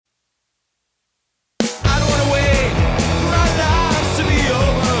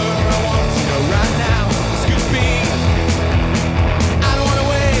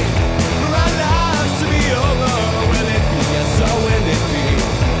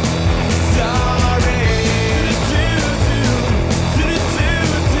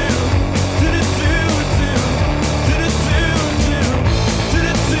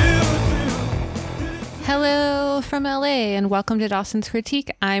and welcome to Dawson's Critique.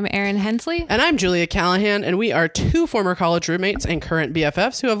 I'm Erin Hensley. And I'm Julia Callahan, and we are two former college roommates and current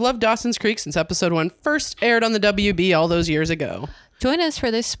BFFs who have loved Dawson's Creek since episode 1 first aired on the WB all those years ago. Join us for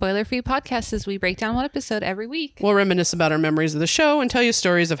this spoiler-free podcast as we break down one episode every week. We'll reminisce about our memories of the show and tell you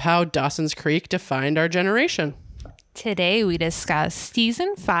stories of how Dawson's Creek defined our generation. Today we discuss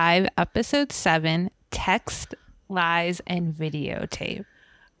Season 5, Episode 7, Text, Lies, and Videotape.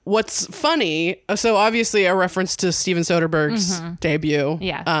 What's funny, so obviously a reference to Steven Soderbergh's debut,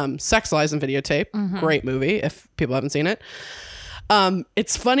 Sex, Lies, and Videotape. Great movie if people haven't seen it.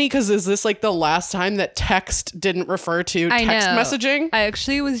 It's funny because is this like the last time that text didn't refer to text messaging? I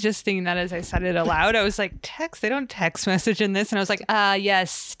actually was just thinking that as I said it aloud. I was like, text? They don't text message in this. And I was like,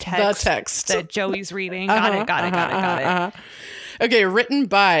 yes, text. The text. That Joey's reading. Got it. Okay, written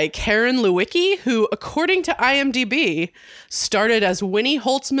by Karen Lewicki, who, according to IMDb, started as Winnie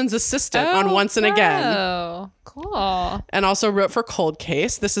Holtzman's assistant on Once and Again. Oh, cool. And also wrote for Cold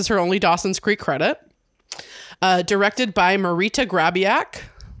Case. This is her only Dawson's Creek credit. Directed by Marita Grabiak,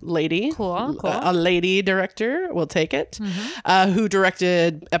 lady. Cool. A lady director, we'll take it. Who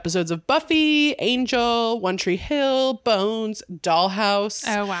directed episodes of Buffy, Angel, One Tree Hill, Bones, Dollhouse.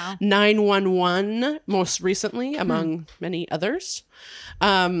 Oh, wow. 911, most recently, among many others.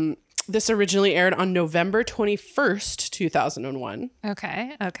 This originally aired on November 21st, 2001.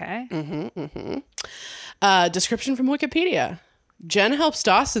 Okay. Description from Wikipedia. Jen helps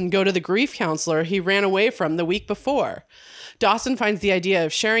Dawson go to the grief counselor he ran away from the week before. Dawson finds the idea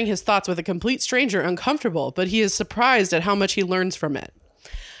of sharing his thoughts with a complete stranger uncomfortable, but he is surprised at how much he learns from it.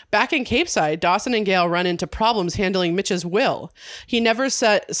 Back in Capeside, Dawson and Gale run into problems handling Mitch's will. He never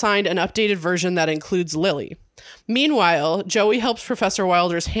signed an updated version that includes Lily. Meanwhile, Joey helps Professor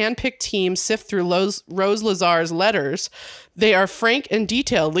Wilder's hand-picked team sift through Rose Lazar's letters. They are frank and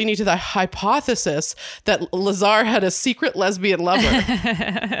detailed, leading to the hypothesis that Lazar had a secret lesbian lover.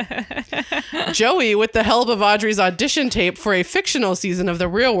 Joey, with the help of Audrey's audition tape for a fictional season of The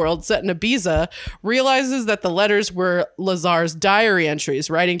Real World set in Ibiza, realizes that the letters were Lazar's diary entries,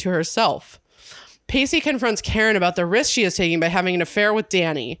 writing to herself. Pacey confronts Karen about the risk she is taking by having an affair with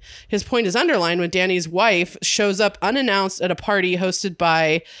Danny. His point is underlined when Danny's wife shows up unannounced at a party hosted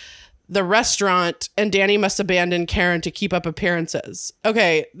by the restaurant, and Danny must abandon Karen to keep up appearances.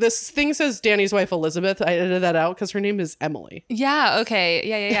 Okay, this thing says Danny's wife Elizabeth. I edited that out because her name is Emily. Yeah, okay.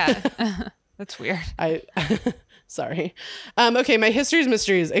 Yeah. That's weird. Sorry. Okay, my history's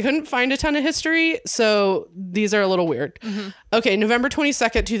mysteries. I couldn't find a ton of history, so these are a little weird. Okay, November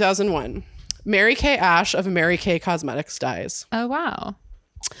 22nd, 2001. Mary Kay Ash of Mary Kay Cosmetics dies. Oh, wow.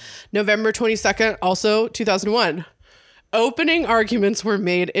 November 22nd, also 2001. Opening arguments were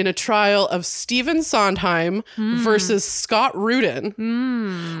made in a trial of Stephen Sondheim versus Scott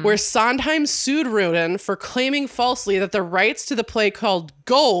Rudin, where Sondheim sued Rudin for claiming falsely that the rights to the play called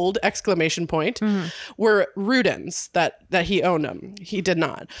Gold, ! Were Rudin's, that he owned them. He did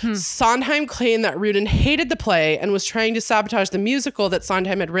not. Sondheim claimed that Rudin hated the play and was trying to sabotage the musical that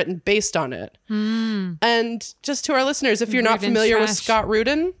Sondheim had written based on it. And just to our listeners, if you're not familiar with Scott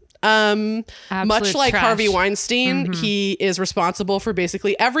Rudin, much like trash. Harvey Weinstein, he is responsible for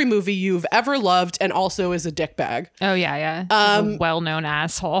basically every movie you've ever loved and also is a dickbag. Oh, yeah. A well-known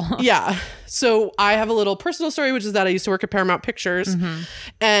asshole. Yeah. So I have a little personal story, which is that I used to work at Paramount Pictures,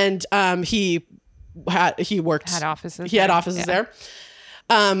 and he had offices. He had offices there.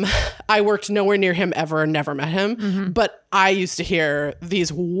 I worked nowhere near him ever, never met him, but I used to hear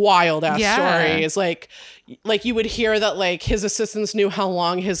these wild ass stories. Like you would hear that like his assistants knew how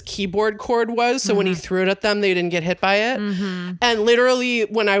long his keyboard cord was. So when he threw it at them, they didn't get hit by it. And literally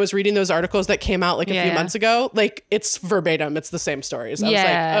when I was reading those articles that came out like a few months ago, like it's verbatim. It's the same stories. I was like,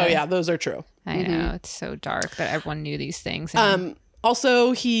 oh yeah, those are true. I know. It's so dark that everyone knew these things.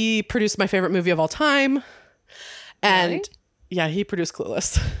 Also, he produced my favorite movie of all time. And really? Yeah, he produced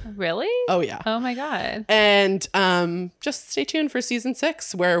Clueless. Really? Oh, yeah. Oh, my God. And just stay tuned for season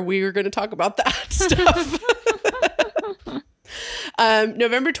 6, where we are going to talk about that stuff.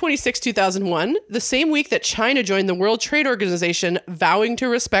 November 26, 2001, the same week that China joined the World Trade Organization, vowing to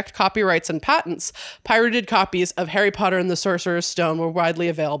respect copyrights and patents, pirated copies of Harry Potter and the Sorcerer's Stone were widely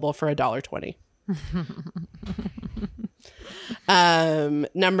available for $1.20.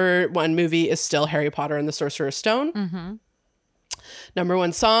 Number 1 movie is still Harry Potter and the Sorcerer's Stone. Number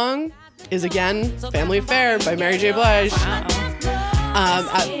 1 song is again Family Affair by Mary J. Blige.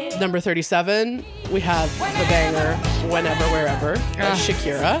 At number 37, we have the banger Whenever, Wherever by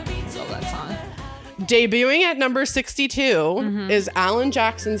Shakira. Love that song. Debuting at number 62 is Alan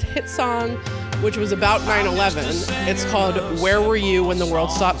Jackson's hit song, which was about 9/11. It's called Where Were You When the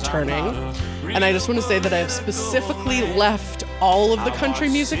World Stopped Turning. And I just want to say that I've specifically left all of the country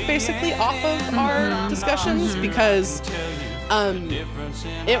music basically off of our discussions because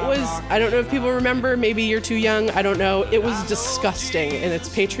it was, I don't know if people remember, maybe you're too young, I don't know, it was disgusting in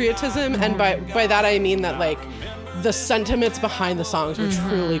its patriotism. And by that I mean that like the sentiments behind the songs were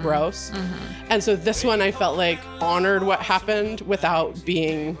truly gross. And so this one I felt like honored what happened without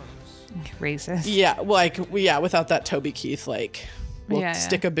being racist. Without that Toby Keith like we'll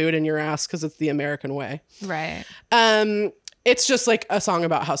stick a boot in your ass because it's the American way. Right. It's just like a song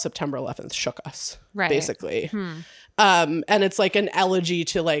about how September 11th shook us, basically. And it's like an elegy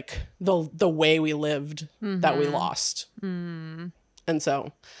to like the way we lived that we lost. And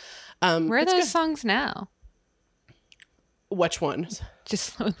so where are those songs now? Which ones?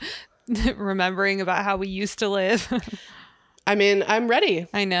 Just remembering about how we used to live. I mean, I'm ready.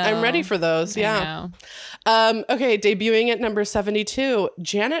 I know. I'm ready for those. Yeah. Okay, debuting at number 72,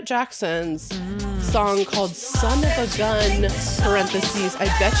 Janet Jackson's song called Son of a Gun, parentheses, I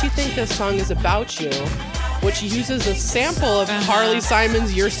bet you think this song is about you, which uses a sample of Carly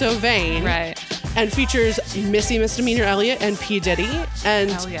Simon's You're So Vain. Right. And features Missy Misdemeanor Elliott and P. Diddy.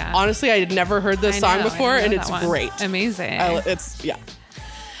 And honestly, I had never heard this song before, and it's great. Amazing.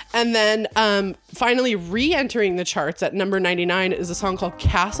 And then finally re-entering the charts at number 99 is a song called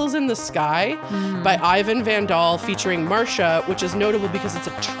Castles in the Sky by Ivan Van Dahl featuring Marsha, which is notable because it's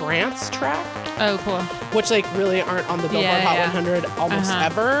a trance track. Oh, cool. Which like really aren't on the Billboard Hot 100 almost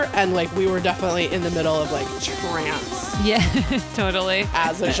ever. And like we were definitely in the middle of like trance. Yeah, totally.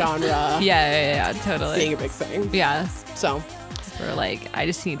 As a genre. Yeah, totally. Being a big thing. Yeah. So we're like, I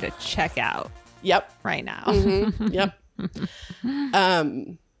just need to check out. Yep. Right now. Yep.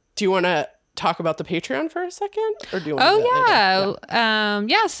 Do you want to talk about the Patreon for a second? Or do you want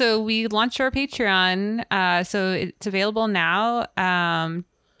so we launched our Patreon. So it's available now.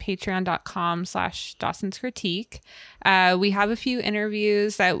 Patreon.com/Dawson's Critique. We have a few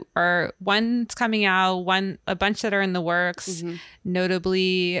interviews that are, one's coming out, a bunch that are in the works.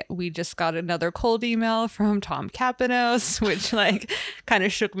 Notably, we just got another cold email from Tom Kapanos, which like kind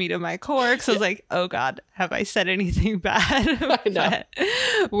of shook me to my core because I was like, oh God, have I said anything bad? I know. But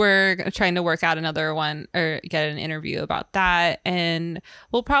we're trying to work out another one or get an interview about that. And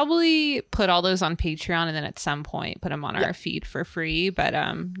we'll probably put all those on Patreon and then at some point put them on our feed for free. But,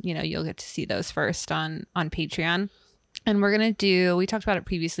 you'll get to see those first on Patreon. And we're going to do, we talked about it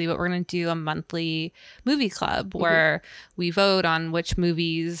previously, but we're going to do a monthly movie club where we vote on which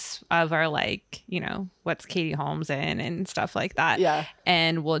movies of our, like, what's Katie Holmes in and stuff like that. Yeah.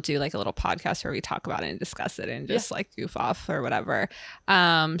 And we'll do like a little podcast where we talk about it and discuss it and just like goof off or whatever.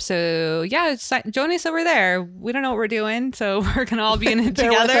 So yeah, join us over there. We don't know what we're doing, so we're going to all be in it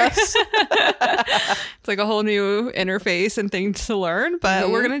together. It's like a whole new interface and things to learn,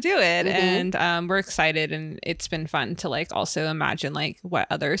 but we're going to do it. And we're excited, and it's been fun to like also imagine like what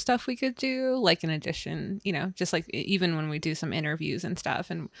other stuff we could do, like in addition, just like even when we do some interviews and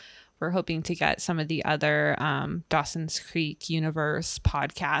stuff. And we're hoping to get some of the other Dawson's Creek universe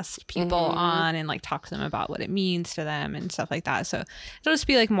podcast people on and like talk to them about what it means to them and stuff like that. So it'll just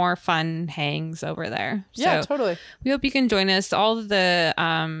be like more fun hangs over there. Yeah, so totally. We hope you can join us. All of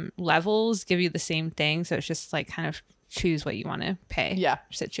the levels give you the same thing. So it's just like kind of choose what you want to pay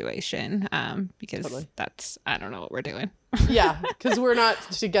situation because that's, I don't know what we're doing. Yeah, because we're not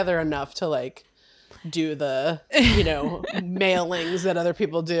together enough to like do the mailings that other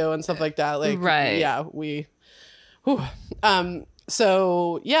people do and stuff like that, like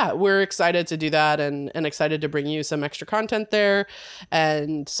so yeah, we're excited to do that and excited to bring you some extra content there.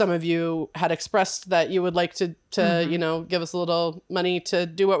 And some of you had expressed that you would like to give us a little money to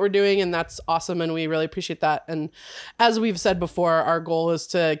do what we're doing, and that's awesome, and we really appreciate that. And as we've said before, our goal is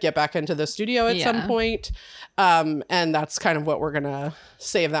to get back into the studio at some point, and that's kind of what we're gonna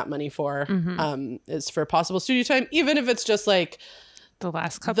save that money for, is for possible studio time, even if it's just like the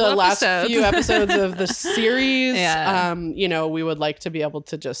last few episodes of the series. We would like to be able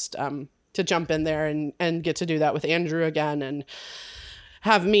to just to jump in there and get to do that with Andrew again, and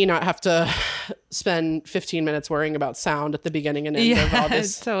have me not have to spend 15 minutes worrying about sound at the beginning and end of all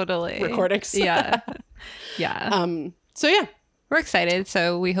this recordings. So yeah, we're excited.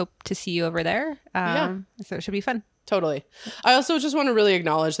 So we hope to see you over there. So it should be fun. Totally. I also just want to really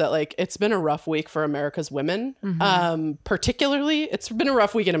acknowledge that like it's been a rough week for America's women. Particularly, it's been a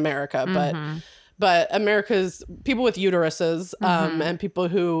rough week in America, but America's people with uteruses and people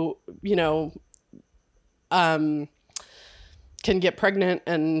who can get pregnant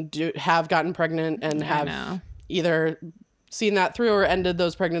and have gotten pregnant and have either seen that through or ended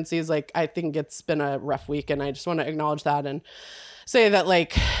those pregnancies. Like, I think it's been a rough week, and I just want to acknowledge that and say that,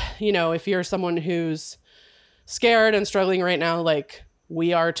 like, you know, if you're someone who's scared and struggling right now, like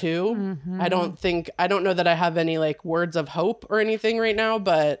we are too. I don't know that I have any like words of hope or anything right now,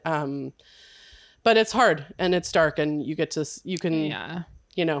 but it's hard and it's dark, and you get to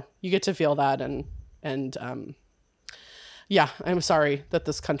feel that, and I'm sorry that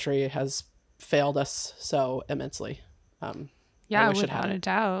this country has failed us so immensely. Without a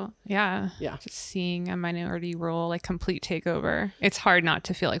doubt. Yeah. Yeah. Just seeing a minority rule, like complete takeover. It's hard not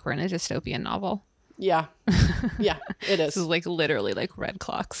to feel like we're in a dystopian novel. Yeah. Yeah, it is. This is like literally like red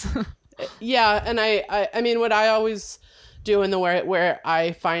clocks. Yeah. And I mean, what I always do in the where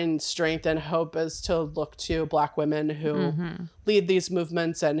I find strength and hope is to look to Black women who lead these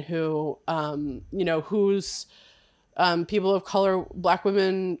movements, and who, whose people of color, Black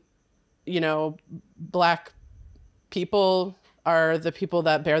women, Black people are the people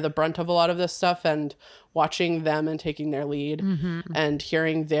that bear the brunt of a lot of this stuff, and watching them and taking their lead and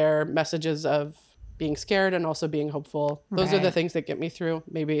hearing their messages of being scared and also being hopeful. Those are the things that get me through.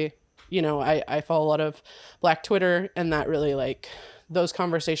 Maybe, I follow a lot of Black Twitter, and that really, like, those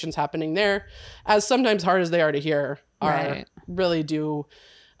conversations happening there, as sometimes hard as they are to hear, really do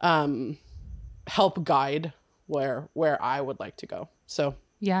help guide where I would like to go. So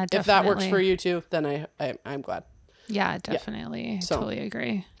yeah, definitely. If that works for you too, then I'm glad. Yeah, definitely. So, totally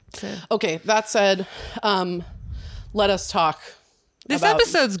agree. Okay, that said, let us talk. This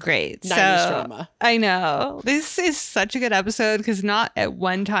episode's great. 90s drama. I know. This is such a good episode because not at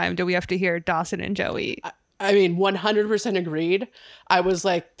one time do we have to hear Dawson and Joey. I mean, 100% agreed. I was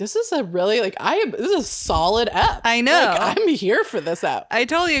like, this is a really, like, this is a solid ep. I know. Like, I'm here for this ep. I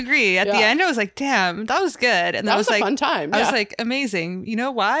totally agree. At the end, I was like, damn, that was good. And that was a like, fun time. I was like, amazing. You know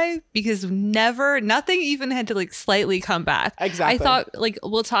why? Because nothing even had to like slightly come back. Exactly. I thought, like,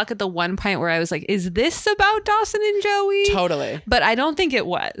 we'll talk at the one point where I was like, is this about Dawson and Joey? Totally. But I don't think it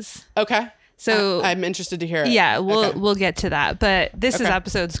was. Okay. So I'm interested to hear it. Yeah, we'll get to that. But this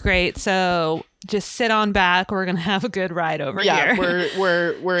episode's great. So just sit on back. We're gonna have a good ride over here. Yeah,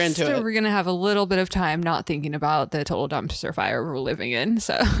 we're into it. We're gonna have a little bit of time not thinking about the total dumpster fire we're living in.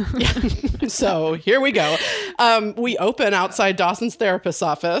 So So here we go. We open outside Dawson's therapist's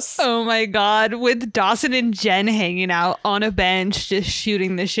office. Oh my God, with Dawson and Jen hanging out on a bench, just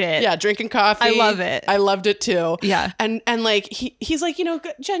shooting the shit. Yeah, drinking coffee. I love it. I loved it too. Yeah. And like he's like, Jen,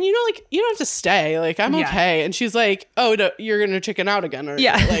 like you don't have to stay. Like I'm okay. And she's like, oh, no, you're gonna chicken out again. Or,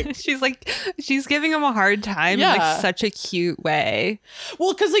 like she's giving him a hard time in like such a cute way.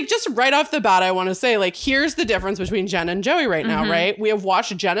 Well, because like just right off the bat, I want to say like here's the difference between Jen and Joey right now, right? We have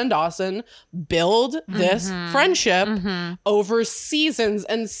watched Jen and Dawson build this friendship over seasons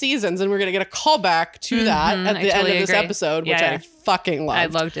and seasons, and we're gonna get a callback to that at the end of this episode, which I fucking loved. I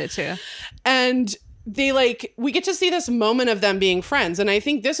loved it too. And they we get to see this moment of them being friends, and I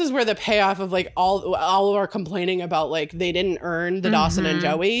think this is where the payoff of like all of our complaining about like they didn't earn the Dawson and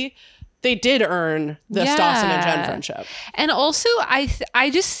Joey. They did earn this Dawson and Jen friendship. And also, I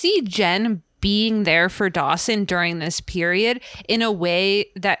just see Jen being there for Dawson during this period in a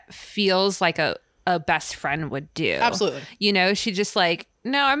way that feels like a best friend would do. Absolutely. She just like,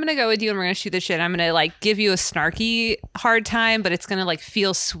 no, I'm going to go with you and we're going to shoot the shit. I'm going to like give you a snarky hard time, but it's going to like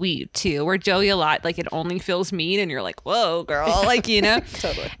feel sweet too. Where Joey a lot, like it only feels mean and you're like, whoa, girl, like,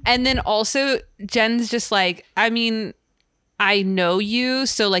 Totally. And then also Jen's just like, I mean, I know you.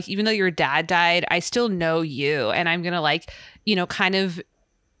 So like, even though your dad died, I still know you. And I'm going to like, kind of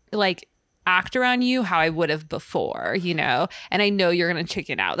like act around you how I would have before, and I know you're going to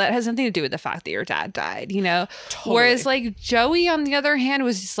chicken out. That has nothing to do with the fact that your dad died, Totally. Whereas like Joey, on the other hand,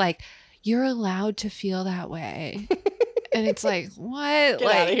 was just like, you're allowed to feel that way. And it's like, what?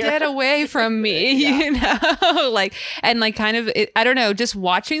 Get away from me, Like, and like kind of, I don't know, just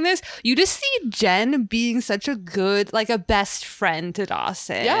watching this, you just see Jen being such a good, like a best friend to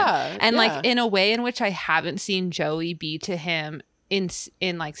Dawson. Yeah. And like in a way in which I haven't seen Joey be to him in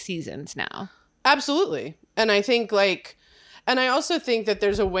like seasons now. Absolutely. And I think and I also think that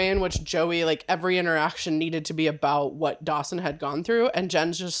there's a way in which Joey, like every interaction needed to be about what Dawson had gone through. And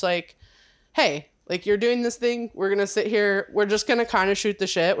Jen's just like, hey, like, you're doing this thing. We're going to sit here. We're just going to kind of shoot the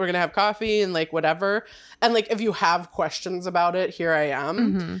shit. We're going to have coffee and like whatever. And like, if you have questions about it, here I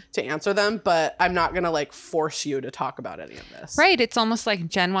am to answer them. But I'm not going to like force you to talk about any of this. Right. It's almost like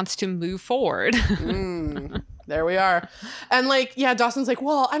Jen wants to move forward. There we are. And like, yeah, Dawson's like,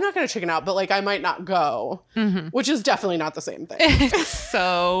 well, I'm not going to chicken out, but like, I might not go, which is definitely not the same thing. It's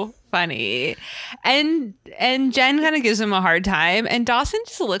so funny. And Jen kind of gives him a hard time. And Dawson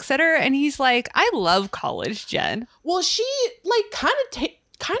just looks at her and he's like, I love college, Jen. Well, she like kind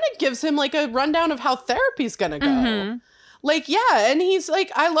of gives him like a rundown of how therapy's going to go. Like, yeah. And he's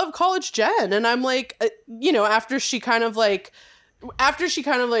like, I love college Jen. And I'm like, after she kind of like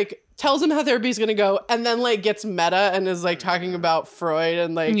tells him how therapy is going to go and then like gets meta and is like talking about Freud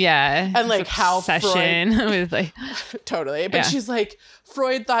and like, and like how Freud with like totally. But she's like,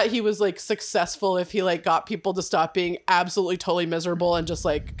 Freud thought he was like successful if he like got people to stop being absolutely totally miserable and just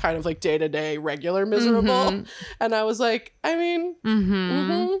like kind of like day-to-day regular miserable. And I was like, I mean,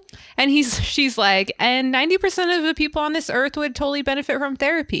 and she's like, and 90% of the people on this earth would totally benefit from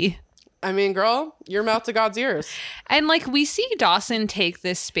therapy. I mean, girl, your mouth to God's ears. And like we see Dawson take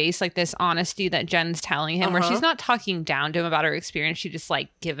this space, like this honesty that Jen's telling him, where she's not talking down to him about her experience. She's just like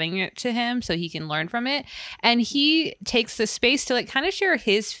giving it to him so he can learn from it. And he takes the space to like kind of share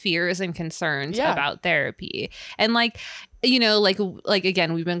his fears and concerns about therapy. And like, like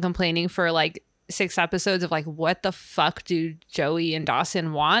again, we've been complaining for like 6 episodes of like, what the fuck do Joey and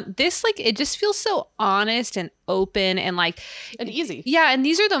Dawson want? This like, it just feels so honest and open and like and easy. Yeah. And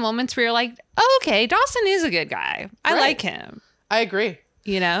these are the moments where you're like, oh, okay, Dawson is a good guy. I like him. I agree.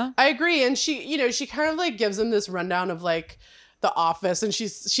 I agree. And she kind of like gives him this rundown of like The Office, and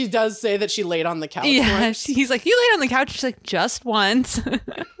she does say that she laid on the couch once. He's like, you laid on the couch? She's like, just once.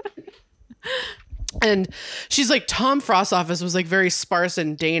 And she's like, Tom Frost's office was like very sparse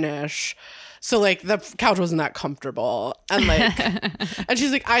and Danish. So like the couch wasn't that comfortable. And like, and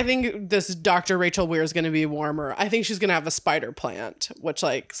she's like, I think this Dr. Rachel Weir is going to be warmer. I think she's going to have a spider plant, which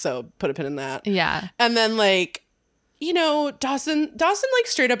like, so put a pin in that. Yeah. And then like, Dawson like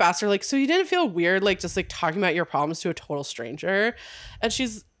straight up asked her like, so you didn't feel weird, like just like talking about your problems to a total stranger?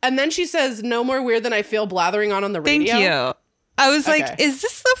 And then she says, no more weird than I feel blathering on the radio. Thank you. I was like, is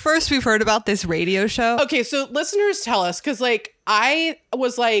this the first we've heard about this radio show? Okay, so listeners tell us, because like I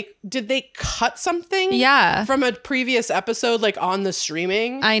was like, did they cut something from a previous episode like on the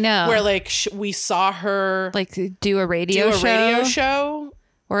streaming? I know. Where like we saw her like do a radio show?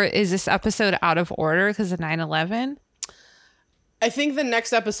 Or is this episode out of order because of 9/11? I think the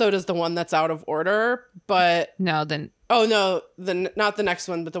next episode is the one that's out of order, but... No, not the next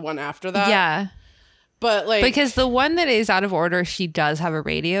one, but the one after that. Yeah. But like... Because the one that is out of order, she does have a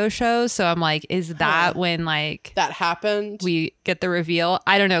radio show. So I'm like, is that when like... That happened? We get the reveal?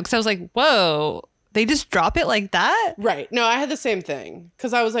 I don't know. Because I was like, whoa, they just drop it like that? Right. No, I had the same thing.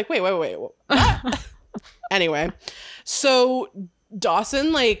 Because I was like, wait. What? Anyway. So...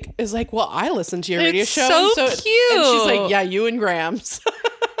 Dawson like is like, well, I listen to your radio show. So cute. And she's like, yeah, you and Grams.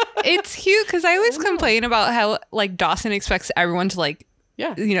 It's cute because I always complain about how like Dawson expects everyone to like,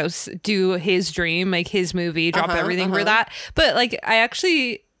 do his dream, like his movie, drop everything for that. But like, I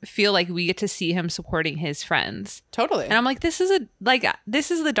actually feel like we get to see him supporting his friends. Totally. And I'm like, this is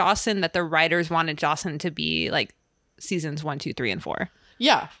the Dawson that the writers wanted Dawson to be like seasons 1, 2, 3, and 4.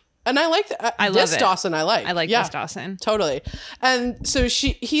 Yeah. And I like I love this Dawson. I like this Dawson. Totally. And so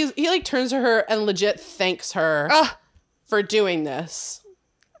he like turns to her and legit thanks her for doing this.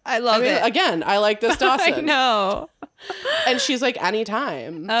 I love it. Again, I like this Dawson. I know. And she's like,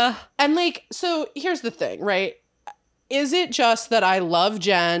 anytime. And like, so here's the thing, right? Is it just that I love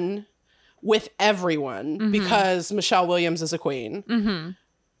Jen with everyone because Michelle Williams is a queen? Mm-hmm.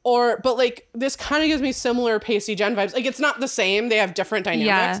 But like this kind of gives me similar Pacey Jen vibes. Like it's not the same. They have different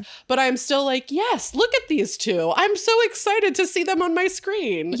dynamics. But I'm still like, yes, look at these two. I'm so excited to see them on my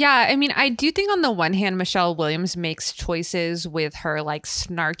screen. Yeah. I mean, I do think on the one hand, Michelle Williams makes choices with her like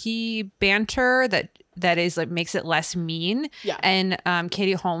snarky banter that is like makes it less mean. Yeah. And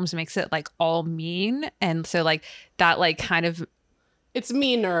Katie Holmes makes it like all mean. And so like that like kind of. It's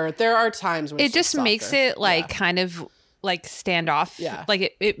meaner. There are times when it just makes it like kind of like standoff. Yeah.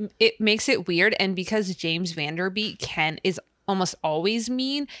 Like it makes it weird. And because James Vanderbeek is almost always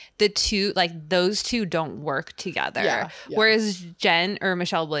mean, those two don't work together. Yeah. Whereas Jen or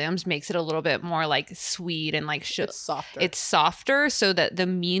Michelle Williams makes it a little bit more like sweet and like it's softer so that the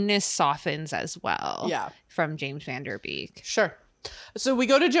meanness softens as well. Yeah. From James Vanderbeek. Sure. So we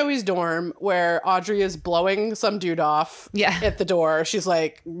go to Joey's dorm where Audrey is blowing some dude off at the door. She's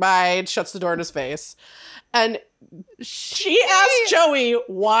like, bye, shuts the door in his face. And she asked Joey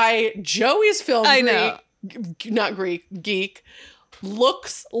why Joey's film geek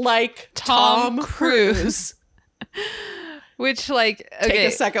looks like Tom Cruise. Which like, okay. Take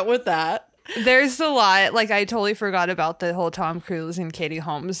a second with that. There's a lot. Like I totally forgot about the whole Tom Cruise and Katie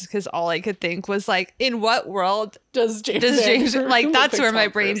Holmes because all I could think was like, in what world does James like look that's like where my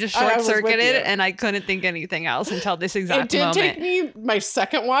Tom brain Cruise? just I was with short-circuited you. and I couldn't think anything else until this It exact did moment. take me my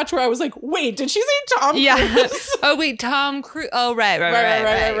second watch where I was like, wait, did she say Tom Yeah. Cruise? Oh wait, Tom Cruise. Oh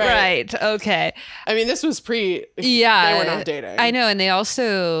right. Okay. I mean, this was pre. Yeah. They were not dating. I know, and they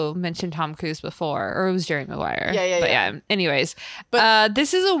also mentioned Tom Cruise before, or it was Jerry Maguire. But yeah. Anyways,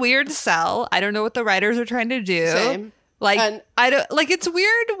 this is a weird sell. I don't know what the writers are trying to do. Same. Like And- I don't like. It's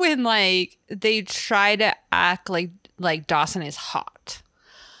weird when like they try to act like Dawson is hot.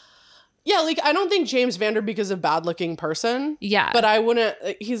 Yeah, like I don't think James Van Der Beek is a bad looking person. Yeah. But I wouldn't.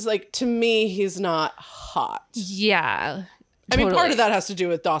 He's like, to me, he's not hot. Yeah. I mean, part Totally. of that has to do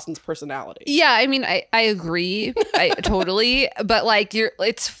with Dawson's personality. Yeah, I mean, I agree. I totally. But like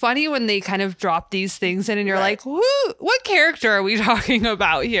it's funny when they kind of drop these things in and you're Right. like, what character are we talking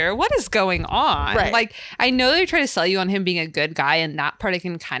about here? What is going on? Right. Like, I know they try to sell you on him being a good guy, and that part I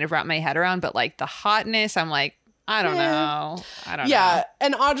can kind of wrap my head around, but like the hotness, I'm like, I don't know. I don't know. Yeah,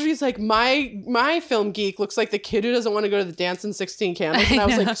 and Audrey's like, my film geek looks like the kid who doesn't want to go to the dance in 16 Candles. And I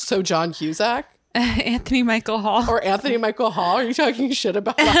was like, so John Cusack? Anthony Michael Hall. Or Anthony Michael Hall? Are you talking shit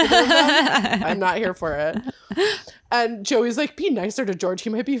about either of them? I'm not here for it. And Joey's like, be nicer to George. He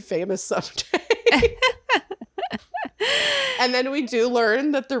might be famous someday. And then we do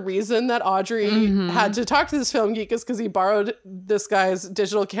learn that the reason that Audrey had to talk to this film geek is because he borrowed this guy's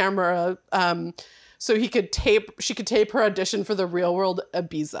digital camera so she could tape her audition for the Real World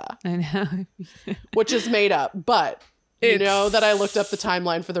Ibiza, I know. which is made up. But you It's- know that I looked up the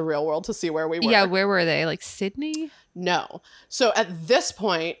timeline for the Real World to see where we were. Yeah, where were they? Like Sydney? No. So at this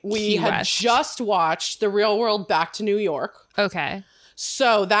point, we Key had West. just watched the Real World back to New York. Okay.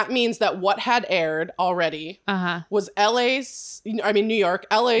 So that means that what had aired already was New York,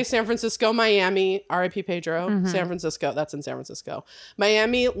 LA, San Francisco, Miami, RIP Pedro, San Francisco, that's in San Francisco,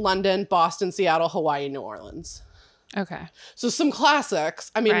 Miami, London, Boston, Seattle, Hawaii, New Orleans. Okay. So some classics.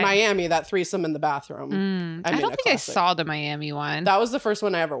 I mean, Right. Miami, that threesome in the bathroom. I mean, don't a think I classic. saw the Miami one. That was the first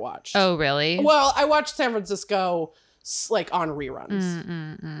one I ever watched. Oh, really? Well, I watched San Francisco like on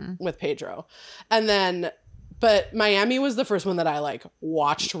reruns with Pedro. And then, but Miami was the first one that I like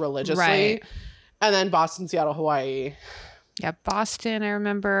watched religiously. Right. And then Boston, Seattle, Hawaii. Yeah, Boston, I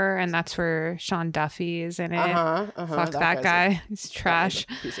remember, and that's where Sean Duffy is in it. Fuck that guy's guy. He's trash.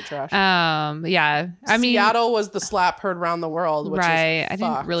 a piece of trash. Yeah. I mean, Seattle was the slap heard around the world, which right. is I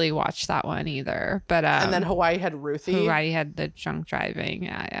didn't fucked. really watch that one either. But And then Hawaii had Ruthie. Hawaii had the drunk driving.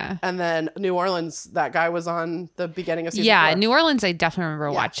 Yeah. And then New Orleans, that guy was on the beginning of season Yeah, 4. New Orleans, I definitely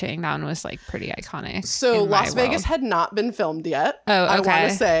remember watching. That one was like pretty iconic. So in my Las Vegas world. had not been filmed yet. Oh, I okay.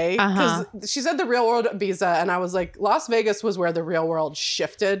 want to say because she said the Real World Ibiza, and I was like, Las Vegas was where the Real World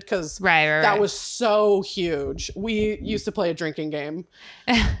shifted because Right. that was so huge. We used to play a drinking game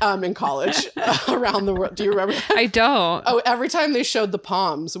in college around the world. Do you remember that? I don't. Oh, every time they showed the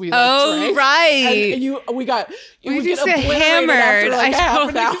palms, we like, Oh, drank. right. And we We would just get obliterated hammered. after like I half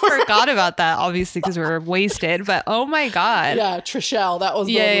an hour. totally forgot about that, obviously, because we were wasted. But oh my god. Yeah, Trishelle. That was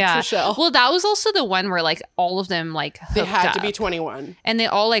the one with Trishelle. Well, that was also the one where like all of them like hooked They had up. to be 21. and they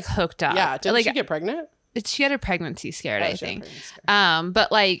all like hooked up. Yeah, didn't like she get pregnant? she had a pregnancy scared, Oh, I she had a think. pregnancy scare.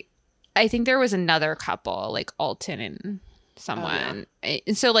 But like I think there was another couple, like Alton and someone.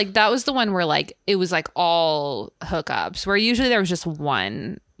 And so like that was the one where like it was like all hookups, where usually there was just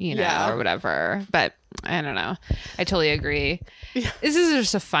one, you know, Yeah. or whatever. But I don't know. I totally agree. Yeah. This is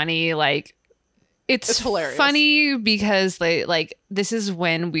just a funny like it's hilarious. funny because like this is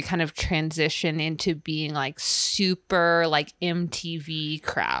when we kind of transition into being like super like MTV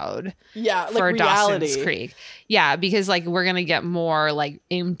crowd Yeah, like for reality. Dawson's Creek. Yeah, because like we're gonna get more like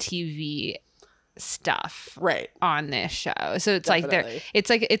MTV stuff Right. on this show. So it's Definitely.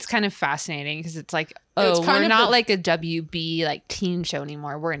 like it's kind of fascinating because it's like, It's oh, kind we're of not the- like a WB like teen show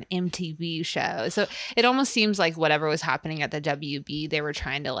anymore. We're an MTV show. So it almost seems like whatever was happening at the WB, they were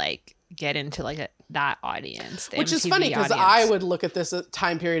trying to like get into like that audience. the Which is MTV funny because audience. I would look at this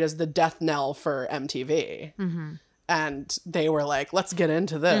time period as the death knell for MTV. Mm-hmm. And they were like, let's get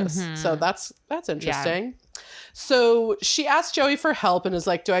into this. Mhm. So that's interesting. So she asked Joey for help and is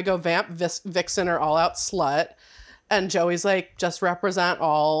like, do I go vamp, vixen, or all out slut? And Joey's like, just represent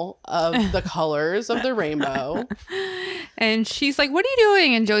all of the colors of the rainbow. And she's like, what are you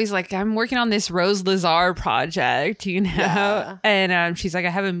doing? And Joey's like, I'm working on this Rose Lazar project, you know? Yeah. And she's like, I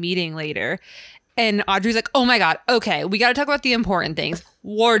have a meeting later. And Audrey's like, oh my God, okay, we got to talk about the important things.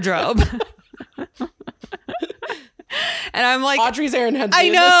 Wardrobe. And I'm like, Audrey's Aaron Hensey. I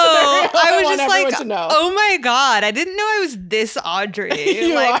in know. this scenario. I was want just everyone like, to know. oh my God, I didn't know I was this Audrey.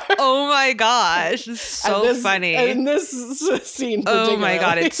 You like, are. oh my gosh, it's so And this- funny. And this scene, Oh my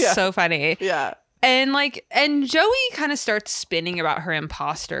God, particularly. it's Yeah. so funny. Yeah. And Joey kind of starts spinning about her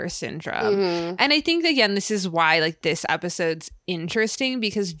imposter syndrome. Mm-hmm. And I think, again, this is why like this episode's interesting,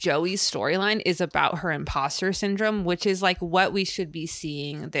 because Joey's storyline is about her imposter syndrome, which is like what we should be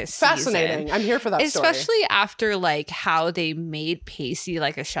seeing this Fascinating. season. I'm here for that story. Especially after like how they made Pacey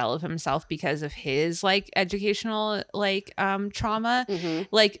like a shell of himself because of his like educational like trauma. Mm-hmm.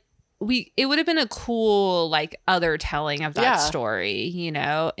 Like it would have been a cool like other telling of that story, you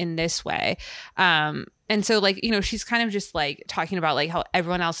know, in this way. And so like, you know, she's kind of just like talking about like how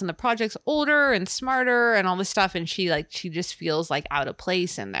everyone else in the project's older and smarter and all this stuff, and she just feels like out of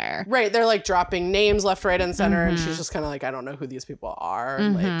place in there. Right. They're like dropping names left, right, and center, and she's just kind of like, I don't know who these people are.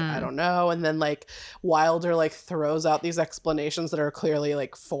 Like, I don't know. And then like Wilder like throws out these explanations that are clearly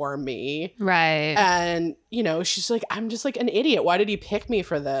like for me. Right. And, you know, she's like, I'm just like an idiot. Why did he pick me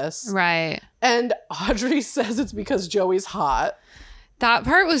for this? Right. And Audrey says it's because Joey's hot. That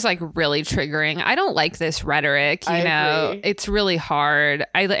part was like really triggering. I don't like this rhetoric, you know. Agree. It's really hard.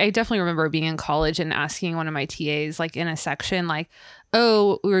 I definitely remember being in college and asking one of my TAs like in a section like,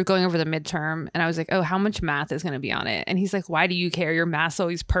 oh, we were going over the midterm and I was like, oh, how much math is going to be on it? And he's like, why do you care? Your math's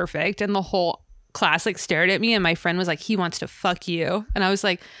always perfect. And the whole class like stared at me, and my friend was like, he wants to fuck you. And I was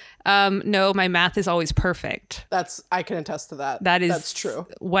like, no, my math is always perfect. I can attest to that. That's true.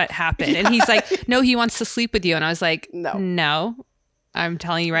 What happened. And he's like, no, he wants to sleep with you. And I was like, no. I'm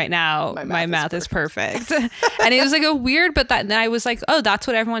telling you right now, my math is perfect. And it was like a weird, but then I was like, oh, that's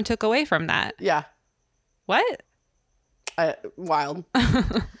what everyone took away from that. Yeah. What? Wild.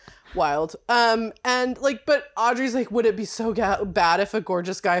 Wild. And like, but Audrey's like, would it be so bad if a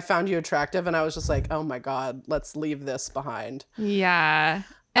gorgeous guy found you attractive? And I was just like, oh my God, let's leave this behind. Yeah.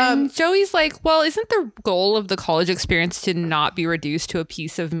 And Joey's like, well, isn't the goal of the college experience to not be reduced to a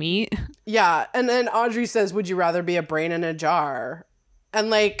piece of meat? Yeah. And then Audrey says, would you rather be a brain in a jar? And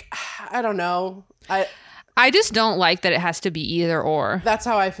like, I don't know. I just don't like that it has to be either or. That's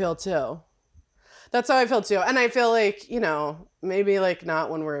how I feel too. And I feel like, you know, maybe like not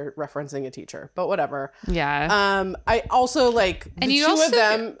when we're referencing a teacher, but whatever. Yeah. I also like the and two of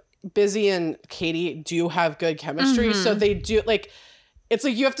them, Busy and Katie, do have good chemistry. So they do like, it's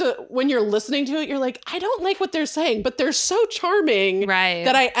like you have to, when you're listening to it, you're like, I don't like what they're saying, but they're so charming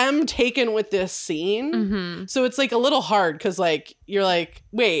that I am taken with this scene. So it's like a little hard because like, you're like,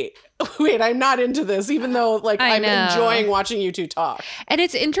 wait, I'm not into this, even though like I'm enjoying watching you two talk. And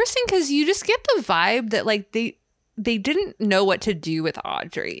it's interesting because you just get the vibe that like they didn't know what to do with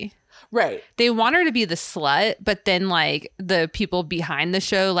Audrey. Right. They want her to be the slut, but then like the people behind the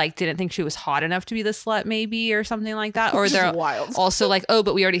show like didn't think she was hot enough to be the slut maybe or something like that. Or they're wild. Also like, oh,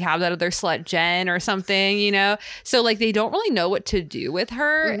 but we already have that other slut Jen or something, you know? So like they don't really know what to do with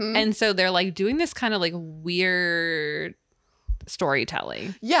her. And so they're like doing this kind of like weird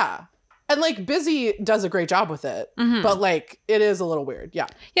storytelling. Yeah. And like Busy does a great job with it, but like it is a little weird. Yeah.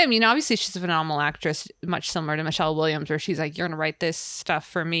 Yeah. I mean, obviously she's a phenomenal actress, much similar to Michelle Williams, where she's like, you're going to write this stuff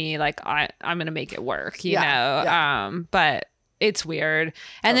for me. Like I'm going to make it work, you know? Yeah. But it's weird.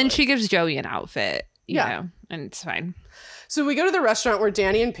 And then she gives Joey an outfit, you know, and it's fine. So we go to the restaurant where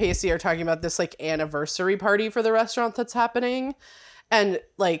Danny and Pacey are talking about this like anniversary party for the restaurant that's happening. And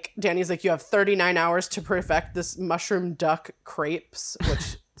like Danny's like, you have 39 hours to perfect this mushroom duck crepes,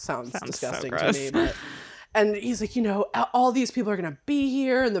 which sounds disgusting so to me. But, and he's like, you know, all these people are going to be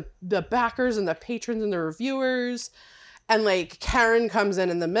here, and the backers and the patrons and the reviewers. And like Karen comes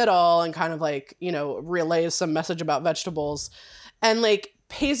in the middle and kind of like, you know, relays some message about vegetables. And like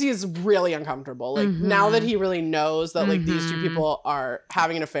Pacey is really uncomfortable. Like now that he really knows that like these two people are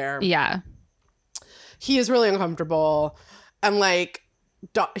having an affair. Yeah. He is really uncomfortable. And like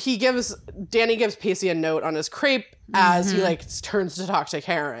Danny gives Pacey a note on his crepe as he like turns to talk to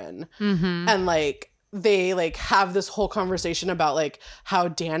Karen. And like they like have this whole conversation about like how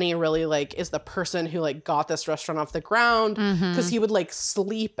Danny really like is the person who like got this restaurant off the ground, because he would like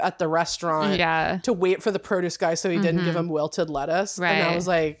sleep at the restaurant to wait for the produce guy so he didn't give him wilted lettuce. Right. And I was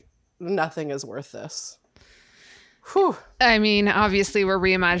like, nothing is worth this. Whew. I mean, obviously we're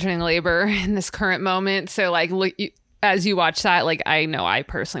reimagining labor in this current moment. So like look, as you watch that, like I know I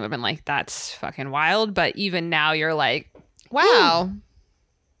personally would have been like, that's fucking wild. But even now you're like, wow. Ooh.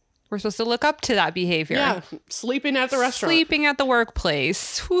 We're supposed to look up to that behavior. Yeah, sleeping at the restaurant. Sleeping at the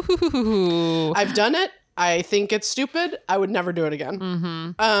workplace. Ooh. I've done it. I think it's stupid. I would never do it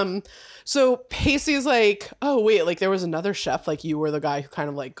again. So Pacey's like, oh, wait, like there was another chef. Like you were the guy who kind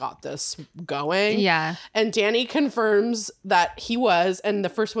of like got this going. Yeah. And Danny confirms that he was. And the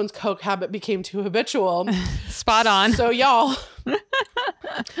first one's Coke habit became too habitual. Spot on. So y'all,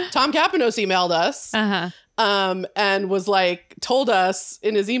 Tom Kapanos emailed us. and was like, told us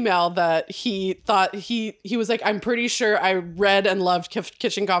in his email that he thought he was like, I'm pretty sure I read and loved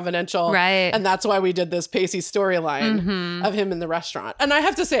Kitchen Confidential. Right. And that's why we did this Pacey storyline of him in the restaurant. And I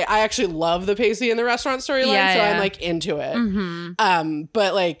have to say, I actually love the Pacey in the restaurant storyline. So I'm like into it.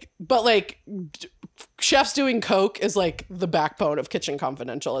 But like Chefs Doing Coke is like the backbone of Kitchen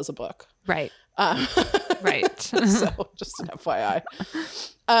Confidential as a book. Right. Right. So just an FYI.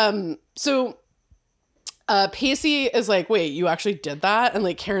 So Pacey is like, wait, you actually did that? And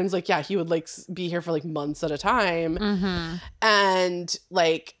like Karen's like, yeah, he would like be here for like months at a time. And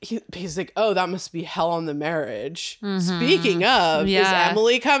like Pacey's like, oh, that must be hell on the marriage. Speaking of, is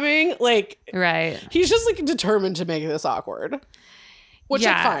Emily coming? Like, right. He's just like determined to make this awkward. Which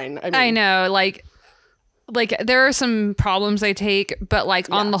like fine. I mean, I know, like there are some problems I take, but like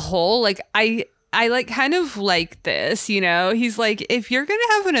on the whole, like I like kind of like this, you know. He's like, if you're gonna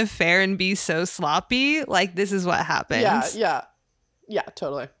have an affair and be so sloppy, like this is what happens. Yeah,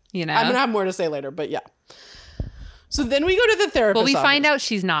 totally. You know, I'm gonna have more to say later, but yeah. So then we go to the therapist. Well, we office. find out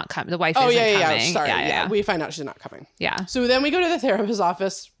she's not coming. The wife isn't coming. Sorry. Yeah. We find out she's not coming. Yeah. So then we go to the therapist's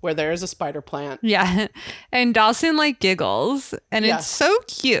office where there is a spider plant. Yeah. And Dawson like giggles and it's so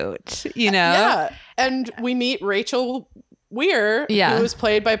cute, you know? Yeah. And we meet Rachel Weir, who was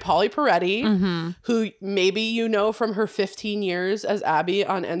played by Polly Peretti, who maybe you know from her 15 years as Abby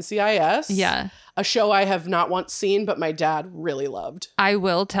on NCIS. Yeah. A show I have not once seen, but my dad really loved. I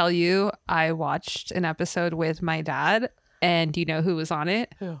will tell you, I watched an episode with my dad, and do you know who was on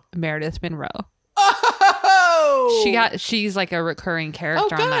it? Who? Meredith Monroe. Oh! She's like a recurring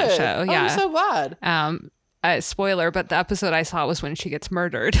character on that show. Yeah. I'm so glad. Spoiler, but the episode I saw was when she gets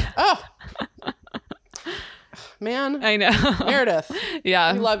murdered. Oh. Man. I know. Meredith.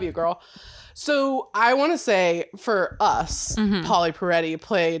 Yeah. We love you, girl. So I want to say for us, Polly Peretti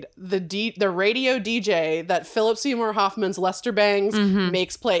played the radio DJ that Philip Seymour Hoffman's Lester Bangs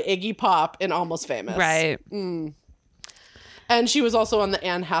makes play Iggy Pop in Almost Famous. Right. And she was also on the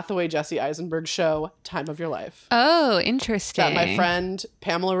Anne Hathaway, Jesse Eisenberg show, Time of Your Life. Oh, interesting. That my friend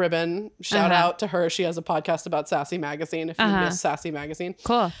Pamela Ribbon, shout out to her. She has a podcast about Sassy Magazine if you miss Sassy Magazine.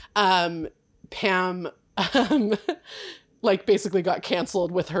 Cool. Pam like basically got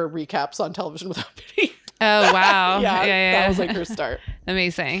canceled with her recaps on Television Without Pity. Oh, wow. yeah, that was like her start.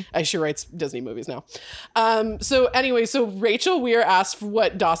 Amazing. She writes Disney movies now. So anyway, so Rachel Weir asked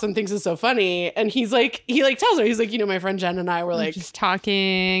what Dawson thinks is so funny. And he tells her, he's like, you know, my friend Jen and I were like just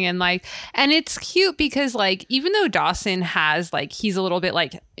talking and it's cute because like, even though Dawson has like, he's a little bit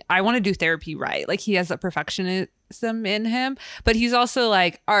like, I want to do therapy right. Like he has a perfectionism in him, but he's also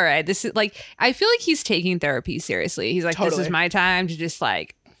like, all right, this is like, I feel like he's taking therapy seriously. He's like, This is my time to just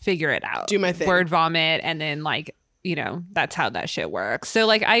like figure it out, do my thing, word vomit, and then like, you know, that's how that shit works. So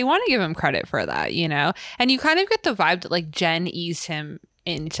like, I want to give him credit for that, you know. And you kind of get the vibe that like Jen eased him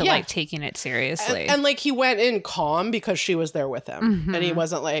into like taking it seriously, and like he went in calm because she was there with him, and he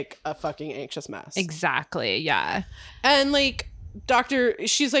wasn't like a fucking anxious mess. Exactly. Yeah. And like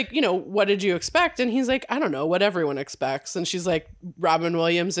she's like, you know, what did you expect? And he's like, I don't know, what everyone expects. And she's like, Robin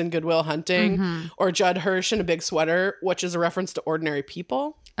Williams in Good Will Hunting, or Judd Hirsch in A Big Sweater, which is a reference to Ordinary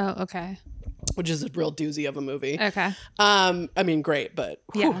People. Oh, okay. Which is a real doozy of a movie. Okay. I mean, great, but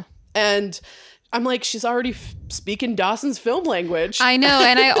yeah. And I'm like, she's already speaking Dawson's film language. I know.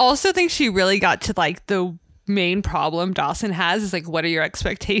 And I also think she really got to like the main problem Dawson has is like, what are your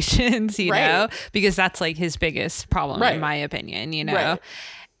expectations, you know, because that's like his biggest problem in my opinion, you know.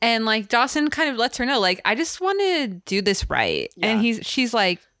 And like Dawson kind of lets her know like, I just want to do this right. And she's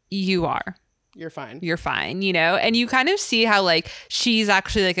like, you're fine, you know. And you kind of see how like she's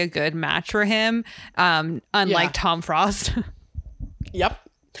actually like a good match for him, unlike Tom Frost. Yep.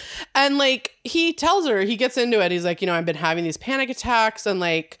 And like he tells her, he gets into it, he's like, you know, I've been having these panic attacks, and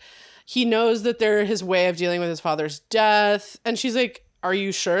like he knows that they're his way of dealing with his father's death. And she's like, are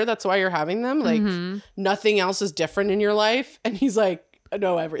you sure that's why you're having them? Like nothing else is different in your life? And he's like,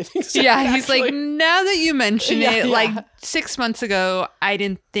 no, everything's different. He's like, now that you mention it, like 6 months ago, I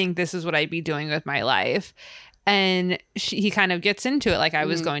didn't think this is what I'd be doing with my life. And he kind of gets into it. Like I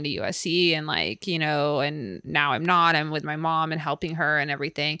was going to USC and like, you know, and now I'm not. I'm with my mom and helping her and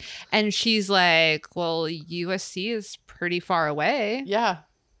everything. And she's like, well, USC is pretty far away. Yeah.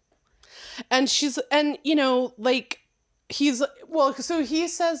 And you know, like so he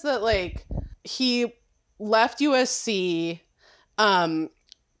says that like he left USC and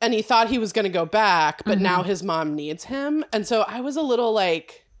he thought he was going to go back, but now his mom needs him. And so I was a little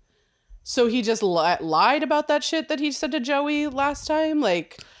like, so he just lied about that shit that he said to Joey last time?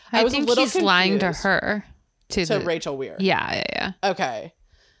 Like, I was think a little he's confused. lying to her. To Rachel Weir. Yeah. Okay.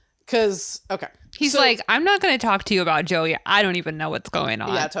 Because, okay. He's like, I'm not going to talk to you about Joey. I don't even know what's going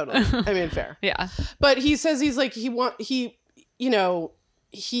on. Yeah, totally. I mean, fair. Yeah. But he says he's like, he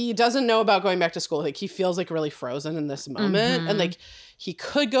doesn't know about going back to school. Like, he feels like really frozen in this moment. And like, he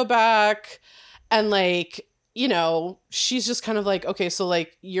could go back. And like, you know, she's just kind of like, okay, so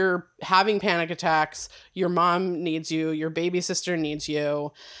like, you're having panic attacks. Your mom needs you. Your baby sister needs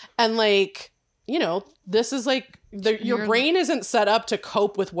you. And like, you know, this is like, your brain isn't set up to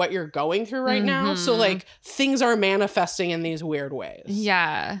cope with what you're going through right now. So like, things are manifesting in these weird ways.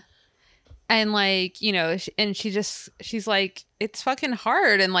 Yeah. And like, you know, she's like, it's fucking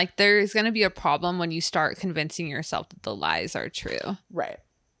hard. And like, there's going to be a problem when you start convincing yourself that the lies are true. Right.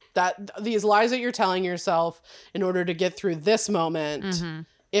 That these lies that you're telling yourself in order to get through this moment,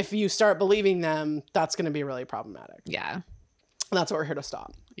 if you start believing them, that's going to be really problematic. Yeah. And that's what we're here to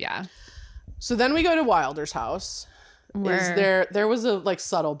stop. Yeah. So then we go to Wilder's house. There was a like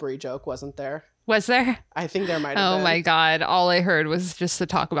subtle Brie joke, wasn't there? Was there? I think there might have been. Oh my God. All I heard was just to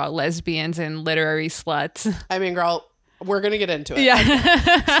talk about lesbians and literary sluts. I mean, girl, we're going to get into it.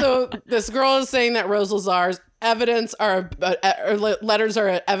 Yeah. So this girl is saying that Rose Lazar's letters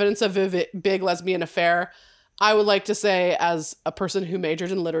are evidence of a big lesbian affair. I would like to say, as a person who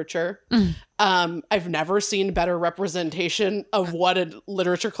majored in literature, I've never seen better representation of what a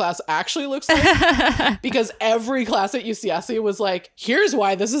literature class actually looks like. Because every class at UCSC was like, here's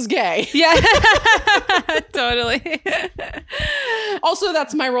why this is gay. Yeah. Totally. Also,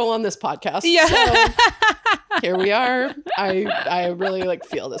 that's my role on this podcast. Yeah. So here we are. I really like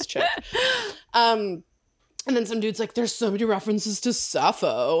feel this chick. And then some dude's like, there's so many references to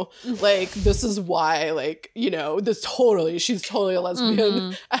Sappho. Like, this is why, like, you know, she's totally a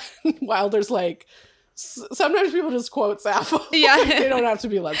lesbian. And Wilder's like, sometimes people just quote Sappho. Yeah. Like, they don't have to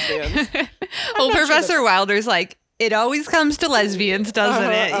be lesbians. Well, Professor Wilder's like, it always comes to lesbians,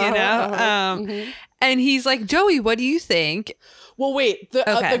 doesn't it? You know? And he's like, Joey, what do you think? Well, wait.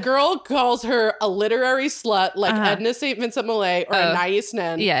 The girl calls her a literary slut, like Edna St. Vincent Millay or Anais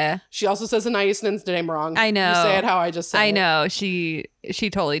Nin. Yeah. She also says Anais Nin's name wrong. I know. You say it how I just said it. I know. She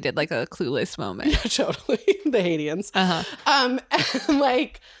totally did like a Clueless moment. Yeah, totally. The Haitians. And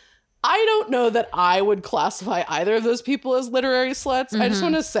like, I don't know that I would classify either of those people as literary sluts. I just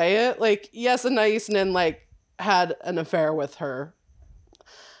want to say it. Like, yes, Anais Nin like had an affair with her.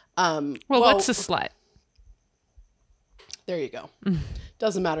 Well, what's a slut? There you go.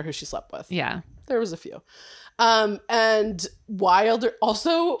 Doesn't matter who she slept with. Yeah. There was a few. And Wilder,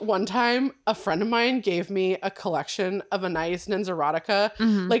 also one time a friend of mine gave me a collection of Anais Nin's erotica.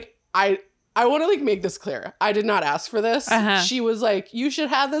 Like, I want to like make this clear. I did not ask for this. She was like, you should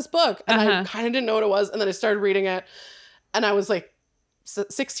have this book. And I kind of didn't know what it was. And then I started reading it and I was like,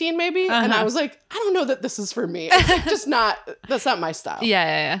 16 maybe, and I was like, I don't know that this is for me. It's like that's not my style.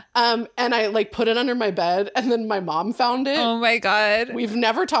 Yeah. And I like put it under my bed, and then my mom found it. Oh my God. We've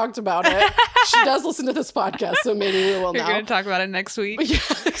never talked about it. She does listen to this podcast, so maybe we will now. You're gonna talk about it next week. Yeah,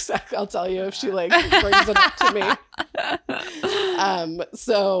 exactly. I'll tell you if she like brings it up to me.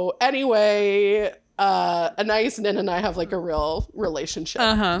 So anyway, Anais Nin and I have like a real relationship.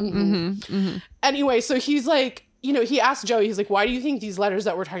 Anyway, so he's like, you know, he asked Joey, he's like, why do you think these letters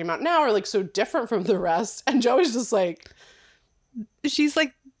that we're talking about now are like so different from the rest? And Joey's just like, she's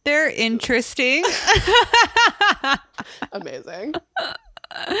like, they're interesting. Amazing.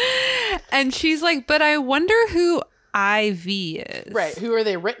 And she's like, but I wonder who Ivy is. Right. Who are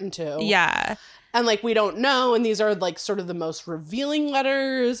they written to? Yeah. And like, we don't know. And these are like sort of the most revealing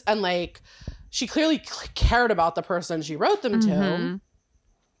letters. And like, she clearly cared about the person she wrote them to.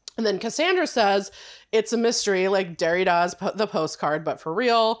 And then Cassandra says it's a mystery, like Derrida's the postcard, but for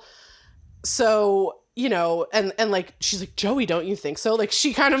real. So, you know, and like, she's like, Joey, don't you think so? Like,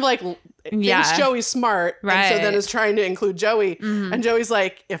 she kind of like thinks Joey's smart. Right. And so then is trying to include Joey. And Joey's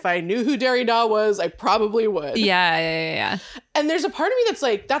like, if I knew who Derrida was, I probably would. Yeah. And there's a part of me that's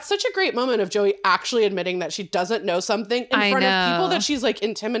like, that's such a great moment of Joey actually admitting that she doesn't know something in front of people that she's like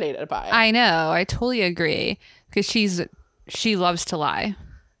intimidated by. I know. I totally agree. Because she loves to lie.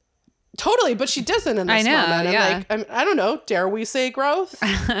 Totally, but she doesn't in this moment. And like, I don't know. Dare we say growth?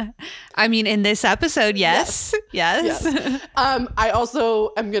 I mean, in this episode, yes. I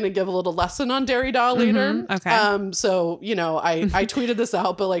also am going to give a little lesson on Derrida later. Okay. So, you know, I tweeted this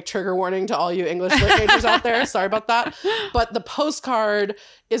out, but like trigger warning to all you English lit majors out there. Sorry about that. But The Postcard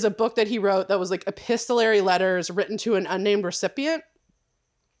is a book that he wrote that was like epistolary letters written to an unnamed recipient.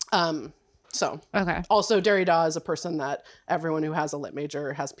 So, okay. Also, Derrida is a person that everyone who has a lit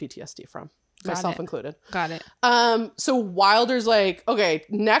major has PTSD from, myself included. Got it. So Wilder's like, okay,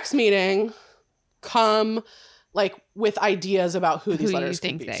 next meeting, come like with ideas about who these Who letters you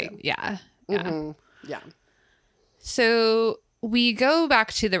think could be they? to. Yeah. Yeah. So we go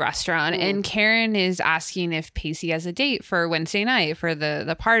back to the restaurant and Karen is asking if Pacey has a date for Wednesday night for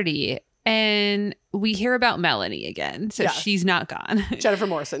the party. And we hear about Melanie again. So she's not gone. Jennifer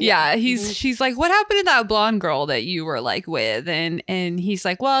Morrison. Yeah. She's like, what happened to that blonde girl that you were like with? And he's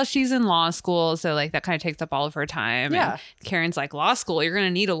like, well, she's in law school. So like that kind of takes up all of her time. Yeah. And Karen's like, law school, you're going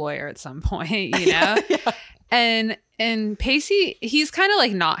to need a lawyer at some point, you know? And Pacey, he's kind of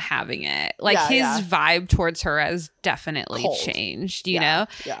like not having it. Like his vibe towards her has definitely changed, you know?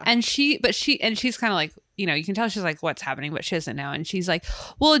 Yeah. And she's kind of like, you know, you can tell she's like, what's happening, but she doesn't know. And she's like,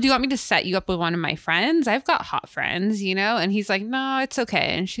 well, do you want me to set you up with one of my friends? I've got hot friends, you know? And he's like, no, it's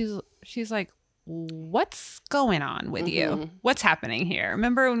okay. And she's like, what's going on with you? What's happening here?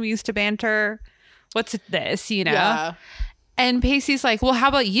 Remember when we used to banter? What's this, you know? Yeah. And Pacey's like, well, how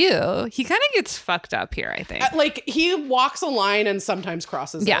about you? He kind of gets fucked up here, I think. Like he walks a line and sometimes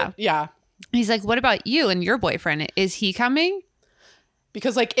crosses it. Yeah. He's like, what about you and your boyfriend? Is he coming?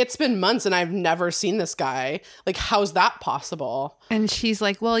 Because like it's been months and I've never seen this guy. Like, how's that possible? And she's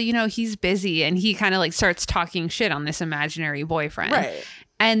like, well, you know, he's busy. And he kind of like starts talking shit on this imaginary boyfriend. Right.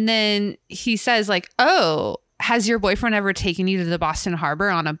 And then he says like, oh, has your boyfriend ever taken you to the Boston Harbor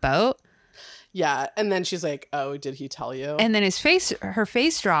on a boat? Yeah. And then she's like, oh, did he tell you? And then her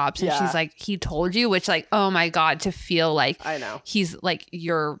face drops and she's like, he told you, which like, oh my God, to feel like I know he's like,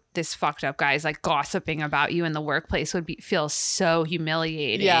 you're this fucked up guy's like gossiping about you in the workplace would feel so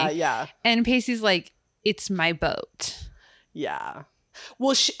humiliating. Yeah. Yeah. And Pacey's like, it's my boat. Yeah.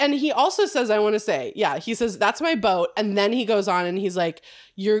 Well, and he also says, I want to say, he says, that's my boat. And then he goes on and he's like,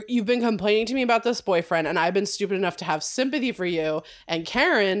 you've been complaining to me about this boyfriend and I've been stupid enough to have sympathy for you. And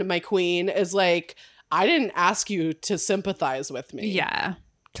Karen, my queen, is like, I didn't ask you to sympathize with me. Yeah,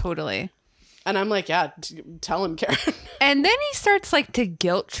 totally. And I'm like, yeah, tell him, Karen. And then he starts like to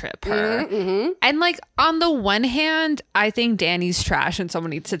guilt trip her. And like on the one hand, I think Danny's trash and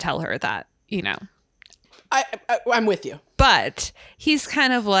someone needs to tell her that, you know. I'm with you. But he's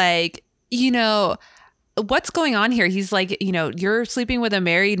kind of like, you know, what's going on here? He's like, you know, you're sleeping with a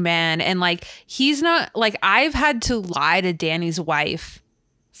married man. And like, he's not like, I've had to lie to Danny's wife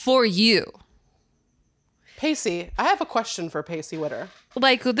for you. Pacey, I have a question for Pacey Witter.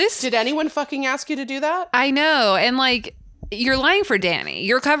 Like this. Did anyone fucking ask you to do that? I know. And like, you're lying for Danny.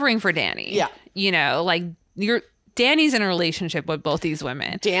 You're covering for Danny. Yeah. You know, like Danny's in a relationship with both these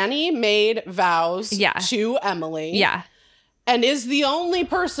women. Danny made vows to Emily. Yeah. And is the only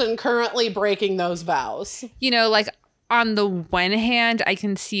person currently breaking those vows. You know, like on the one hand, I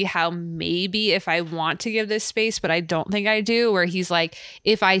can see how maybe if I want to give this space, but I don't think I do, where he's like,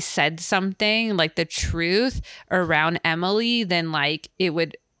 if I said something like the truth around Emily, then like it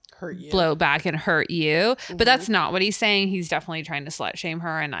would hurt you. Blow back and hurt you. But that's not what he's saying. He's definitely trying to slut shame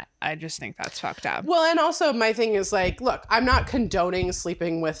her. And I just think that's fucked up. Well, and also my thing is like, look, I'm not condoning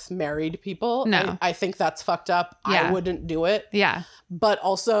sleeping with married people. No. I think that's fucked up. Yeah. I wouldn't do it. Yeah. But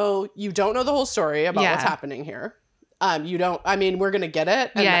also you don't know the whole story about what's happening here. You don't, I mean, we're going to get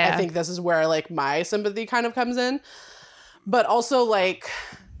it. And I think this is where like my sympathy kind of comes in. But also like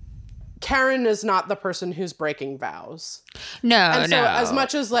Karen is not the person who's breaking vows. No, and so no. as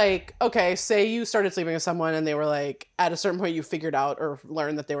much as like, okay, say you started sleeping with someone and they were like, at a certain point you figured out or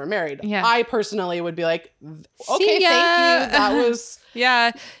learned that they were married. Yeah. I personally would be like, okay, thank you. That was.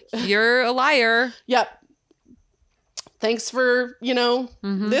 Yeah, you're a liar. Yep. Thanks for,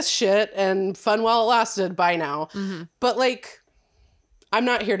 this shit and fun while it lasted. Bye now. But like, I'm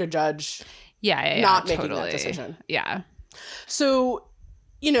not here to judge. Yeah, not making totally. that decision. Yeah. So,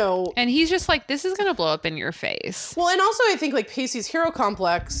 and he's just like, this is going to blow up in your face. Well, and also I think like Pacey's hero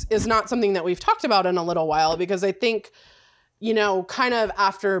complex is not something that we've talked about in a little while because I think, kind of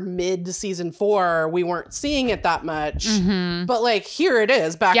after mid season 4, we weren't seeing it that much. But like here it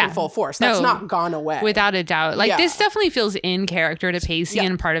is back in full force. That's not gone away. Without a doubt. Like this definitely feels in character to Pacey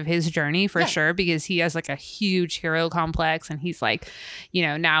and part of his journey for sure, because he has like a huge hero complex and he's like,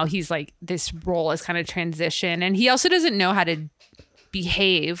 now he's like this role is kind of transition. And he also doesn't know how to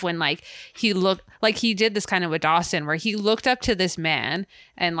behave when like he looked like he did this kind of with Dawson where he looked up to this man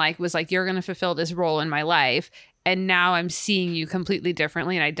and like was like, you're going to fulfill this role in my life. And now I'm seeing you completely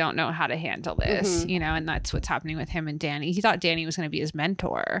differently and I don't know how to handle this, and that's what's happening with him and Danny. He thought Danny was going to be his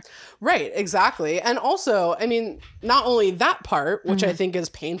mentor. Right, exactly. And also, I mean, not only that part, which I think is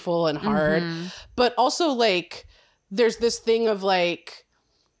painful and hard, but also like there's this thing of like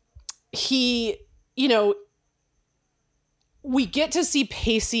he, we get to see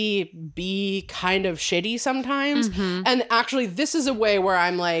Pacey be kind of shitty sometimes. And actually, this is a way where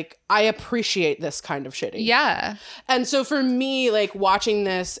I'm like, I appreciate this kind of shitty. Yeah. And so for me, like watching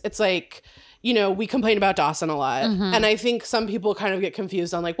this, it's like, you know, we complain about Dawson a lot. And I think some people kind of get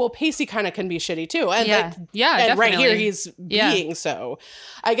confused on like, well, Pacey kind of can be shitty too. And Yeah. like, Yeah, and right here, definitely. he's being so.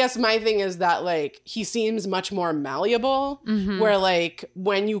 I guess my thing is that like, he seems much more malleable, where like,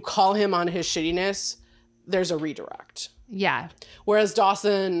 when you call him on his shittiness, there's a redirect. Yeah. Whereas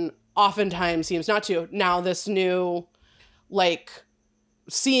Dawson oftentimes seems not to. Now this new, like,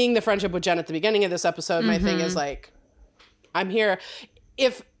 seeing the friendship with Jen at the beginning of this episode, my thing is like, I'm here.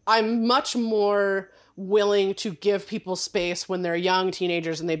 If I'm much more willing to give people space when they're young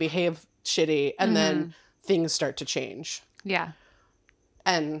teenagers and they behave shitty, and then things start to change. Yeah.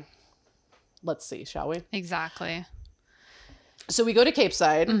 And let's see, shall we? Exactly. So we go to Cape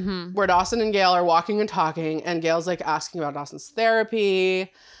Side, where Dawson and Gail are walking and talking, and Gail's like asking about Dawson's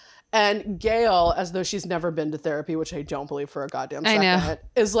therapy. And Gail, as though she's never been to therapy, which I don't believe for a goddamn second,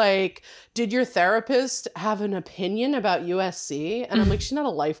 is like, did your therapist have an opinion about USC? And I'm like, she's not a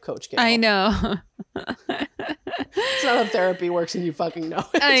life coach, Gail. I know. It's not how therapy works, and you fucking know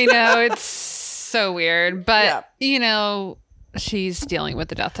it. I know. It's so weird. But, Yeah. you know, she's dealing with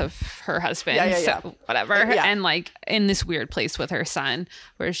the death of her husband. Yeah. So whatever. Yeah. And like in this weird place with her son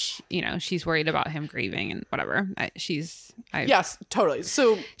where she, you know, she's worried about him grieving and whatever. Yes, totally.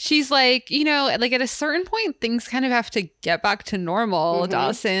 So she's like, you know, like at a certain point, things kind of have to get back to normal,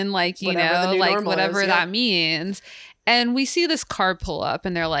 Dawson. Like, you Whatever the know, new like normal whatever is, yeah. that means. And we see this car pull up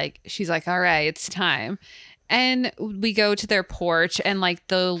and they're like, she's like, all right, it's time. And we go to their porch and like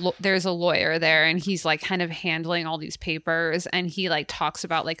there's a lawyer there and he's like kind of handling all these papers and he like talks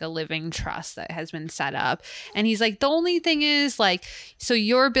about like a living trust that has been set up. And he's like, the only thing is like, so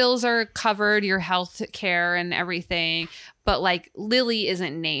your bills are covered, your health care and everything. But like Lily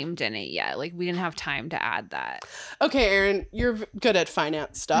isn't named in it yet. Like we didn't have time to add that. okay, Erin, you're good at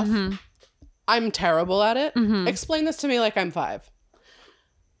finance stuff. I'm terrible at it. Explain this to me like I'm 5.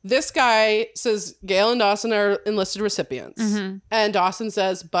 This guy says Gail and Dawson are enlisted recipients. And Dawson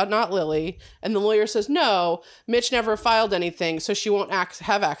says, but not Lily. And the lawyer says, no, Mitch never filed anything, so she won't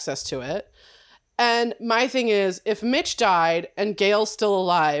have access to it. And my thing is, if Mitch died and Gail's still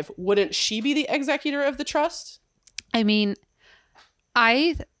alive, wouldn't she be the executor of the trust? I mean,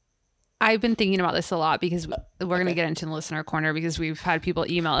 I've been thinking about this a lot because we're going to get into the listener corner because we've had people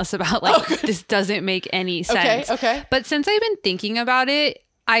email us about like, this doesn't make any sense. Okay. But since I've been thinking about it,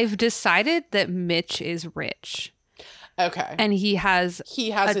 I've decided that Mitch is rich. Okay. And he has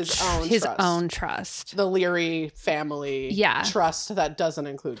his own trust. The Leary family trust that doesn't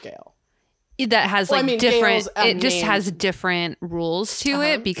include Gail. That has like different, Gail's it just name. has different rules to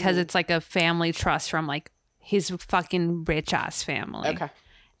it because it's like a family trust from like his fucking rich ass family. Okay.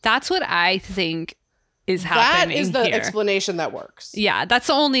 That's what I think is That happening is the here. explanation that works. Yeah, that's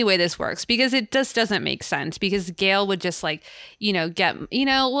the only way this works because it just doesn't make sense because Gail would just like, you know,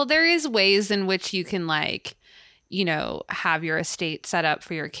 well, there is ways in which you can like, you know, have your estate set up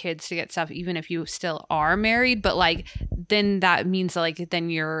for your kids to get stuff, even if you still are married. But like, then that means like, then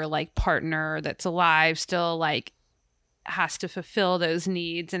your like partner that's alive still like has to fulfill those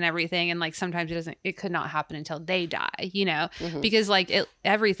needs and everything. And like, sometimes it could not happen until they die, you know, because like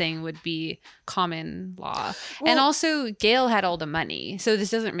everything would be common law. Well, and also Gail had all the money. So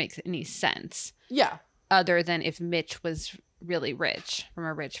this doesn't make any sense. Yeah. Other than if Mitch was really rich from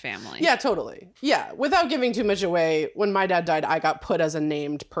a rich family. Yeah, totally. Yeah. Without giving too much away, when my dad died, I got put as a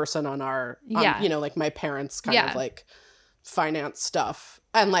named person on you know, like my parents kind of like finance stuff.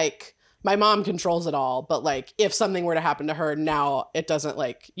 And like, my mom controls it all, but like if something were to happen to her now, it doesn't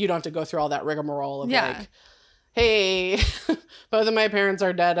like, you don't have to go through all that rigmarole of like, hey, both of my parents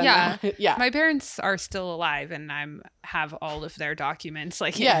are dead. And My parents are still alive and have all of their documents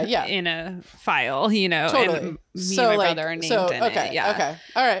like in a file, you know, totally. and me and my brother are named in it. Yeah. Okay.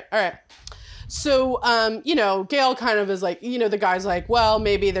 All right. So, you know, Gail kind of is like, you know, the guy's like, well,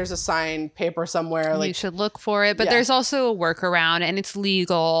 maybe there's a signed paper somewhere. Like, you should look for it. But there's also a workaround and it's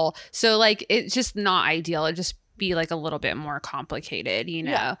legal. So, like, it's just not ideal. It just be like a little bit more complicated, you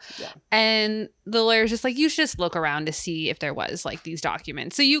know? Yeah. And the lawyer's just like, you should just look around to see if there was like these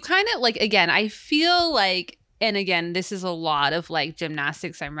documents. So you kind of like, again, I feel like, and again, this is a lot of like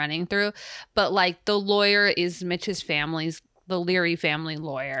gymnastics I'm running through, but like the lawyer is Mitch's the Leary family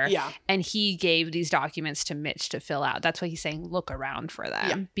lawyer. Yeah. And he gave these documents to Mitch to fill out. That's why he's saying look around for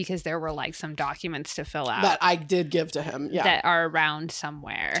them because there were like some documents to fill out that I did give to him. Yeah. that are around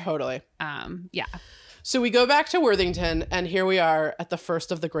somewhere. Totally. Yeah. So we go back to Worthington and here we are at the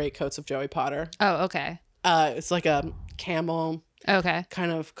first of the great coats of Joey Potter. Oh, okay. It's like a camel Okay.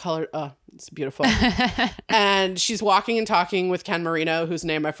 kind of color. Oh, it's beautiful. And she's walking and talking with Ken Marino, whose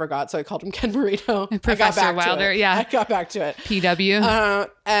name I forgot, so I called him Ken Marino. Professor Wilder, yeah. I got back to it. PW.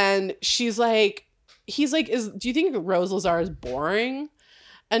 And he's like, do you think Rose Lazar is boring?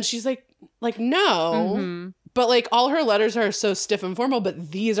 And she's like no. Mm-hmm. But like all her letters are so stiff and formal,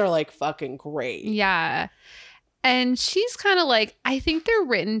 but these are like fucking great. Yeah. And she's kind of like, I think they're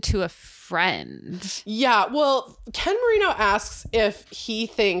written to a friend. Yeah. Well, Ken Marino asks if he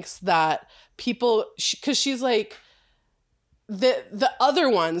thinks that people, because she's like, the other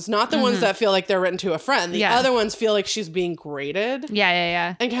ones, not the ones that feel like they're written to a friend. The other ones feel like she's being graded.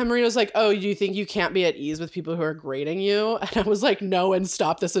 Yeah. And Ken Marino's like, oh, do you think you can't be at ease with people who are grading you? And I was like, no, and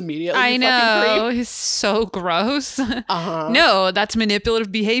stop this immediately. I know. He's so gross. No, that's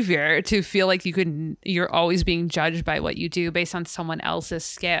manipulative behavior to feel like you're always being judged by what you do based on someone else's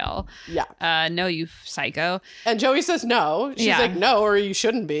scale. Yeah. No, you psycho. And Joey says no. She's like, no, or you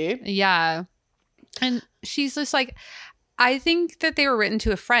shouldn't be. Yeah. And she's just like, I think that they were written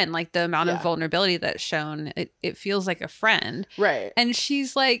to a friend, like the amount of vulnerability that's shown, it feels like a friend. Right. And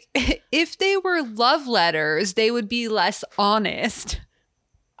she's like, if they were love letters, they would be less honest.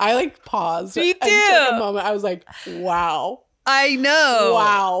 I like paused. Me too. And took a moment. I was like, wow. I know.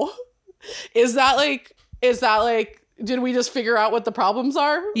 Wow. Is that like, did we just figure out what the problems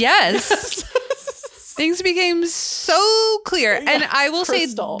are? Yes. Things became so clear. Yeah, and I will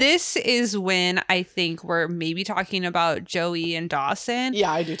crystal. say this is when I think we're maybe talking about Joey and Dawson.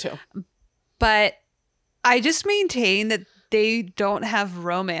 Yeah, I do too. But I just maintain that they don't have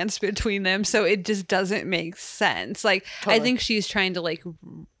romance between them. So it just doesn't make sense. Like, totally. I think she's trying to like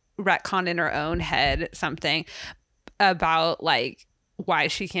retcon in her own head something about like why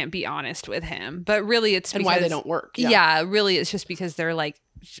she can't be honest with him. But really it's because, and why they don't work. Yeah, really it's just because they're like,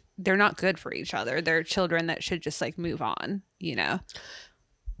 they're not good for each other. They're children that should just like move on, you know?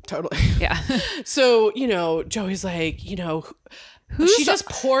 Totally. Yeah. So, you know, Joey's like, you know, she just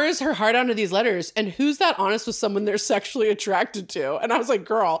pours her heart onto these letters. And who's that honest with someone they're sexually attracted to? And I was like,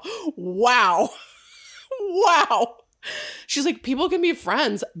 girl, wow. Wow. She's like, people can be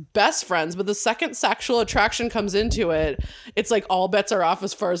friends, best friends, but the second sexual attraction comes into it, it's like all bets are off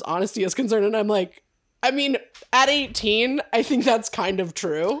as far as honesty is concerned. And I'm like, I mean, at 18, I think that's kind of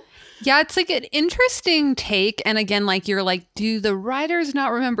true. Yeah, it's like an interesting take. And again, like you're like, do the writers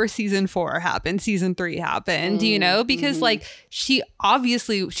not remember season 4 happened? Season 3 happened, you know? Because like she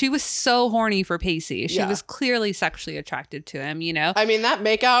was so horny for Pacey. She was clearly sexually attracted to him, you know? I mean, that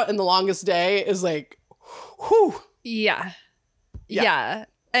makeout in The Longest Day is like, whew. Yeah.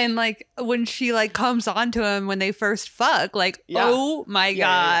 And like when she like comes on to him when they first fuck, like, oh my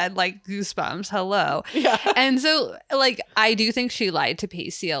God, like goosebumps. Hello. Yeah. And so like, I do think she lied to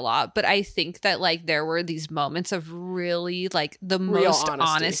Pacey a lot, but I think that like there were these moments of really like the most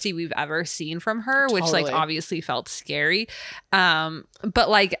honesty we've ever seen from her, which like obviously felt scary. But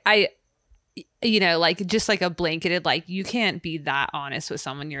like you know, like just like a blanketed, like you can't be that honest with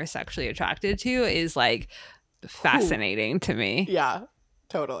someone you're sexually attracted to is like fascinating to me. Yeah.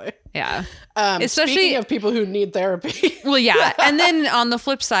 Totally. Yeah. Especially speaking of people who need therapy. Well, yeah. And then on the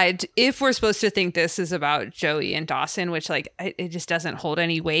flip side, if we're supposed to think this is about Joey and Dawson, which like it just doesn't hold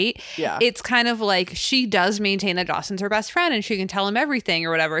any weight. Yeah. It's kind of like she does maintain that Dawson's her best friend and she can tell him everything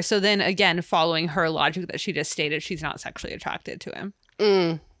or whatever. So then again, following her logic that she just stated, she's not sexually attracted to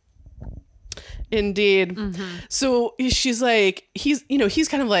him. Indeed. Mm-hmm. So she's like, he's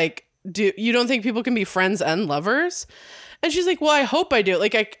kind of like, you don't think people can be friends and lovers? And she's like, well, I hope I do.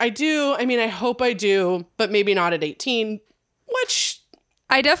 Like, I do. I mean, I hope I do, but maybe not at 18, which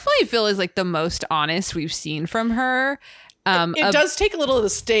I definitely feel is like the most honest we've seen from her. It does take a little of the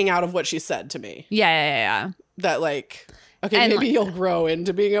sting out of what she said to me. Yeah. That like, okay, and maybe you'll grow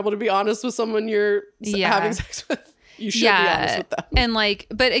into being able to be honest with someone you're having sex with. You should be honest with them. And like,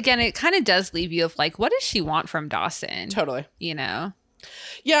 but again, it kind of does leave you of like, what does she want from Dawson? Totally. You know?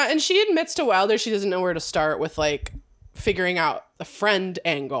 Yeah. And she admits to Wilder she doesn't know where to start with like figuring out the friend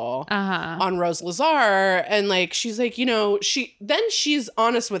angle on Rose Lazar. And like, she's like, you know, she's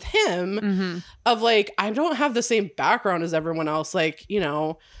honest with him of like, I don't have the same background as everyone else. Like, you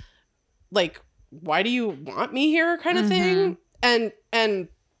know, like, why do you want me here kind of thing? And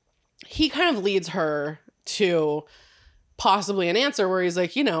he kind of leads her to possibly an answer where he's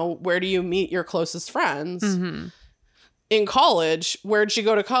like, you know, where do you meet your closest friends? In college. Where'd she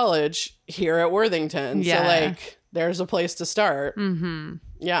go to college? Here at Worthington. So like, there's a place to start.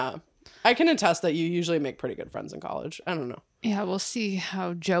 Yeah. I can attest that you usually make pretty good friends in college. I don't know. Yeah, we'll see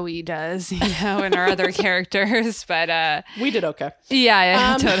how Joey does, you know, and our other characters. But we did okay.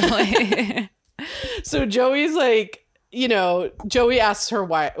 Yeah, totally. So Joey's like, you know, Joey asks her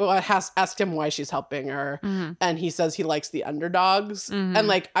why, asked him why she's helping her. And he says he likes the underdogs. And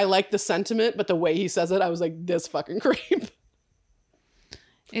like, I like the sentiment, but the way he says it, I was like, this fucking creep.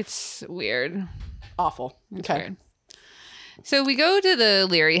 It's weird. Awful. It's Okay. weird. So we go to the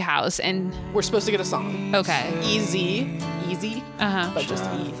Leary house and We're supposed to get a song. okay. Easy, but just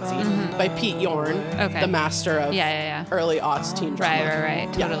easy. By Pete Yorn, the master of early aughts teen drama.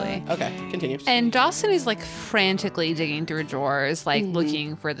 Right. Totally. Yeah. Okay, continue. And Dawson is like frantically digging through drawers, like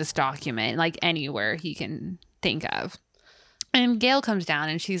looking for this document, like anywhere he can think of. And Gail comes down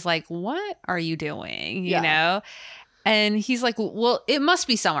and she's like, "What are you doing?" You know? And he's like, "Well, it must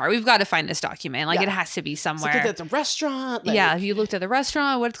be somewhere. We've got to find this document. Like, it has to be somewhere." It's like at the restaurant. Like, yeah, you looked at the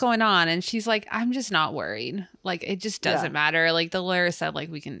restaurant. What's going on? And she's like, "I'm just not worried. Like, it just doesn't matter. Like, the lawyer said, like,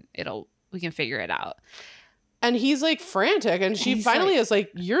 we can figure it out." And he's like frantic, and she finally is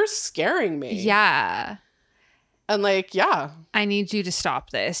like, "You're scaring me." Yeah. And like, I need you to stop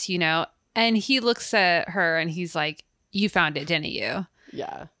this, you know? And he looks at her and he's like, "You found it, didn't you?"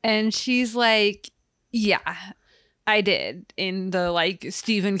 Yeah. And she's like, "Yeah, I did," in the like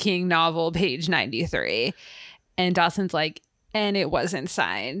Stephen King novel, page 93. And Dawson's like, "And it wasn't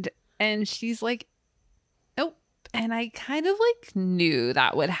signed." And she's like, "Nope." And I kind of like knew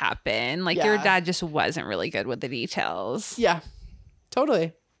that would happen. Like your dad just wasn't really good with the details. Yeah,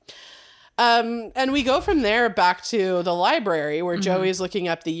 totally. And we go from there back to the library where Joey's looking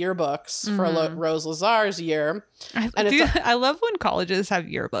up the yearbooks for Rose Lazar's year. I love when colleges have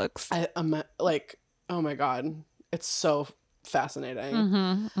yearbooks. I'm like, oh my God, it's so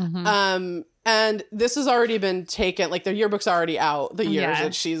fascinating. And this has already been taken, like the yearbook's already out, the years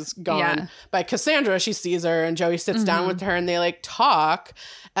that she's gone. By Cassandra, she sees her and Joey sits down with her and they like talk.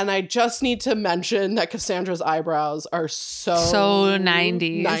 And I just need to mention that Cassandra's eyebrows are so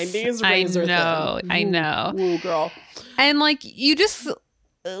 90s. 90s razor thin. I know. Woo, girl. And like you just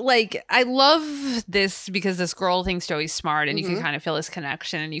like I love this because this girl thinks Joey's smart and you can kind of feel this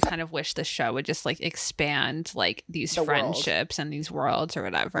connection and you kind of wish the show would just like expand like these friendships and these worlds or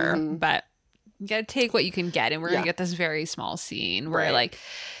whatever. But you gotta take what you can get, and we're gonna get this very small scene where like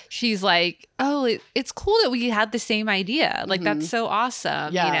she's like, "Oh, it's cool that we had the same idea. Like that's so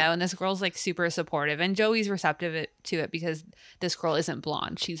awesome," you know. And this girl's like super supportive, and Joey's receptive to it because this girl isn't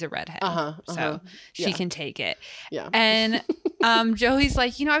blonde; she's a redhead, so she can take it. Yeah. And Joey's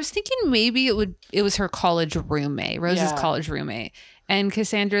like, "You know, I was thinking maybe it was her college roommate, Rose's college roommate," and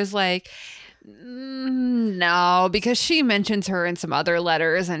Cassandra's like, "No, because she mentions her in some other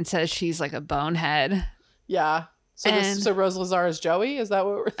letters and says she's like a bonehead." Yeah. So Rose Lazar is Joey? Is that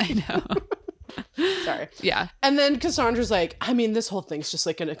what we're thinking? I know. Sorry. Yeah. And then Cassandra's like, "I mean, this whole thing's just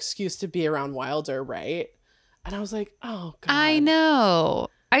like an excuse to be around Wilder, right?" And I was like, oh, God. I know.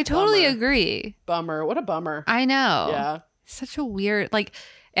 I totally agree. Bummer. What a bummer. I know. Yeah. Such a weird, like,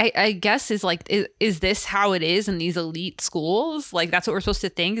 I guess is this how it is in these elite schools? Like, that's what we're supposed to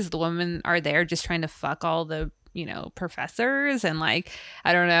think, is the women are there just trying to fuck all the, you know, professors, and like,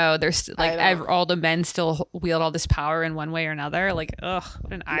 I don't know, there's like all the men still wield all this power in one way or another. Like, ugh,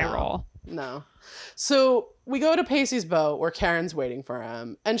 what an eye roll. No. So we go to Pacey's boat where Karen's waiting for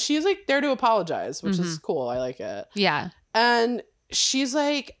him, and she's like there to apologize, which is cool. I like it. Yeah. And she's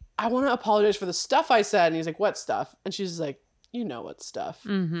like, "I want to apologize for the stuff I said." And he's like, "What stuff?" And she's like, "You know what stuff."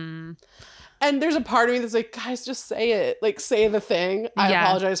 And there's a part of me that's like, guys, just say it. Like, say the thing. I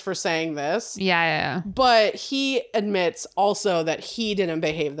apologize for saying this. Yeah. But he admits also that he didn't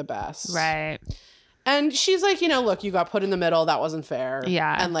behave the best. Right. And she's like, you know, look, you got put in the middle. That wasn't fair.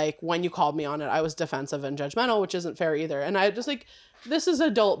 Yeah. And like, when you called me on it, I was defensive and judgmental, which isn't fair either. And I just like, this is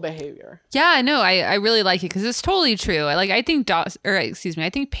adult behavior. Yeah, no, I really like it because it's totally true. I think I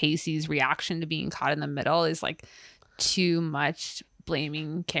think Pacey's reaction to being caught in the middle is like too much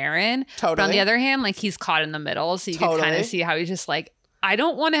blaming Karen. Totally. But on the other hand, like he's caught in the middle, so you can kind of see how he's just like, I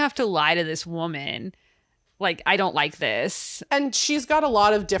don't want to have to lie to this woman. Like, I don't like this. And she's got a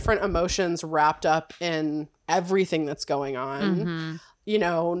lot of different emotions wrapped up in everything that's going on. You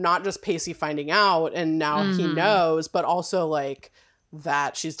know, not just Pacey finding out and now he knows, but also like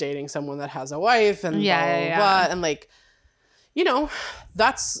that she's dating someone that has a wife and blah, blah, blah. And like, you know,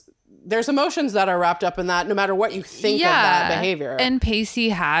 there's emotions that are wrapped up in that no matter what you think of that behavior. And Pacey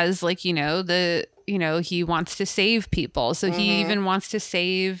has like, he wants to save people. So he even wants to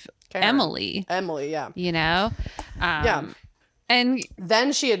save Karen. Emily, yeah. You know? And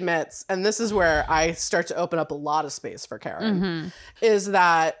then she admits, and this is where I start to open up a lot of space for Karen, is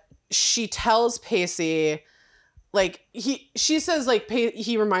that she tells Pacey, like, she says, like,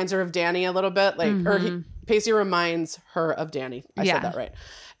 he reminds her of Danny a little bit, like, Pacey reminds her of Danny. I said that right.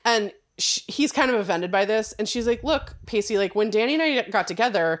 And he's kind of offended by this. And she's like, look, Pacey, like when Danny and I got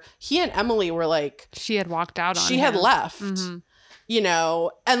together, he and Emily were like, she had walked out on she him. had left, Mm-hmm. you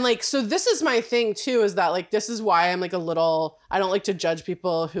know? And like, so this is my thing too, is that like, this is why I'm like I don't like to judge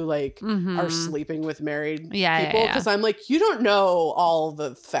people who like Mm-hmm. are sleeping with married Yeah, people. yeah. Cause I'm like, you don't know all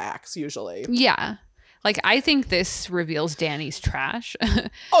the facts usually. Yeah. Like, I think this reveals Danny's trash.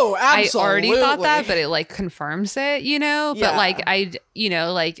 Oh, absolutely. I already thought that, but it like confirms it, you know? Yeah. But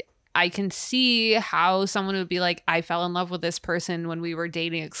like, I can see how someone would be like, I fell in love with this person when we were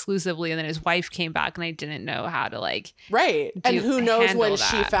dating exclusively, and then his wife came back and I didn't know how to like. Right. And who knows when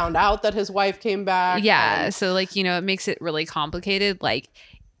she that. found out that his wife came back. Yeah. And So like, it makes it really complicated. Like,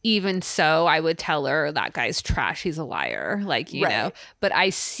 even so, I would tell her that guy's trash. He's a liar. Like, you know, but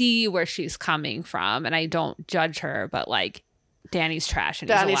I see where she's coming from and I don't judge her, but like Danny's trash and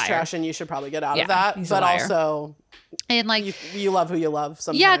he's a liar. trash and you should probably get out Yeah, of that. he's a But liar. also, And like, you love who you love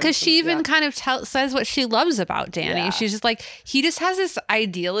sometimes. yeah, because she even Yeah. kind of says what she loves about Danny. Yeah. She's just like, he just has this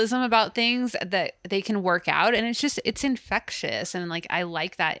idealism about things that they can work out. And it's infectious. And like, I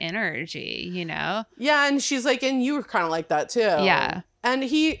like that energy, you know? Yeah, and she's like, and you were kind of like that too. Yeah. And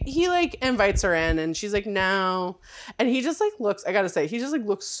he like invites her in and she's like, no. And he just like looks, I gotta say, he just like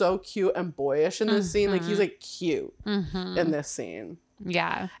looks so cute and boyish in this scene. Like he's like cute in this scene.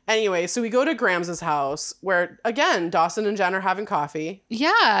 Yeah. Anyway, so we go to Grams's house where again, Dawson and Jen are having coffee.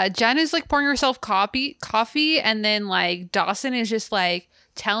 Yeah. Jen is like pouring herself coffee. And then like Dawson is just like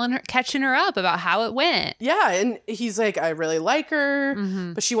catching her up about how it went. Yeah, and he's like, I really like her,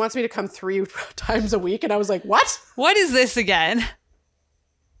 Mm-hmm. but she wants me to come 3 times a week. And I was like, what? What is this again?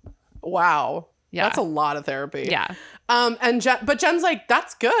 Wow. Yeah. That's a lot of therapy. Yeah. But Jen's like,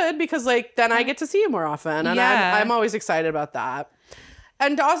 that's good because like then I get to see you more often. And Yeah. I'm always excited about that.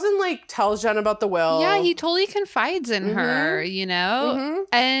 And Dawson like tells Jen about the will. Yeah, he totally confides in her, you know? Mhm.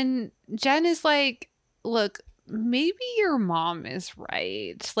 And Jen is like, look, maybe your mom is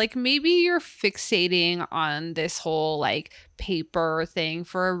right. Like, maybe you're fixating on this whole like paper thing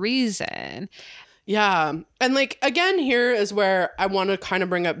for a reason. Yeah. And like, again, here is where I want to kind of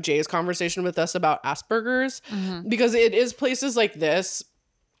bring up Jay's conversation with us about Asperger's because it is places like this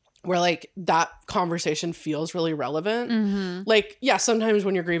where like that conversation feels really relevant. Like, yeah, sometimes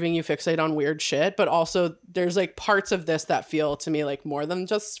when you're grieving, you fixate on weird shit, but also there's like parts of this that feel to me like more than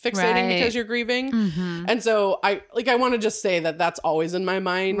just fixating because you're grieving. And so I want to just say that that's always in my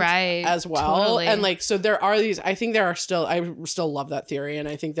mind as well. Totally. And like, so there are these, I think there are still, I still love that theory. And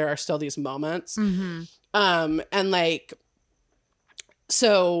I think there are still these moments. And like,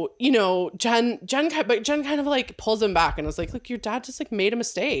 so, you know, Jen kind of like pulls him back and is like, look, your dad just like made a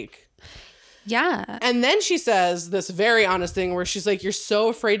mistake. Yeah. And then she says this very honest thing where she's like, you're so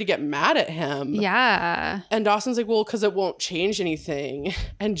afraid to get mad at him. Yeah. And Dawson's like, well, because it won't change anything.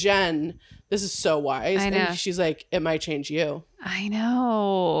 And Jen, this is so wise. I know. And she's like, it might change you. I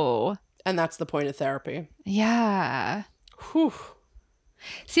know. And that's the point of therapy. Yeah. Whew.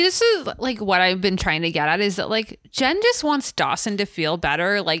 See, this is like what I've been trying to get at is that like Jen just wants Dawson to feel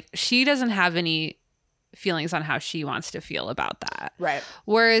better. Like she doesn't have any feelings on how she wants to feel about that. Right.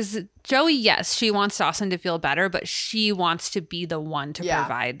 Whereas Joey, yes, she wants Dawson to feel better, but she wants to be the one to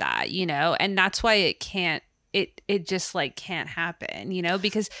provide that, you know? And that's why it just like can't happen, you know,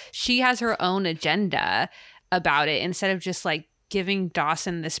 because she has her own agenda about it instead of just like giving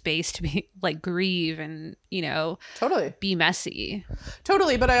Dawson the space to be like grieve and, you know, Totally. be messy.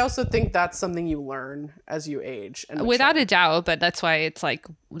 Totally. But I also think that's something you learn as you age. And Without a doubt. But that's why it's like,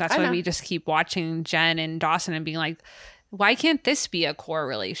 that's I why know. we just keep watching Jen and Dawson and being like, why can't this be a core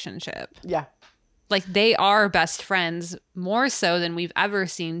relationship? Yeah. Like they are best friends more so than we've ever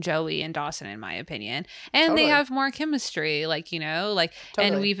seen Joey and Dawson, in my opinion. And Totally. they have more chemistry, like, you know, like, Totally.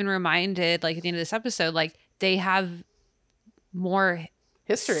 and we even reminded like at the end of this episode, like they have more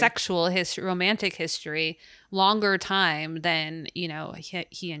History. sexual history, romantic history, longer time than, you know,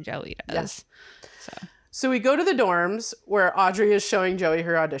 he and Joey does. So So we go to the dorms where Audrey is showing Joey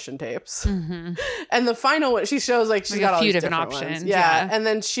her audition tapes. And the final one, she shows like she's Like got a all few these different different options, ones. Yeah. yeah. And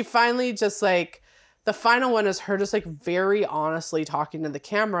then she finally just like, the final one is her just like very honestly talking to the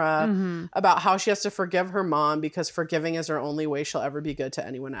camera about how she has to forgive her mom because forgiving is her only way she'll ever be good to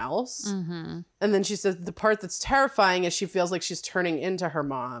anyone else. And then she says the part that's terrifying is she feels like she's turning into her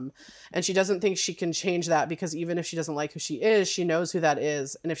mom. And she doesn't think she can change that because even if she doesn't like who she is, she knows who that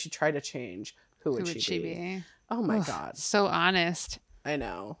is. And if she tried to change, who would she be? Oh my God. So honest. I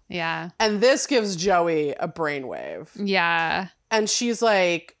know. Yeah. And this gives Joey a brainwave. Yeah. And she's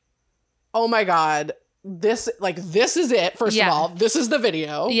like, oh my God, this is it. First of Yeah. all, this is the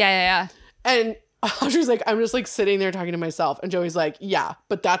video. Yeah. And Audrey's like, I'm just like sitting there talking to myself. And Joey's like, yeah,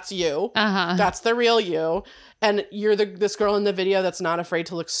 but that's you. That's the real you. And you're this girl in the video that's not afraid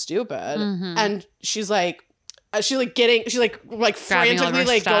to look stupid. And she's like frantically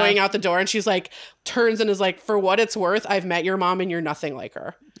like going out the door, and she's like turns and is like, for what it's worth, I've met your mom and you're nothing like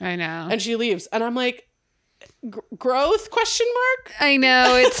her. I know. And she leaves. And I'm like, growth ? I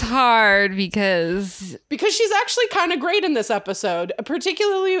know, it's hard because she's actually kind of great in this episode,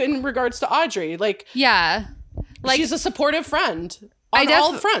 particularly in regards to Audrey. Like, yeah, like she's a supportive friend on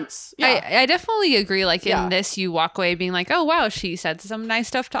all fronts. Yeah. I definitely agree. Like in this, you walk away being like, oh wow, she said some nice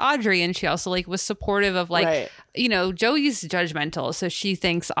stuff to Audrey, and she also like was supportive of like, you know, Joey's judgmental, so she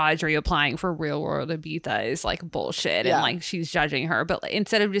thinks Audrey applying for Real World Ibiza is like bullshit, and like she's judging her. But like,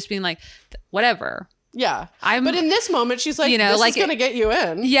 instead of just being like, whatever. Yeah. But in this moment, she's like, you know, this like, is going to get you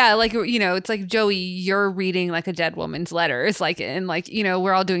in. Yeah. Like, you know, it's like, Joey, you're reading like a dead woman's letters. Like, and like, you know,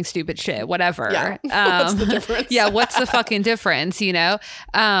 we're all doing stupid shit, whatever. Yeah. What's the difference? Yeah. What's the fucking difference, you know?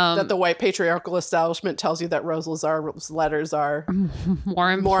 That the white patriarchal establishment tells you that Rose Lazar's letters are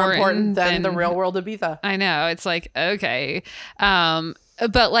more important than the Real World Ibiza. I know. It's like, okay.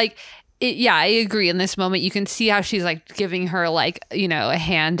 But like, yeah, I agree. In this moment, you can see how she's like giving her like, you know, a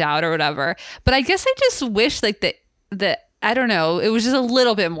handout or whatever. But I guess I just wish like that I don't know, it was just a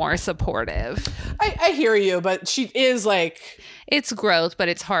little bit more supportive. I hear you, but she is like, it's growth, but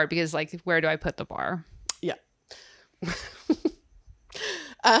it's hard because like, where do I put the bar? Yeah.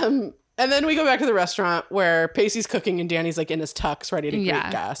 And then we go back to the restaurant where Pacey's cooking and Danny's like in his tux ready to greet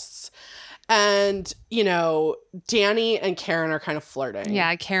guests. And, you know, Danny and Karen are kind of flirting.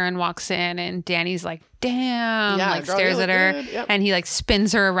 Yeah, Karen walks in and Danny's like, damn, like stares at her. Yep. And he like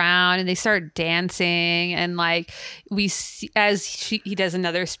spins her around and they start dancing. And like we see, as he does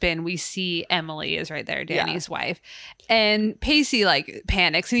another spin, we see Emily is right there, Danny's wife. And Pacey like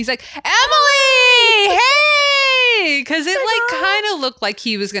panics and he's like, Emily, hey! Because it like kind of looked like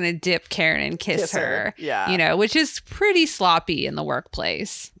he was going to dip Karen and kiss her. Yeah. You know, which is pretty sloppy in the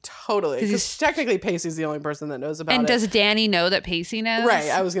workplace. Totally. Because technically Pacey's the only person that knows about it. And does Danny know that Pacey knows?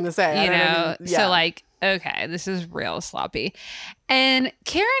 Right. I was going to say. You know, so like, okay, this is real sloppy. And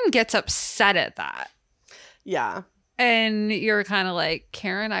Karen gets upset at that. Yeah. And you're kind of like,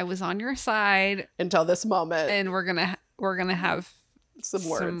 Karen, I was on your side. Until this moment. And we're going to have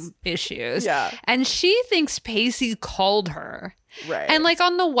some issues. Yeah. And she thinks Pacey called her. Right. And like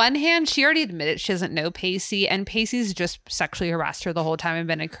on the one hand, she already admitted she doesn't know Pacey, and Pacey's just sexually harassed her the whole time and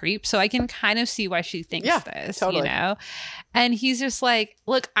been a creep. So I can kind of see why she thinks this, totally. You know? And he's just like,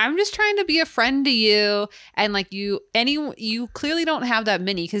 look, I'm just trying to be a friend to you. And like you clearly don't have that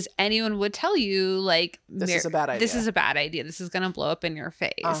many, because anyone would tell you like, this is a bad idea. This is a bad idea. This is going to blow up in your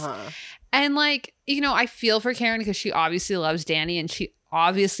face. And like, you know, I feel for Karen because she obviously loves Danny and she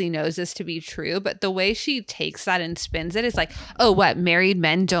obviously knows this to be true, but the way she takes that and spins it is like, oh, what, married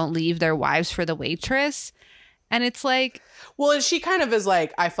men don't leave their wives for the waitress? And it's like, well, she kind of is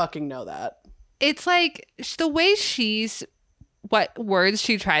like, I fucking know that. It's like the way what words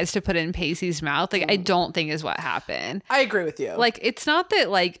she tries to put in Pacey's mouth, like I don't think is what happened. I agree with you. Like, it's not that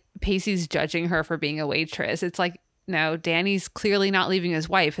like Pacey's judging her for being a waitress. It's like, no, Danny's clearly not leaving his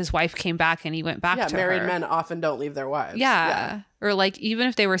wife. His wife came back and he went back to her. Yeah, married men often don't leave their wives. Yeah. Or like, even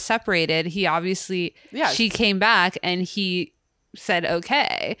if they were separated, he obviously, she came back and he said,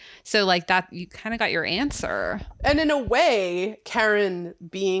 okay. So like that, you kind of got your answer. And in a way, Karen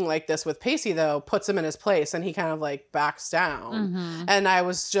being like this with Pacey, though, puts him in his place and he kind of like backs down. And I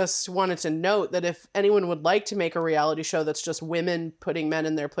was just wanted to note that if anyone would like to make a reality show that's just women putting men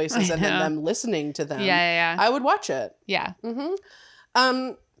in their places and then them listening to them, I would watch it. Yeah.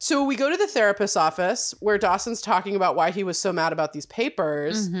 So we go to the therapist's office where Dawson's talking about why he was so mad about these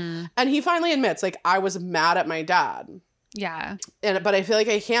papers. And he finally admits, like, I was mad at my dad. Yeah. But I feel like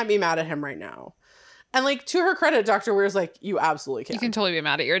I can't be mad at him right now. And like, to her credit, Dr. Weir's like, you absolutely can. You can totally be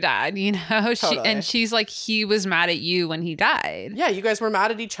mad at your dad, you know? Totally. She's like, he was mad at you when he died. Yeah, you guys were mad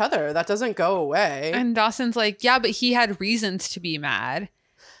at each other. That doesn't go away. And Dawson's like, yeah, but he had reasons to be mad.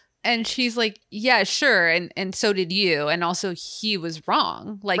 And she's like, yeah, sure. And so did you. And also he was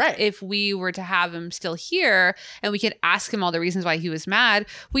wrong. Like if we were to have him still here and we could ask him all the reasons why he was mad,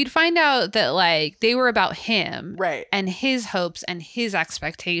 we'd find out that like they were about him. And his hopes and his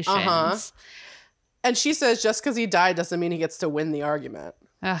expectations. And she says just because he died doesn't mean he gets to win the argument.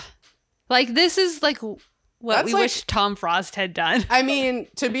 Like this is like what we wish Tom Frost had done. I mean,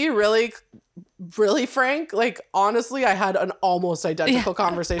 to be really frank, like honestly, I had an almost identical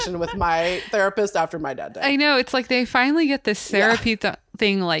conversation with my therapist after my dad died. I know, it's like they finally get this therapy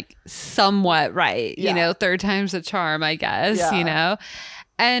thing like somewhat right, you know, third time's a charm, I guess, you know.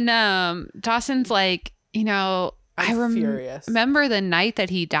 And Dawson's like, you know, I'm furious. remember the night that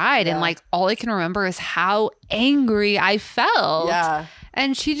he died, Yeah. and like all I can remember is how angry I felt. Yeah.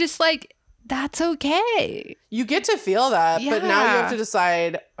 And she just like, that's okay. You get to feel that, but now you Yeah. have to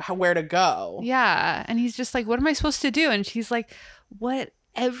decide where to go. Yeah. And he's just like, what am I supposed to do? And she's like, what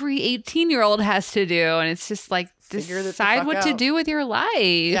every 18-year-old has to do. And it's just like, Figure it the decide fuck what to out. do with your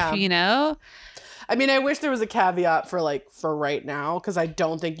life, you know? I mean, I wish there was a caveat for right now, because I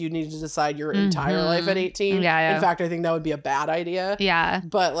don't think you need to decide your entire life at 18. Yeah. In fact, I think that would be a bad idea. Yeah.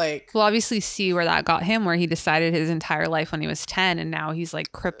 But like, We'll obviously see where that got him, where he decided his entire life when he was 10, and now he's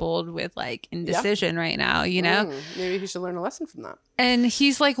like crippled with like indecision right now, you know? maybe he should learn a lesson from that. And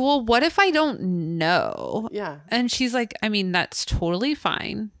he's like, well, what if I don't know? Yeah. And she's like, I mean, that's totally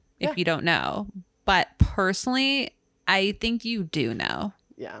fine if you don't know. But personally, I think you do know.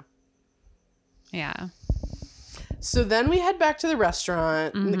 Yeah. Yeah. So then we head back to the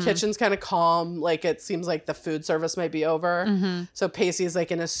restaurant, and the kitchen's kind of calm. Like, it seems like the food service might be over. So Pacey's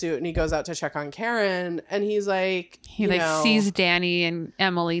like in a suit, and he goes out to check on Karen, and he's like, He like sees Danny and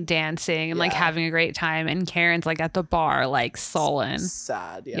Emily dancing and like having a great time, and Karen's like at the bar, like sullen.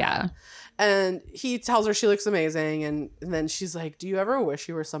 sad. Yeah. And he tells her she looks amazing, and then she's like, do you ever wish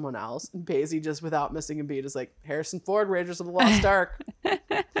you were someone else? And Pacey, just without missing a beat, is like, Harrison Ford, Raiders of the Lost Ark.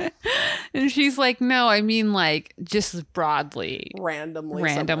 And she's like, no, I mean like just broadly,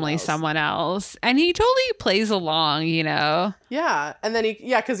 randomly someone else. And he totally plays along, you know? Yeah. And then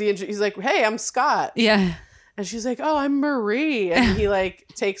because he's like, hey, I'm Scott. Yeah. And she's like, oh, I'm Marie. And he like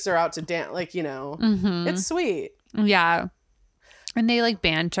takes her out to dance, like, you know, it's sweet. Yeah. And they like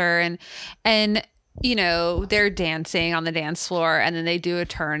banter and you know, they're dancing on the dance floor, and then they do a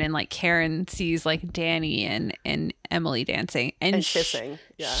turn, and like Karen sees like Danny and Emily dancing and kissing.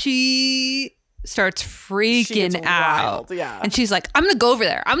 She starts She gets freaking out. wild, yeah. And she's like, I'm gonna go over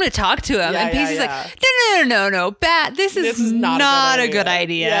there. I'm gonna talk to him. Yeah, and Pacey's yeah. like, no, Bat, this is not a good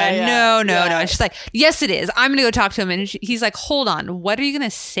idea. No. And she's like, yes, it is. I'm gonna go talk to him. And he's like, hold on, what are you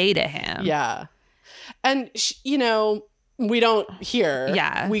gonna say to him? Yeah. And, you know, we don't hear.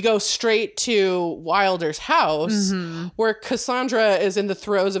 Yeah. We go straight to Wilder's house, where Cassandra is in the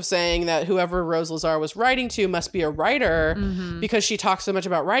throes of saying that whoever Rose Lazar was writing to must be a writer, because she talks so much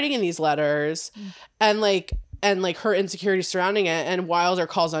about writing in these letters, and her insecurity surrounding it. And Wilder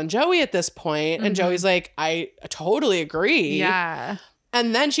calls on Joey at this point, and Joey's like, I totally agree. Yeah.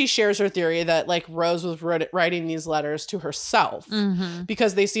 And then she shares her theory that like Rose was writing these letters to herself,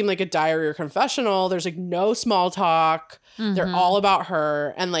 because they seem like a diary or confessional. There's like no small talk. They're all about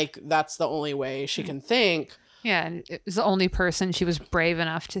her. And like, that's the only way she can think. Yeah. And it was the only person she was brave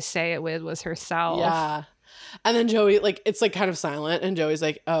enough to say it with was herself. Yeah. And then Joey, like, it's like kind of silent. And Joey's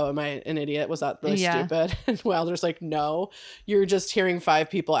like, oh, am I an idiot? Was that really stupid? And Wilder's like, no, you're just hearing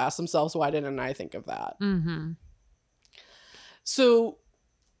 5 people ask themselves, why didn't I think of that? So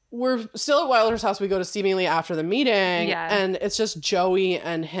we're still at Wilder's house. We go to seemingly after the meeting, and it's just Joey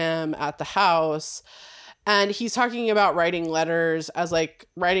and him at the house. And he's talking about writing letters as like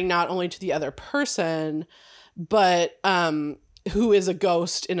writing not only to the other person, but who is a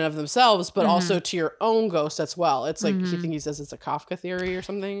ghost in and of themselves, but also to your own ghost as well. It's like, he says it's a Kafka theory or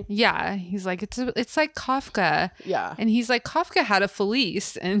something. Yeah. He's like, it's like Kafka. Yeah. And he's like, Kafka had a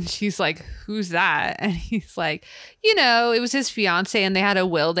Felice. And she's like, who's that? And he's like, you know, it was his fiance, and they had a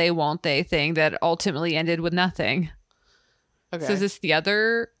will they, won't they thing that ultimately ended with nothing. Okay. So is this the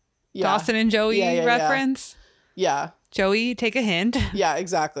other Dawson and Joey reference? Yeah. Joey, take a hint. Yeah,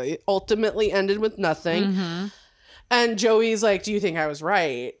 exactly. Ultimately ended with nothing. And Joey's like, do you think I was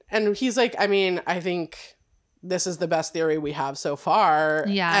right? And he's like, I mean, I think this is the best theory we have so far.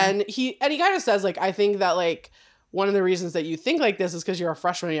 Yeah. And he kind of says, like, I think that, like, one of the reasons that you think like this is because you're a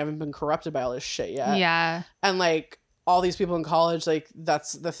freshman and you haven't been corrupted by all this shit yet. Yeah. And, like, all these people in college, like,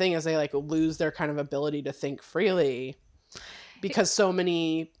 that's the thing, is they, like, lose their kind of ability to think freely, because so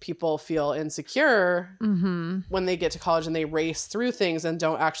many people feel insecure when they get to college, and they race through things and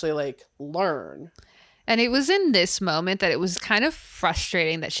don't actually, like, learn. And it was in this moment that it was kind of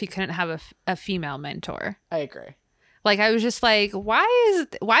frustrating that she couldn't have a female mentor. I agree. Like, I was just like, why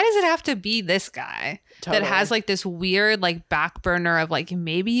does it have to be this guy that has like this weird like back burner of like,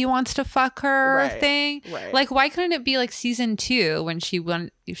 maybe he wants to fuck her thing? Right. Like, why couldn't it be like season 2 when she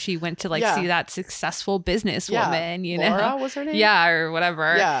she went to like see that successful businesswoman, you know, Laura was her name? Yeah, or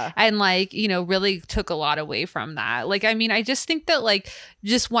whatever. Yeah. And like, you know, really took a lot away from that. Like, I mean, I just think that like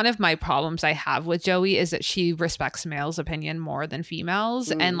just one of my problems I have with Joey is that she respects males' opinion more than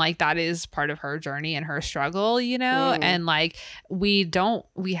females. And like that is part of her journey and her struggle, you know? And like we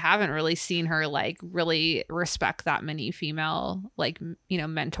haven't really seen her like really respect that many female, like, you know,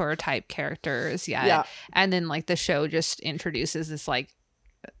 mentor type characters yet. Yeah. And then like the show just introduces this like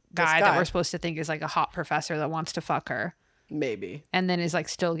guy that we're supposed to think is like a hot professor that wants to fuck her. Maybe. And then is like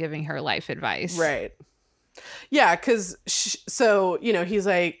still giving her life advice. Right. Yeah, because so, you know, he's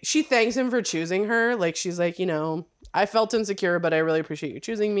like, she thanks him for choosing her. Like, she's like, you know, I felt insecure, but I really appreciate you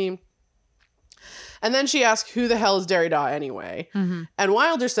choosing me. And then she asks, who the hell is Derrida anyway? And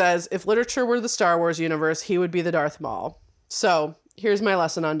Wilder says, if literature were the Star Wars universe, he would be the Darth Maul. So here's my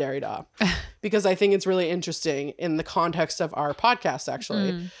lesson on Derrida, because I think it's really interesting in the context of our podcast,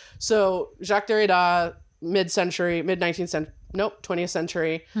 actually. So Jacques Derrida, 20th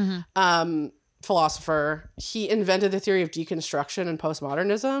century, philosopher, he invented the theory of deconstruction and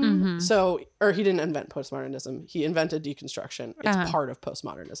postmodernism. So, or he didn't invent postmodernism. He invented deconstruction. It's part of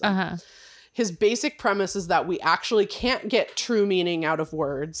postmodernism. His basic premise is that we actually can't get true meaning out of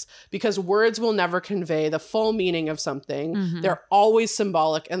words because words will never convey the full meaning of something. They're always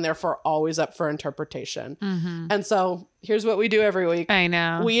symbolic and therefore always up for interpretation. And so here's what we do every week. I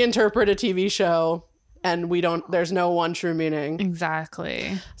know. We interpret a TV show and there's no one true meaning.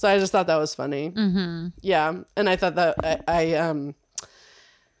 Exactly. So I just thought that was funny. Yeah. And I thought that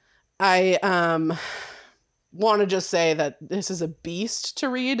I want to just say that this is a beast to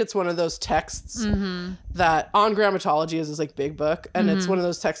read. It's one of those texts that On Grammatology is this like big book, and it's one of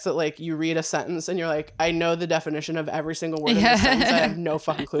those texts that like you read a sentence and you're like, I know the definition of every single word in the sentence. I have no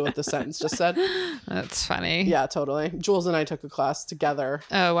fucking clue what the sentence just said. That's funny. Yeah, totally. Jules and I took a class together.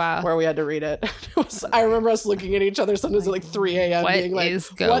 Oh wow. Where we had to read it. I remember us looking at each other sometimes at like 3 a.m. being like, is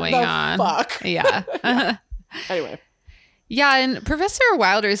going what the on? fuck? Yeah. Anyway. Yeah, and Professor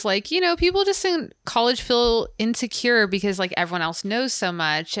Wilder's like, you know, people just in college feel insecure because like everyone else knows so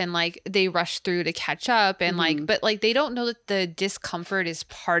much and like they rush through to catch up and like, but like they don't know that the discomfort is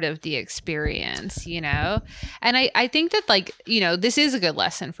part of the experience, you know? And I think that like, you know, this is a good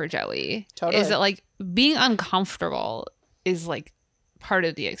lesson for Joey. Totally. Is that like being uncomfortable is like part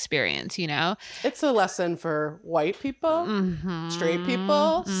of the experience, you know? It's a lesson for white people, straight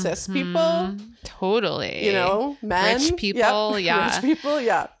people, cis people. Totally. You know, men. Rich people, yeah. Rich people,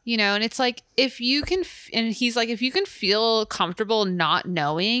 yeah. You know, and it's like, if you can, and he's like, if you can feel comfortable not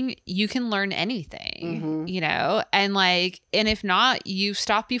knowing, you can learn anything, you know? And like, and if not, you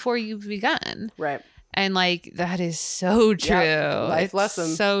stop before you've begun. Right. And like, that is so true. Yep. Life lesson.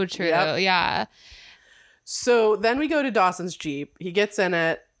 So true. Yep. Yeah. So then we go to Dawson's Jeep. He gets in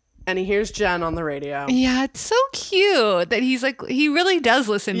it and he hears Jen on the radio. Yeah, it's so cute that he's like, he really does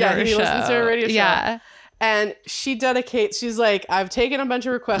listen to her show. Listens to her radio show. Yeah. And she's like, I've taken a bunch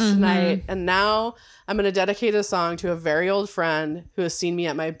of requests tonight, and now I'm going to dedicate a song to a very old friend who has seen me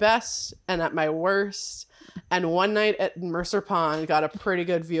at my best and at my worst. And one night at Mercer Pond got a pretty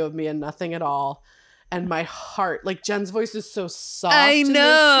good view of me and nothing at all. And my heart, like Jen's voice is so soft. I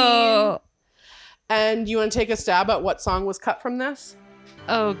know. And you want to take a stab at what song was cut from this?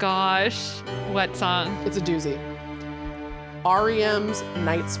 Oh gosh. What song? It's a doozy. REM's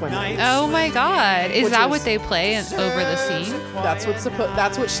Night Swimming. Oh my God. Is that what they play over the scene? That's what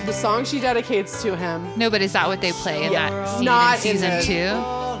the song she dedicates to him. No, but is that what they play in that scene not in season 2?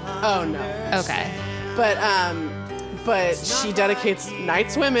 Oh no. Okay. But she dedicates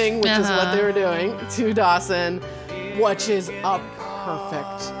Night Swimming, which is what they were doing, to Dawson, which is a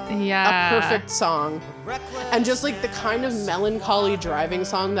perfect song. And just like the kind of melancholy driving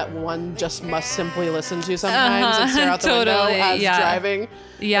song that one just must simply listen to sometimes and stare out the window as driving.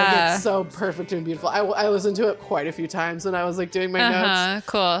 Yeah. Like, it's so perfect and beautiful. I listened to it quite a few times when I was like doing my notes.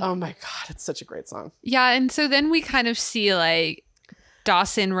 Cool. Oh my God, it's such a great song. Yeah, and so then we kind of see like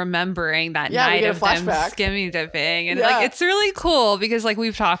Dawson remembering that night of them skimmy dipping, and like it's really cool because like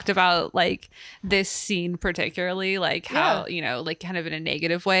we've talked about like this scene particularly, like how you know, like kind of in a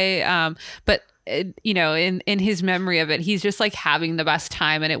negative way, but you know, in his memory of it, he's just like having the best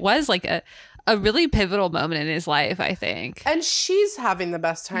time, and it was like a really pivotal moment in his life, I think. And she's having the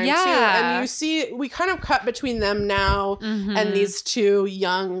best time too. And you see, we kind of cut between them now and these two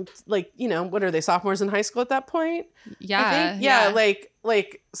young, like, you know, what are they, sophomores in high school at that point? Yeah. I think? Yeah.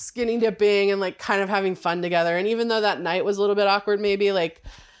 Like skinny dipping and like kind of having fun together. And even though that night was a little bit awkward, maybe like,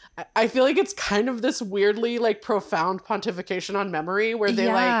 I feel like it's kind of this weirdly like profound pontification on memory where they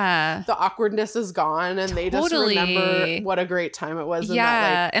like the awkwardness is gone and they just remember what a great time it was.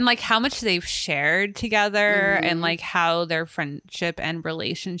 And like how much they've shared together and like how their friendship and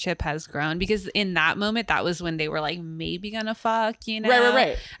relationship has grown, because in that moment that was when they were like maybe gonna fuck, you know.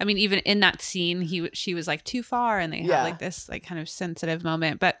 Right. I mean, even in that scene she was like too far and they had like this like kind of sensitive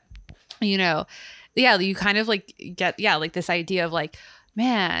moment, but you know, you kind of like get like this idea of like,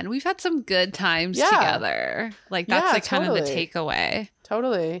 man, we've had some good times together. Like that's like kind of the takeaway.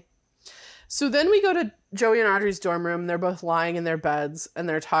 Totally. So then we go to Joey and Audrey's dorm room. They're both lying in their beds and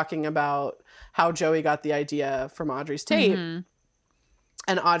they're talking about how Joey got the idea from Audrey's tape.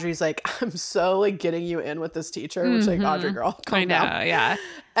 And Audrey's like, I'm so like getting you in with this teacher, which like, Audrey girl, calm down. Yeah.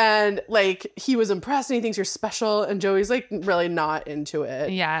 And like he was impressed and he thinks you're special. And Joey's like really not into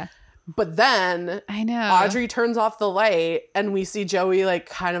it. Yeah. But then I know Audrey turns off the light and we see Joey like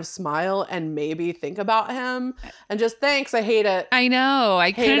kind of smile and maybe think about him and just thanks. I hate it. I know.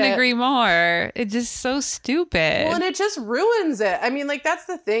 I couldn't agree more. It's just so stupid. Well, and it just ruins it. I mean, like that's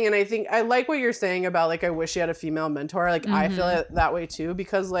the thing. And I think I like what you're saying about like, I wish you had a female mentor. Like I feel it that way too,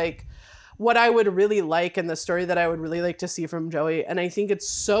 because like what I would really like in the story that I would really like to see from Joey. And I think it's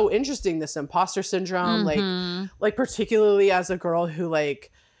so interesting, this imposter syndrome, like particularly as a girl who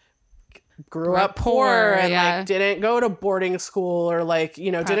like grew up poor and like didn't go to boarding school or like,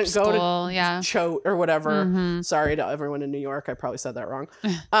 you know, didn't go to Choate or whatever. Sorry to everyone in New York. I probably said that wrong.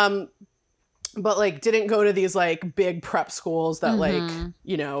 But like didn't go to these like big prep schools that like,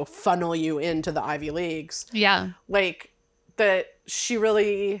 you know, funnel you into the Ivy Leagues. Yeah. Like that she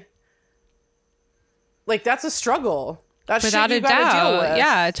really, like that's a struggle. That's without shit you a doubt. Deal with.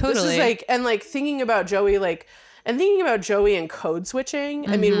 Yeah, totally. This is like, and like thinking about Joey, like, and thinking about Joey and code switching.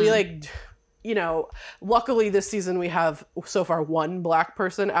 I mean, we like, you know, luckily this season we have so far one Black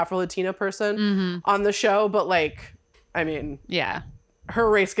person, Afro-Latina person on the show. But like, I mean, her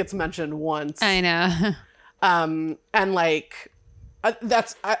race gets mentioned once. I know. And like,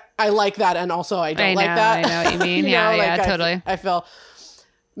 that's, I like that. And also I don't like that. I know what you mean. you know, like, totally. I feel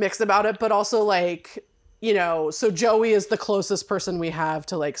mixed about it, but also like, you know, so Joey is the closest person we have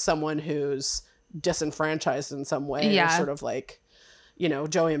to like someone who's disenfranchised in some way. Or sort of like, you know,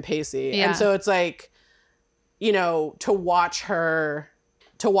 Joey and Pacey. And so it's like, you know, to watch her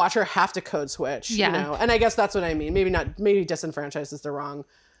have to code switch, you know, and I guess that's what I mean. Maybe disenfranchised is the wrong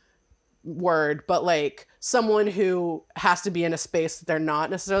word, but like someone who has to be in a space that they're not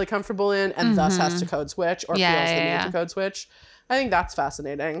necessarily comfortable in and thus has to code switch or feels the need to code switch. I think that's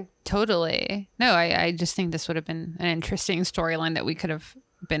fascinating. Totally. No, I just think this would have been an interesting storyline that we could have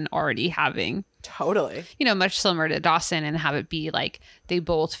been already having. Totally. You know, much similar to Dawson, and have it be like they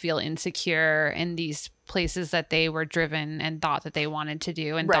both feel insecure in these places that they were driven and thought that they wanted to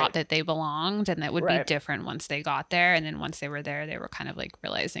do and thought that they belonged, and that would be different once they got there. And then once they were there, they were kind of like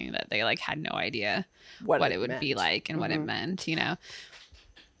realizing that they like had no idea what it would be like and what it meant, you know.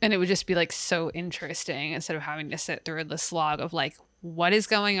 And it would just be like so interesting instead of having to sit through the slog of like, what is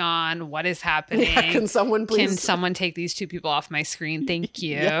going on? What is happening? Yeah, can someone take these two people off my screen? Thank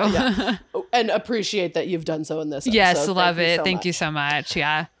you. And appreciate that you've done so in this episode. Yes, love it. Thank you so much.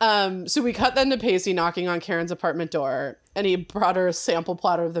 Yeah. So we cut then to Pacey knocking on Karen's apartment door, and he brought her a sample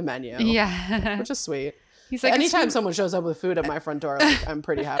platter of the menu. Yeah. Which is sweet. He's like, anytime someone shows up with food at my front door, like, I'm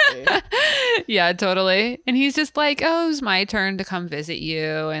pretty happy. Yeah, totally. And he's just like, oh, it's my turn to come visit you.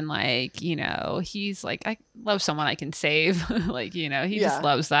 And like, you know, he's like, I love someone I can save. Like, you know, he just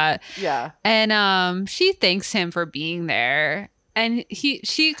loves that. Yeah. And she thanks him for being there. And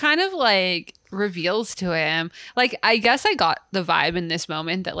she kind of like reveals to him, like, I guess I got the vibe in this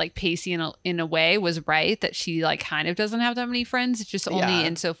moment that like Pacey in a way was right, that she like kind of doesn't have that many friends. It's just only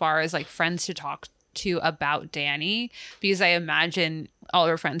insofar as like friends to talk to about Danny, because I imagine all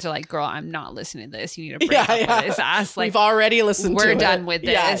her friends are like, girl, I'm not listening to this. You need to break up with his ass. Like, we've already listened to it. We're done with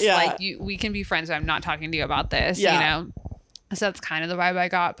this. Yeah. Like, we can be friends, but I'm not talking to you about this, you know? So that's kind of the vibe I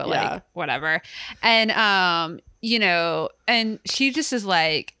got, but like, whatever. And, you know, and she just is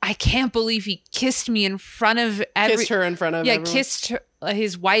like, I can't believe he kissed me in front of kissed her in front of everyone. Kissed her,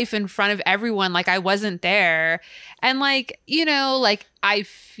 his wife in front of everyone, like I wasn't there. And like, you know, like I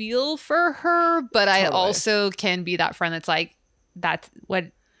feel for her, but I also can be that friend that's like, that's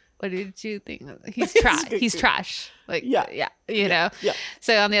what did you think? He's trash. He's trash. Like, you know? Yeah.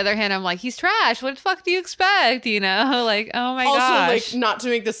 So on the other hand, I'm like, he's trash. What the fuck do you expect? You know? Like, oh my gosh. Also, like, not to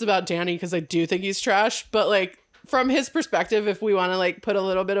make this about Danny, because I do think he's trash, but like, from his perspective, if we want to like put a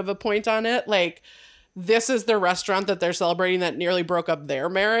little bit of a point on it, like this is the restaurant that they're celebrating that nearly broke up their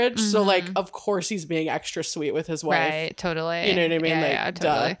marriage. So like, of course he's being extra sweet with his wife. Right. Totally. You know what I mean? Yeah,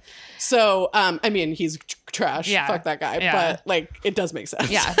 totally. Duh. So, I mean, he's trash. Yeah. Fuck that guy. Yeah. But like, it does make sense.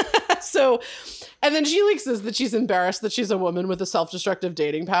 Yeah. So, and then she like says that she's embarrassed that she's a woman with a self-destructive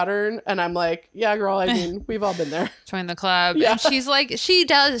dating pattern. And I'm like, yeah, girl, I mean, we've all been there. Join the club. Yeah. And she's like, she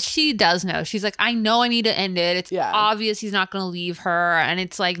does know. She's like, I know I need to end it. It's obvious he's not going to leave her. And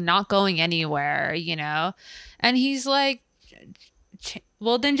it's like not going anywhere, you know? And he's like,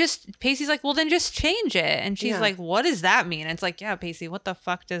 Pacey's like, well, then just change it. And she's like, what does that mean? And it's like, yeah, Pacey, what the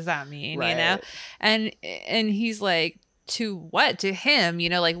fuck does that mean? Right. You know? And he's like, to what? To him, you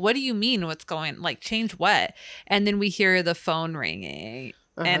know, like, what do you mean what's going, like, change what? And then we hear the phone ringing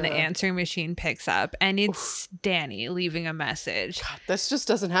and the answering machine picks up and it's Danny leaving a message. God, this just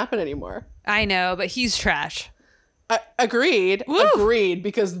doesn't happen anymore. I know, but he's trash. Agreed. Woo. Agreed.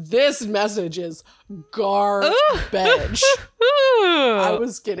 Because this message is garbage. I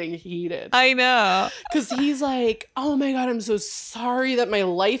was getting heated. I know. Because he's like, oh my God, I'm so sorry that my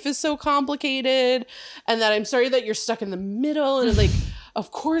life is so complicated and that I'm sorry that you're stuck in the middle. And like,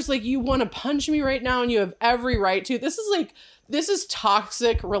 of course, like you want to punch me right now and you have every right to. This is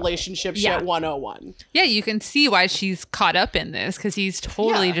toxic relationship shit 101. Yeah, you can see why she's caught up in this because he's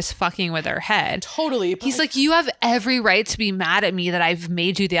totally just fucking with her head. Totally. He's like, you have every right to be mad at me that I've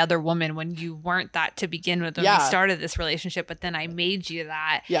made you the other woman when you weren't that to begin with when we started this relationship, but then I made you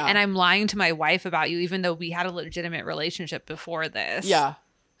that. Yeah. And I'm lying to my wife about you even though we had a legitimate relationship before this. Yeah.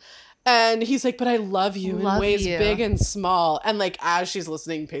 And he's like, but I love you in ways big and small. And like, as she's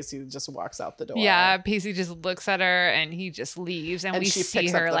listening, Pacey just walks out the door. Yeah, Pacey just looks at her and he just leaves. And we see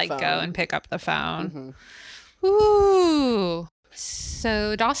her like go and pick up the phone. Ooh.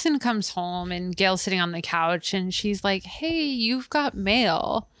 So Dawson comes home and Gail's sitting on the couch and she's like, hey, you've got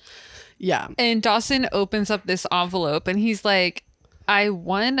mail. Yeah. And Dawson opens up this envelope and he's like, I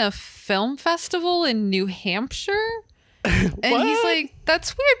won a film festival in New Hampshire. And he's like,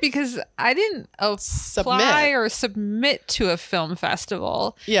 that's weird because I didn't apply or submit to a film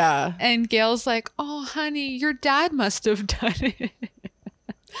festival. Yeah. And Gail's like, oh, honey, your dad must have done it.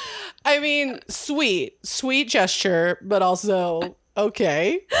 I mean, sweet gesture, but also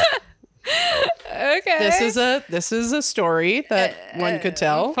okay. Okay. This is a story that one could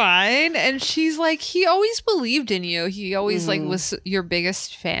tell. Fine. And she's like, he always believed in you. He always like was your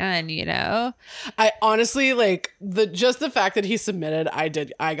biggest fan, you know? I honestly like the fact that he submitted, I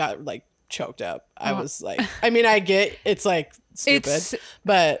got like choked up. I was like, I mean, I get it's like stupid,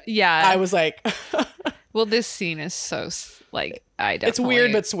 but yeah, I was like well, this scene is so like I definitely it's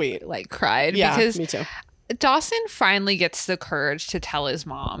weird but sweet. Like cried because me too. Dawson finally gets the courage to tell his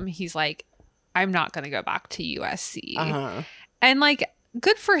mom. He's like, I'm not going to go back to USC. And like,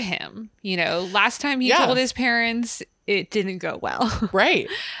 good for him. You know, last time he told his parents, it didn't go well. Right.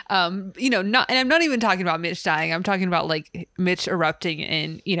 You know, and I'm not even talking about Mitch dying. I'm talking about like Mitch erupting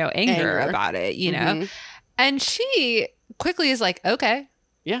in, you know, anger about it, you know? And she quickly is like, okay.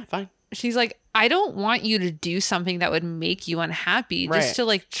 Yeah, fine. She's like, I don't want you to do something that would make you unhappy just to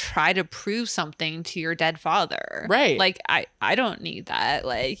like try to prove something to your dead father. Right. Like, I don't need that.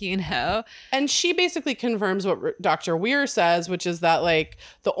 Like, you know. And she basically confirms what Dr. Weir says, which is that like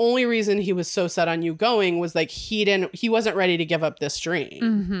the only reason he was so set on you going was like he wasn't ready to give up this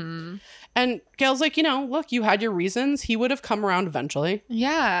dream. And Gail's like, you know, look, you had your reasons. He would have come around eventually.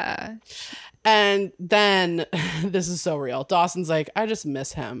 Yeah. And then this is so real. Dawson's like, I just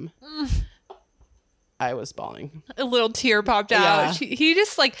miss him. I was bawling. A little tear popped out. He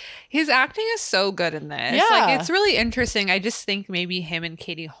just like, his acting is so good in this. Yeah. Like, it's really interesting. I just think maybe him and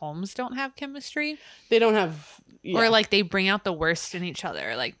Katie Holmes don't have chemistry. They don't have. Or like they bring out the worst in each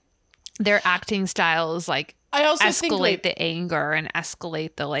other. Like their acting styles like I also escalate think, like, the anger and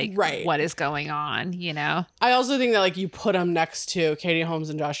escalate the like what is going on, you know? I also think that like you put them next to Katie Holmes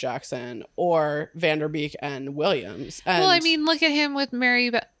and Josh Jackson or Vanderbeek and Williams. And well, I mean, look at him with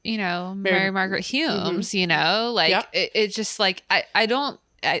Mary Margaret Humes, you know? Like it just like I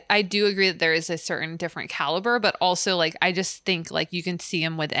do agree that there is a certain different caliber, but also like I just think like you can see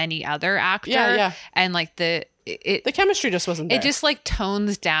him with any other actor and like the chemistry just wasn't there. It just like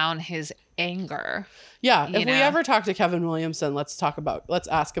tones down his anger. Yeah, if we ever talk to Kevin Williamson, let's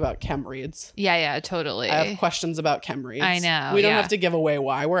ask about chem reads. Yeah, totally. I have questions about chem reads. I know. We don't have to give away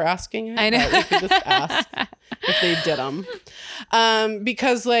why we're asking it. I know. We could just ask if they did them.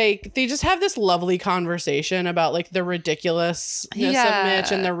 Because like they just have this lovely conversation about like the ridiculousness of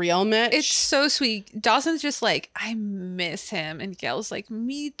Mitch and the real Mitch. It's so sweet. Dawson's just like, I miss him. And Gail's like,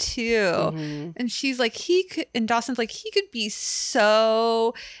 me too. And she's like, and Dawson's like, he could be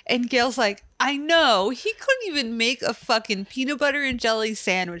so, and Gail's like, I know. He couldn't even make a fucking peanut butter and jelly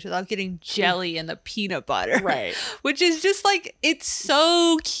sandwich without getting jelly in the peanut butter. Right. Which is just like, it's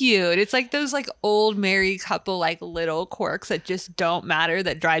so cute. It's like those like old married couple, like little quirks that just don't matter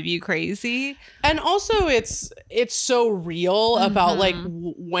that drive you crazy. And also it's so real about like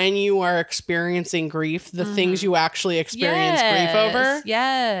when you are experiencing grief, the things you actually experience grief over.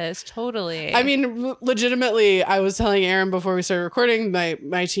 Yes, totally. I mean, legitimately, I was telling Aaron before we started recording,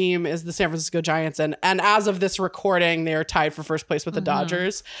 my team is the San Francisco Giants, and as of this recording, they are tied for first place with the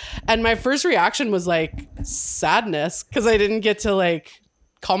Dodgers. And my first reaction was like sadness, because I didn't get to like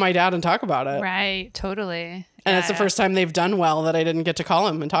call my dad and talk about it. Right, totally. And it's the first time they've done well that I didn't get to call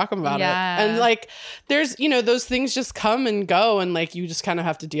him and talk about it. And like, there's, you know, those things just come and go, and like, you just kind of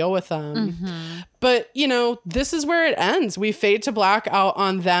have to deal with them. But, you know, this is where it ends. We fade to black out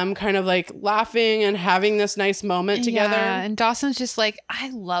on them kind of like laughing and having this nice moment together. Yeah, and Dawson's just like, I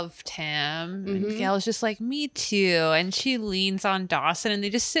loved him. And Gail's just like, me too. And she leans on Dawson, and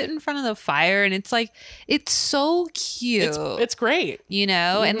they just sit in front of the fire, and it's like, it's so cute. It's great. You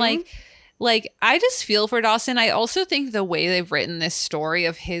know? And like, I just feel for Dawson. I also think the way they've written this story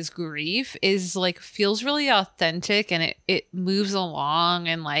of his grief is like, feels really authentic, and it moves along,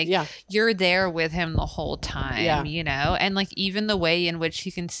 and like, you're there with him the whole time, you know? And like, even the way in which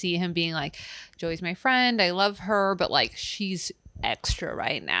you can see him being like, Joey's my friend, I love her, but like, she's extra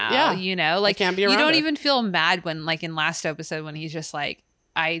right now, you know? Like, can't be you around don't her. even feel mad when, like, in last episode when he's just like,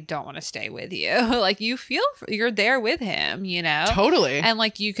 I don't want to stay with you. Like, you feel you're there with him, you know? Totally. And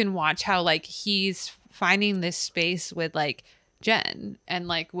like, you can watch how like he's finding this space with like Jen and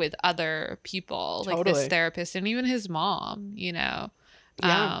like with other people, like this therapist and even his mom, you know?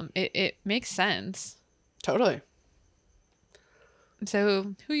 It makes sense. Totally.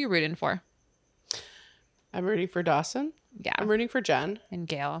 So who are you rooting for? I'm rooting for Dawson. Yeah. I'm rooting for Jen. And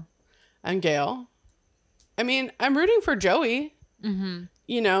Gail. And Gail. I mean, I'm rooting for Joey.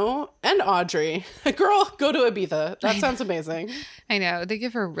 You know, and Audrey. Girl, go to Ibiza. That sounds amazing. I know. They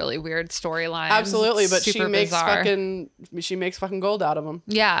give her really weird storylines. Absolutely, but Super she makes bizarre. fucking gold out of them.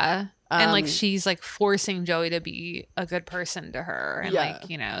 Yeah. And like, she's like forcing Joey to be a good person to her. And like,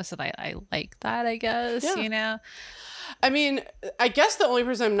 you know, so I like that, I guess, you know? I mean, I guess the only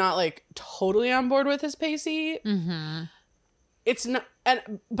person I'm not like totally on board with is Pacey. It's not,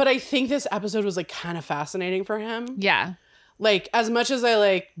 but I think this episode was like kind of fascinating for him. Yeah. Like, as much as I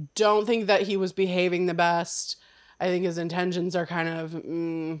like don't think that he was behaving the best, I think his intentions are kind of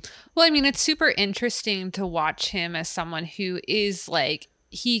Well, I mean, it's super interesting to watch him as someone who is like,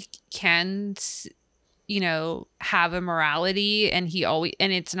 he can, you know, have a morality, and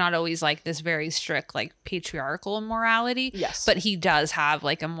it's not always like this very strict like patriarchal morality. Yes. But he does have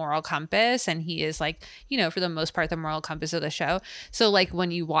like a moral compass, and he is like, you know, for the most part, the moral compass of the show. So like, when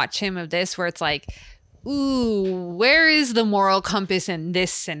you watch him of this, where it's like, ooh, where is the moral compass in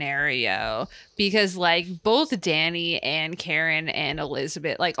this scenario? Because like, both Danny and Karen and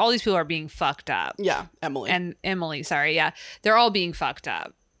Elizabeth, like, all these people are being fucked up. Yeah, Emily, sorry, yeah, they're all being fucked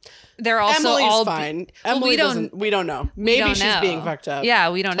up. They're also Emily's all fine. Emily doesn't. We don't know. Maybe she's being fucked up.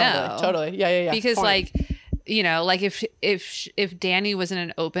 Yeah, we don't know. Totally. Yeah. Because Point. like, you know, like if Danny was in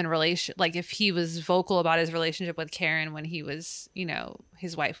an open relation, like if he was vocal about his relationship with Karen when he was, you know,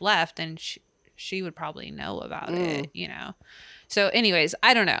 his wife left, then she would probably know about it, you know? So anyways,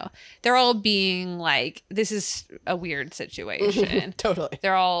 I don't know. They're all being like, this is a weird situation. Totally.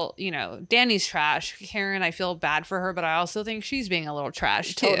 They're all, you know, Danny's trash. Karen, I feel bad for her, but I also think she's being a little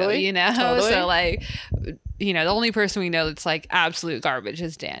trash too, you know? Totally. So like, you know, the only person we know that's like absolute garbage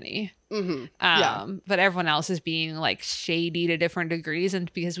is Danny. But everyone else is being like shady to different degrees,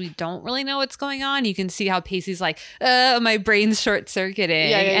 and because we don't really know what's going on, you can see how Pacey's like, my brain's short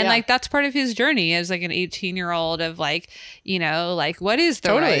circuiting, and like, that's part of his journey as like an 18-year-old of like, you know, like, what is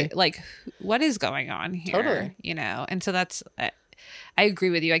the right, like, what is going on here, you know? And so that's, I agree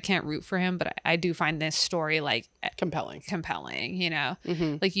with you. I can't root for him, but I do find this story like compelling, you know,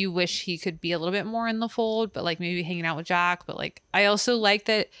 like, you wish he could be a little bit more in the fold, but like maybe hanging out with Jack. But like, I also like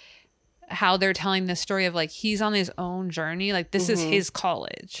that how they're telling this story of like, he's on his own journey. Like, this is his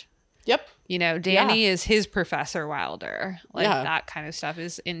college. Yep. You know, Danny is his Professor Wilder. Like, that kind of stuff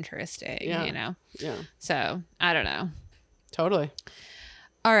is interesting, you know? Yeah. So I don't know. Totally.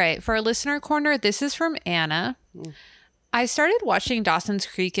 All right. For our listener corner, this is from Anna. I started watching Dawson's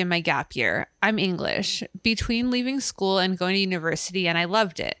Creek in my gap year. I'm English, between leaving school and going to university, and I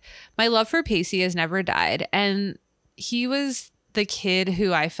loved it. My love for Pacey has never died, and he was the kid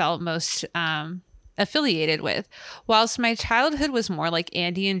who I felt most affiliated with. Whilst my childhood was more like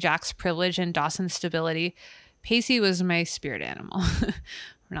Andy and Jack's privilege and Dawson's stability, Pacey was my spirit animal.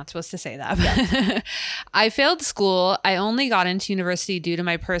 We're not supposed to say that. But I failed school. I only got into university due to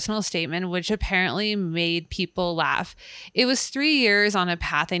my personal statement, which apparently made people laugh. It was 3 years on a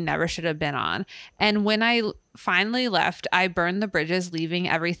path I never should have been on. And when I finally left, I burned the bridges, leaving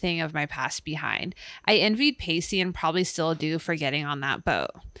everything of my past behind. I envied Pacey and probably still do for getting on that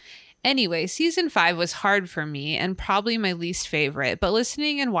boat. Anyway, season 5 was hard for me and probably my least favorite, but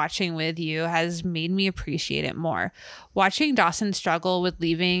listening and watching with you has made me appreciate it more. Watching Dawson struggle with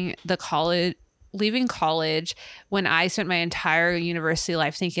leaving college when I spent my entire university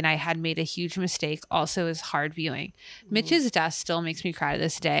life thinking I had made a huge mistake also is hard viewing. Mitch's death still makes me cry to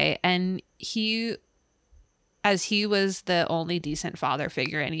this day, and he was the only decent father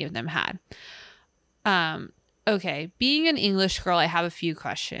figure any of them had. Okay, being an English girl, I have a few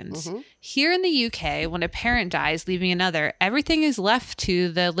questions. Here in the UK, when a parent dies, leaving another, everything is left to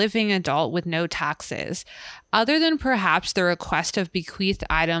the living adult with no taxes. Other than perhaps the request of bequeathed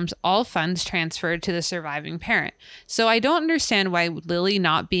items, all funds transferred to the surviving parent. So I don't understand why Lily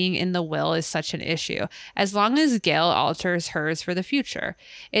not being in the will is such an issue, as long as Gail alters hers for the future.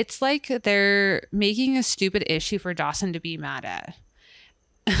 It's like they're making a stupid issue for Dawson to be mad at.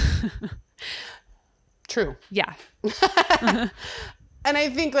 True. Yeah. And I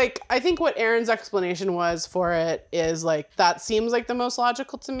think what Erin's explanation was for it is like, that seems like the most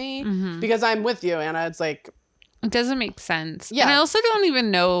logical to me, because I'm with you, Anna. It's like, it doesn't make sense. Yeah. And I also don't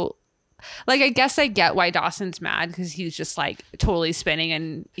even know, like, I guess I get why Dawson's mad, because he's just like totally spinning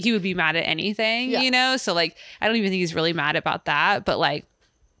and he would be mad at anything, you know? So like, I don't even think he's really mad about that, but like,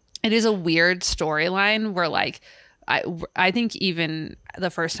 it is a weird storyline where like, I think even the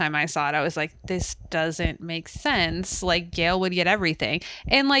first time I saw it, I was like, this doesn't make sense. Like, Gail would get everything.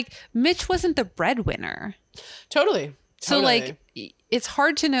 And like, Mitch wasn't the breadwinner. Totally. So like, it's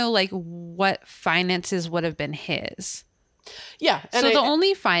hard to know like what finances would have been his. Yeah. And so the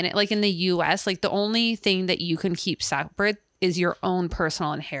only finance, like in the US, like the only thing that you can keep separate is your own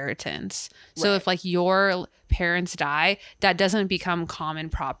personal inheritance. So if like your parents die, that doesn't become common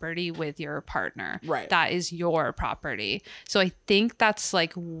property with your partner. Right. That is your property. So I think that's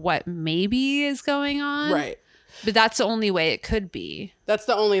like what maybe is going on. Right. But that's the only way it could be. That's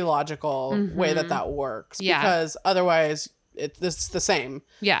the only logical way that works. Yeah. Because otherwise it's the same.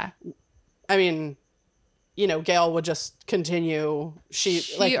 Yeah. I mean, you know, Gail would just continue. She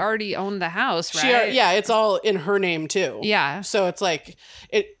already owned the house, right? It's all in her name too. Yeah. So it's like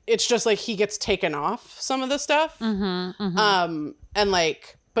it's just like he gets taken off some of the stuff. And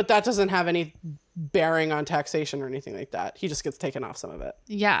like, but that doesn't have any bearing on taxation or anything like that. He just gets taken off some of it.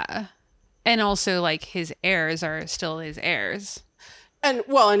 Yeah. And also like his heirs are still his heirs. And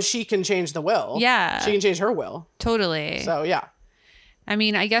she can change the will. Yeah. She can change her will. Totally. So yeah. I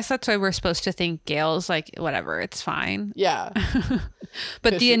mean, I guess that's why we're supposed to think Gail's like, whatever, it's fine. Yeah.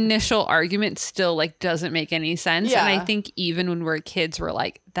 But the initial argument still like doesn't make any sense. Yeah. And I think even when we're kids, we're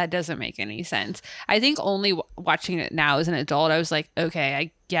like, that doesn't make any sense. I think only watching it now as an adult, I was like, okay,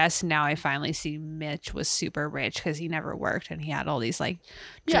 I guess now I finally see Mitch was super rich because he never worked and he had all these like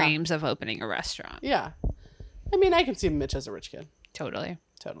dreams of opening a restaurant. Yeah. I mean, I can see Mitch as a rich kid. Totally.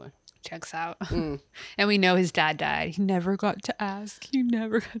 Checks out. And we know his dad died. He never got to ask.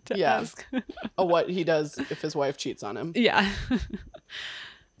 Ask. What he does if his wife cheats on him. Yeah.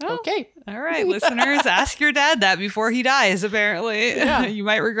 Well, okay. All right, listeners, ask your dad that before he dies, apparently. Yeah. You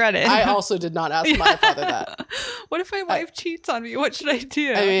might regret it. I also did not ask my father that. What if my wife cheats on me? What should I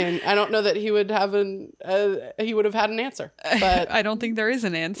do? I mean, I don't know that he would have he would have had an answer. But I don't think there is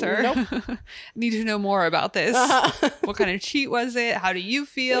an answer. Nope. Need to know more about this. What kind of cheat was it? How do you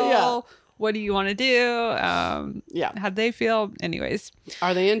feel? Yeah. What do you want to do? How'd they feel? Anyways.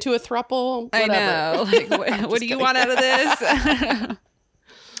 Are they into a throuple? Whatever. I know. Like, what do you want out of this?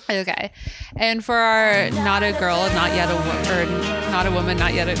 Okay. And for our not a girl, not yet a woman, or not a woman,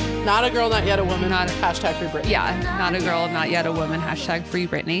 not yet a... Not a girl, not yet a woman. Hashtag free Britney. Yeah. Not a girl, not yet a woman. Hashtag free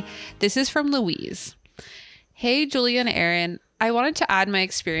Britney. This is from Louise. Hey, Julia and Erin. I wanted to add my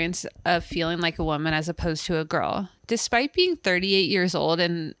experience of feeling like a woman as opposed to a girl. Despite being 38 years old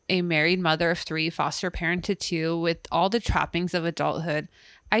and a married mother of 3, foster parent to 2, with all the trappings of adulthood,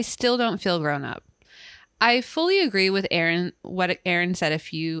 I still don't feel grown up. I fully agree with what Erin said a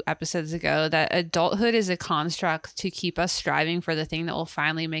few episodes ago, that adulthood is a construct to keep us striving for the thing that will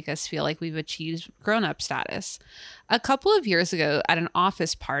finally make us feel like we've achieved grown-up status. A couple of years ago at an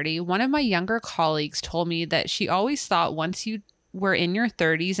office party, one of my younger colleagues told me that she always thought once you were in your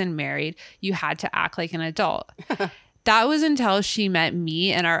 30s and married, you had to act like an adult. That was until she met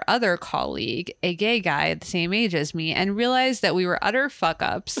me and our other colleague, a gay guy the same age as me, and realized that we were utter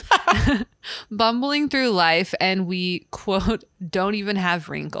fuck-ups, bumbling through life, and we, quote, don't even have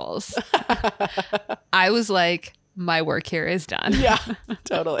wrinkles. I was like, my work here is done. Yeah,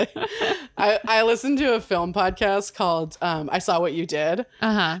 totally. I listened to a film podcast called I Saw What You Did.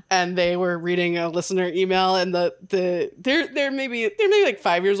 And they were reading a listener email, and they're maybe like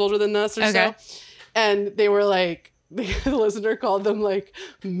 5 years older than us or so. And they were like, the listener called them like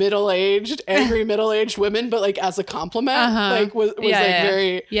angry middle-aged women, but like as a compliment, like was like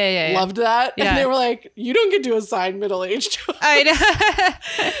very loved that. And they were like, you don't get to assign middle-aged to us. I know.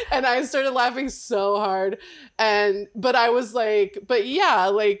 And I started laughing so hard. But I was like, but yeah,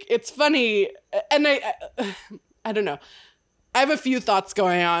 like it's funny. And I don't know. I have a few thoughts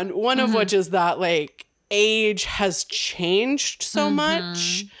going on. One of which is that like age has changed so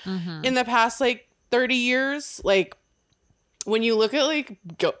much in the past like 30 years. Like when you look at like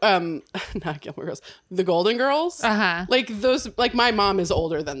not Gilmore Girls, the Golden Girls, like those, like my mom is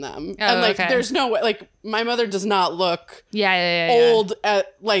older than them, and like there's no way, like my mother does not look old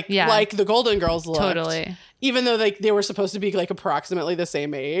at like the Golden Girls looked. Totally. Even though like they were supposed to be like approximately the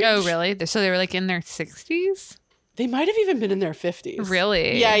same age. Oh really? So they were like in their 60s? They might have even been in their 50s.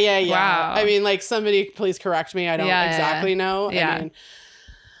 Really? Yeah. Wow. I mean, like somebody please correct me. I don't exactly know. Yeah. I mean,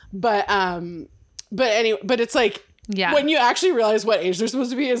 but anyway, but it's like, when you actually realize what age they're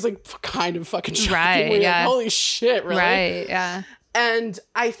supposed to be is like kind of fucking shocking. Right. Like, holy shit, really? Right. Yeah. And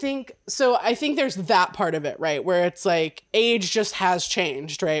I think there's that part of it, right? Where it's like age just has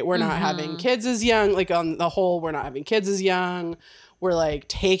changed, right? We're not having kids as young. Like on the whole, we're not having kids as young. We're like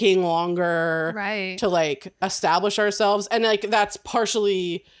taking longer to like establish ourselves. And like that's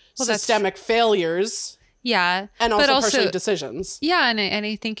partially systemic failures. Yeah. And also partially decisions. Yeah. And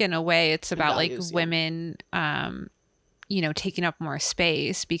I think in a way it's about values, like women, taking up more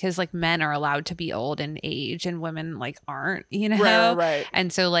space, because like men are allowed to be old in age and women like aren't, Right.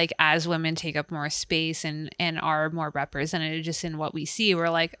 And so like as women take up more space and are more represented just in what we see, we're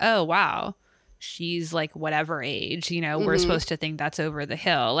like, oh, wow, she's like whatever age, we're supposed to think that's over the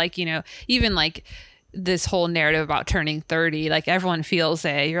hill. Like, even like this whole narrative about turning 30, like everyone feels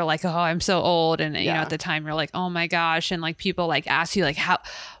it. You're like, oh, I'm so old. And, at the time you're like, oh my gosh. And like people like ask you like,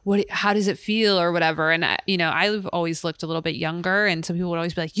 how does it feel or whatever. And, I've always looked a little bit younger, and some people would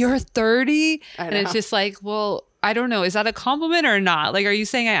always be like, you're 30. And it's just like, well, I don't know. Is that a compliment or not? Like, are you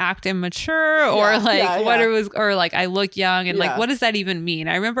saying I act immature or what it was, or like I look young, and like, what does that even mean?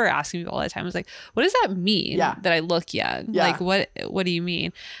 I remember asking people all the time. I was like, what does that mean that I look young? Like, what do you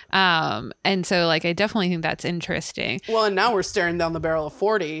mean? And so like, I definitely think that's interesting. Well, and now we're staring down the barrel of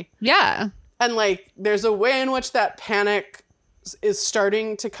 40. Yeah. And like, there's a way in which that panic is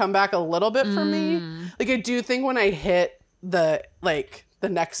starting to come back a little bit for me. Like, I do think when I hit the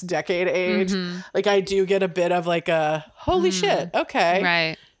next decade age, like I do get a bit of like a holy shit, okay.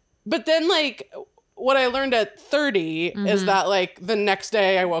 Right. But then like what I learned at 30 is that like the next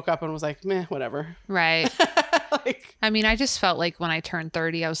day I woke up and was like, meh, whatever. Right. Like, I mean, I just felt like when I turned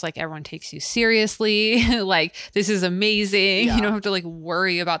 30, I was like, everyone takes you seriously. Like, this is amazing. You don't have to like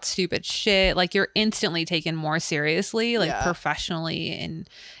worry about stupid shit. Like, you're instantly taken more seriously, like professionally and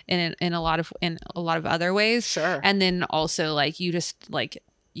in a lot of other ways. Sure. And then also like you just like,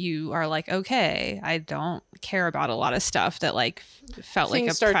 you are like, okay, I don't care about a lot of stuff that like felt like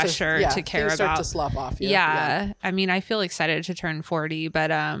a pressure to care about. Start to slough off. Yeah. I mean, I feel excited to turn 40, but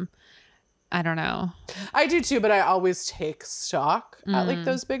I don't know. I do too, but I always take stock at like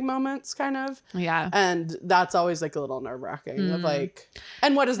those big moments, kind of. Yeah. And that's always like a little nerve wracking of like,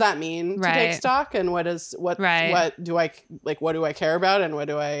 and what does that mean to take stock? And what do I care about? And what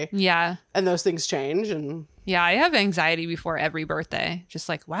do I, and those things change. And yeah, I have anxiety before every birthday. Just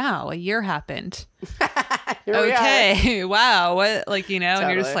like, wow, a year happened. Okay. Wow. What, like, and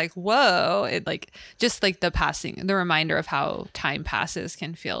you're just like, whoa. It like, just like the reminder of how time passes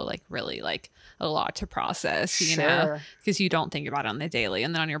can feel like really like a lot to process, you know, because you don't think about it on the daily.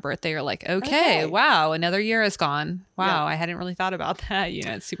 And then on your birthday, you're like, okay, wow, another year has gone. Wow. I hadn't really thought about that.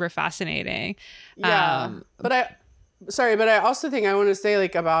 It's super fascinating. Yeah. But I also think I want to say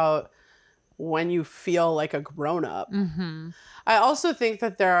like about when you feel like a grown up. I also think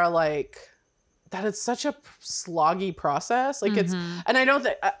that there are like, that it's such a sloggy process. Like it's, and I don't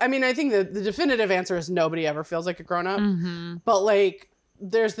think, I think the definitive answer is nobody ever feels like a grown up, but like,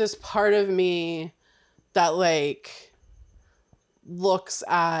 there's this part of me that like looks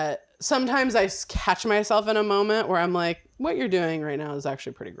at, sometimes I catch myself in a moment where I'm like, what you're doing right now is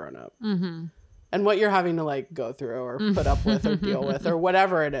actually pretty grown up. And what you're having to like go through or put up with or deal with or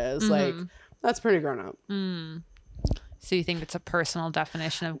whatever it is, like that's pretty grown up. So you think it's a personal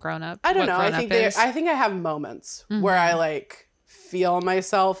definition of grown up? I don't know. I think I have moments where I like feel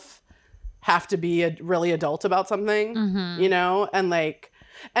myself have to be really adult about something, you know, and like,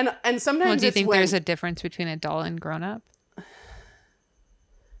 and sometimes. Well, do you think there's a difference between adult and grown up?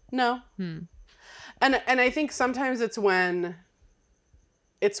 No. And I think sometimes it's when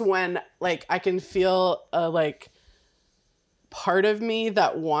like I can feel a like part of me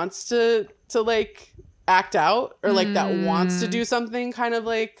that wants to like act out, or like that wants to do something kind of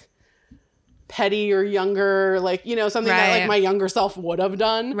like petty or younger, like, you know, something that like my younger self would have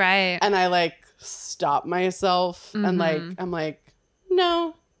done. Right. And I like stop myself and like, I'm like,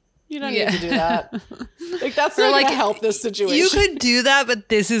 no, you don't need to do that. Like, that's not like, gonna help this situation. You could do that, but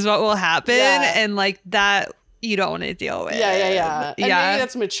this is what will happen. Yeah. And like that you don't want to deal with. Yeah. And maybe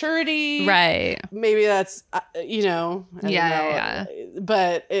that's maturity. Right. Maybe that's, you know, I don't know.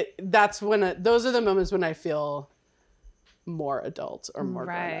 But that's when, those are the moments when I feel more adult or more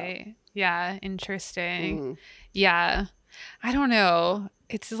grown up. Yeah. Interesting. Yeah. I don't know.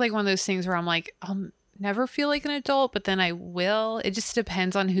 It's just like one of those things where I'm like, never feel like an adult, but then I will. It just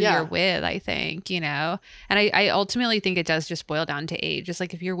depends on who you're with, I think, you know? And I ultimately think it does just boil down to age. Just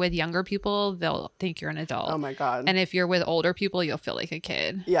like if you're with younger people, they'll think you're an adult. Oh my God. And if you're with older people, you'll feel like a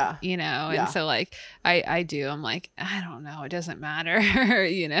kid. Yeah. You know? And so like, I'm like, I don't know. It doesn't matter.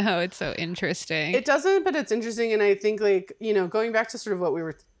 You know? It's so interesting. It doesn't, but it's interesting. And I think like, you know, going back to sort of what we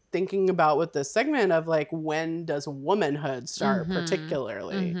were thinking about with this segment of like, when does womanhood start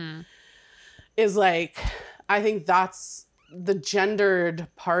particularly? Is like, I think that's the gendered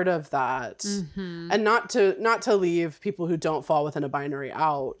part of that, and not to leave people who don't fall within a binary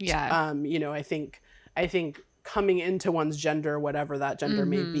out. Yeah. You know, I think coming into one's gender, whatever that gender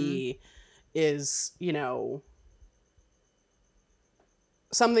may be, is, you know,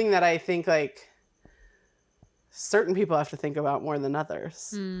 something that I think like certain people have to think about more than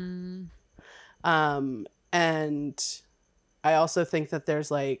others. And I also think that there's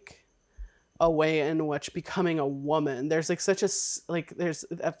like a way in which becoming a woman, there's like such a, like, there's,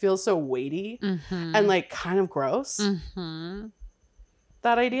 that feels so weighty and like kind of gross.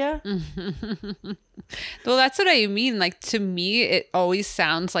 That idea. Well, that's what I mean. Like, to me, it always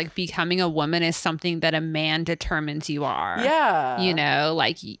sounds like becoming a woman is something that a man determines you are. Yeah. You know,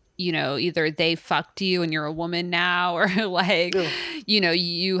 like, you know, either they fucked you and you're a woman now, or like, you know,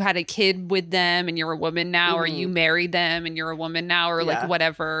 you had a kid with them and you're a woman now, or you married them and you're a woman now, or like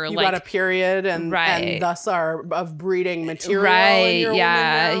whatever. You like, got a period and thus are of breeding material. Right.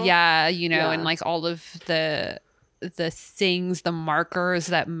 Yeah. You know, and like all of the things, the markers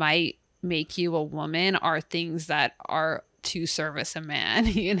that might make you a woman are things that are to service a man,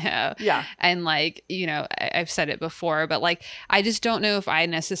 you know? Yeah. And like, you know, I've said it before, but like, I just don't know if I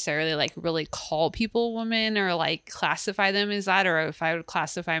necessarily like really call people women or like classify them as that, or if I would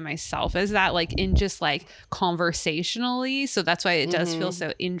classify myself as that, like in just like conversationally. So that's why it does feel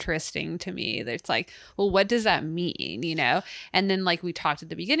so interesting to me. That it's like, well, what does that mean? You know? And then like we talked at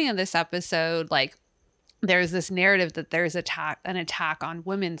the beginning of this episode, like, there's this narrative that there's an attack on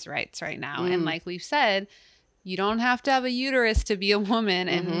women's rights right now. And like we've said, you don't have to have a uterus to be a woman,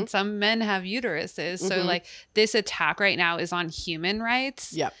 and some men have uteruses. So like this attack right now is on human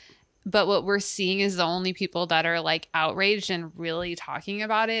rights. Yep. But what we're seeing is the only people that are like outraged and really talking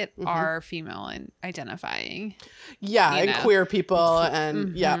about it are female and identifying. Yeah, and queer people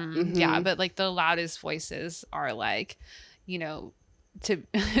and yeah, but like the loudest voices are like, you know, to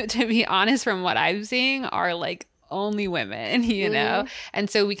be honest, from what I'm seeing, are like only women, you know? And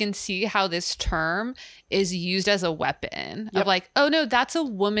so we can see how this term is used as a weapon of like, oh no, that's a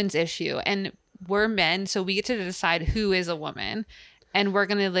woman's issue. And we're men, so we get to decide who is a woman. And we're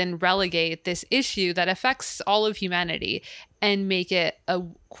going to then relegate this issue that affects all of humanity and make it a,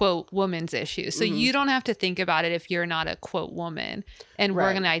 quote, woman's issue. So you don't have to think about it if you're not a, quote, woman. And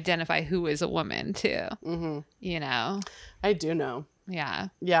we're going to identify who is a woman too. You know? I do know. Yeah.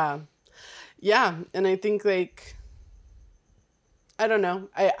 Yeah. Yeah. And I think like, I don't know.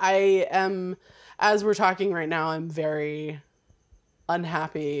 I am, as we're talking right now, I'm very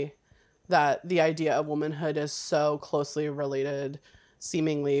unhappy that the idea of womanhood is so closely related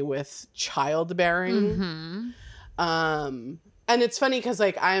seemingly with childbearing. And it's funny because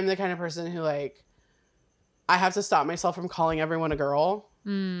like I am the kind of person who like I have to stop myself from calling everyone a girl.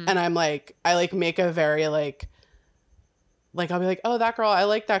 And I'm like, I like make a very like like, I'll be like, oh, that girl, I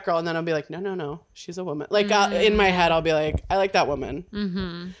like that girl. And then I'll be like, no, she's a woman. Like in my head, I'll be like, I like that woman.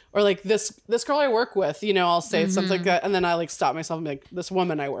 Mm-hmm. Or like this girl I work with, you know, I'll say something like that. And then I like stop myself and be like, this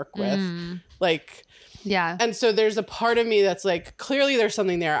woman I work with. Like, yeah. And so there's a part of me that's like, clearly there's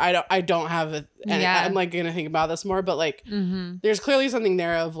something there. I don't have it. And I'm like going to think about this more, but like, there's clearly something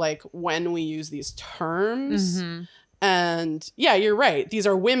there of like when we use these terms. And yeah, you're right. These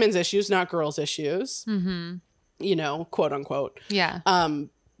are women's issues, not girls' issues. You know, quote unquote. Yeah. And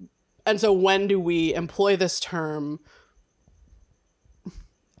so when do we employ this term?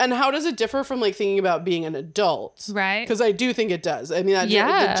 And how does it differ from like thinking about being an adult? Right. Because I do think it does. I mean,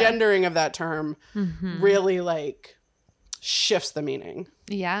 the gendering of that term really like shifts the meaning.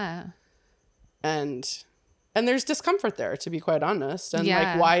 Yeah. And there's discomfort there, to be quite honest. And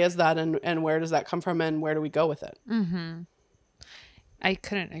like, why is that? And where does that come from? And where do we go with it? I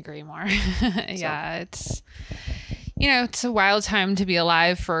couldn't agree more. Yeah, it's, you know, it's a wild time to be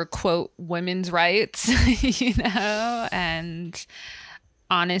alive for, quote, women's rights, you know, and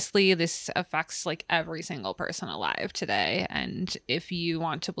honestly, this affects like every single person alive today. And if you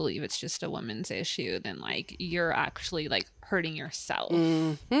want to believe it's just a women's issue, then like you're actually like hurting yourself.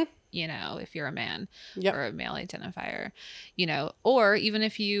 You know, if you're a man or a male identifier, you know, or even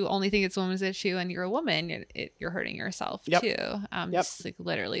if you only think it's a woman's issue and you're a woman, you're hurting yourself too. This like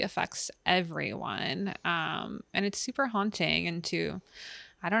literally affects everyone. And it's super haunting. And to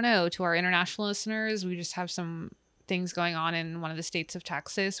our international listeners, we just have some things going on in one of the states of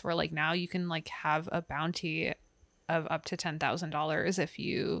Texas where like now you can like have a bounty of up to $10,000 if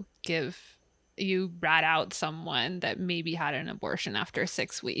you rat out someone that maybe had an abortion after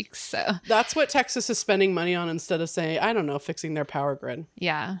 6 weeks. So that's what Texas is spending money on instead of saying, I don't know, fixing their power grid.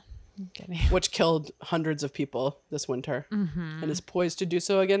 Yeah. Which killed hundreds of people this winter and is poised to do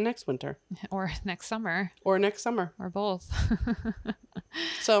so again next winter. Or next summer. Or next summer. Or both.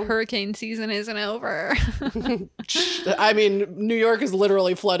 So hurricane season isn't over. I mean, New York is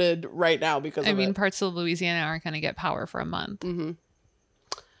literally flooded right now because of it. Parts of Louisiana aren't going to get power for a month.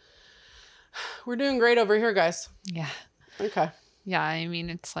 We're doing great over here, guys. Yeah. Okay. Yeah, I mean,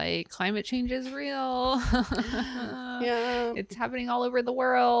 it's like climate change is real. Yeah. It's happening all over the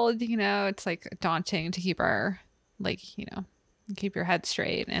world. You know, it's like daunting to keep keep your head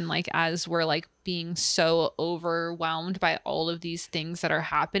straight. And like, as we're like being so overwhelmed by all of these things that are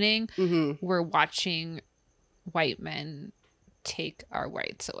happening, we're watching white men take our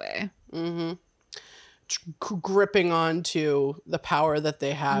rights away. Gripping on to the power that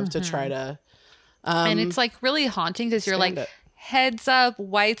they have to try to and it's like really haunting because you're like, heads up,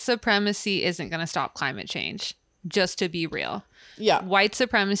 white supremacy isn't going to stop climate change, just to be real. Yeah, white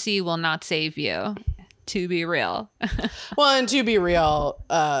supremacy will not save you, to be real. Well, and to be real,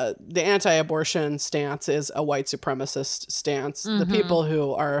 the anti-abortion stance is a white supremacist stance. The people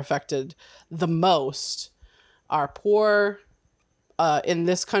who are affected the most are poor in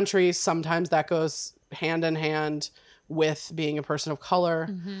this country. Sometimes that goes hand in hand with being a person of color.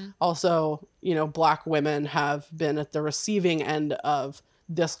 Also, you know, Black women have been at the receiving end of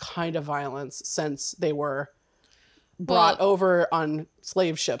this kind of violence since they were brought over on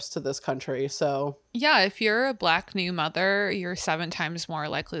slave ships to this country. So yeah, if you're a Black new mother, you're 7 times more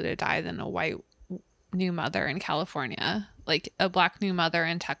likely to die than a white new mother in California. Like a Black new mother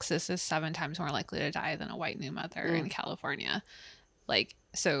in Texas is 7 times more likely to die than a white new mother in California. Like,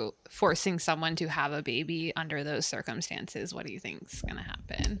 so forcing someone to have a baby under those circumstances, what do you think's gonna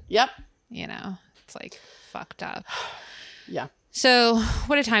happen? Yep. You know, it's like fucked up. Yeah. So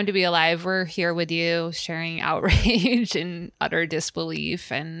what a time to be alive. We're here with you sharing outrage and utter disbelief.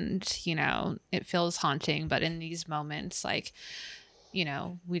 And, you know, it feels haunting. But in these moments, like, you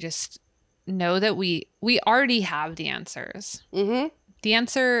know, we just know that we already have the answers. The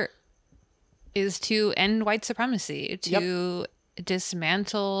answer is to end white supremacy, to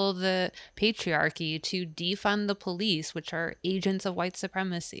dismantle the patriarchy, to defund the police, which are agents of white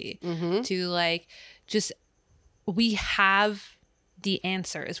supremacy, to like just, we have the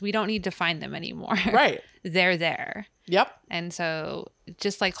answers. We don't need to find them anymore. Right. They're there. Yep. And so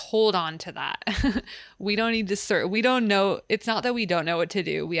just like hold on to that. We don't need to we don't know. It's not that we don't know what to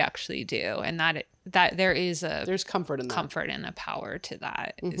do. We actually do. And that there is there's comfort in that. Comfort and a power to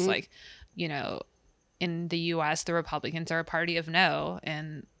that. It's like, you know, in the US, the Republicans are a party of no.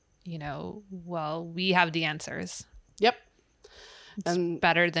 And, you know, well, we have the answers. Yep. It's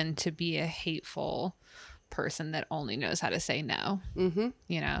better than to be a hateful person that only knows how to say no.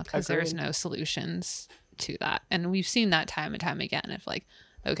 You know, because there's no solutions to that. And we've seen that time and time again of like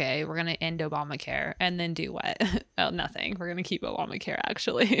okay, we're going to end Obamacare and then do what? Oh, nothing. We're going to keep Obamacare,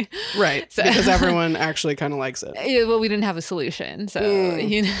 actually. Right. So, because everyone actually kind of likes it. Yeah, well, we didn't have a solution. So,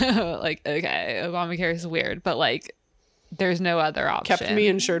 you know, like, okay, Obamacare is weird, but like, there's no other option. Kept me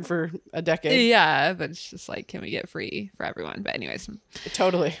insured for a decade. Yeah, but it's just like, can we get free for everyone? But anyways,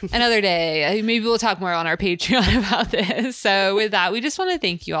 totally. Another day. Maybe we'll talk more on our Patreon about this. So with that, we just want to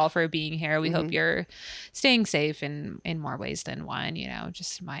thank you all for being here. We hope you're staying safe in more ways than one, you know,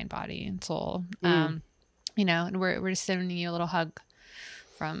 just mind, body, and soul. You know, and we're just sending you a little hug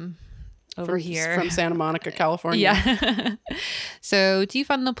from over here. From Santa Monica, California. Yeah. So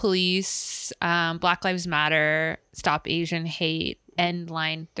defund the police, Black Lives Matter, stop Asian hate, end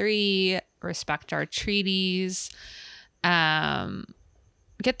Line 3, respect our treaties, get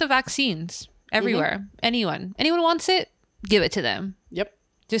the vaccines everywhere. Anyone wants it, give it to them. Yep.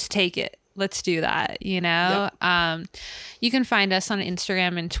 Just take it. Let's do that, you know? Yep. You can find us on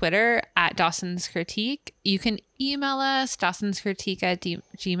Instagram and Twitter at Dawson's Critique. You can email us,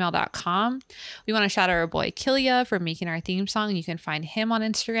 dawsonscritique@gmail.com. We want to shout out our boy Killia for making our theme song. You can find him on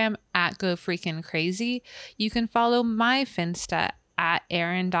Instagram at Go Freaking Crazy. You can follow my Finsta at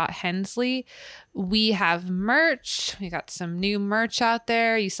Aaron.Hensley. We have merch. We got some new merch out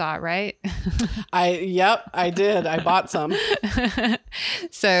there. You saw it, right? Yep, I did. I bought some.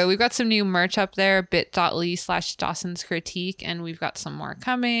 So we've got some new merch up there, bit.ly/Dawson's Critique, and we've got some more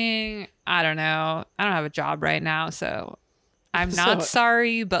coming. I don't know. I don't have a job right now, so I'm not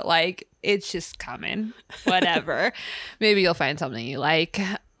sorry, but like, it's just coming. Whatever. Maybe you'll find something you like,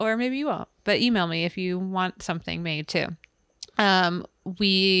 or maybe you won't. But email me if you want something made too.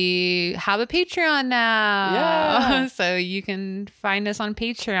 We have a Patreon now. Yeah. So you can find us on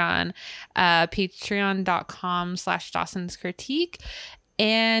Patreon, patreon.com/Dawson's Critique.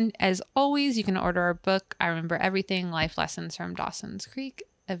 And as always, you can order our book, I Remember Everything, Life Lessons from Dawson's Creek,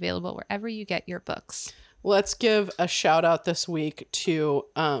 available wherever you get your books. Let's give a shout out this week to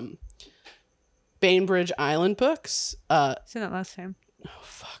Bainbridge Island Books. Said that last time. Oh,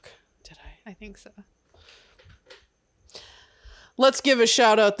 fuck. Did I? I think so. Let's give a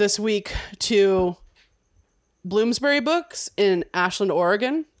shout out this week to Bloomsbury Books in Ashland,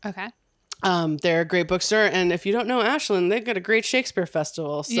 Oregon. Okay. They're a great bookstore, and if you don't know Ashland, they've got a great Shakespeare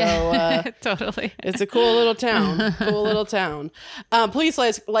festival. So totally, it's a cool little town. Please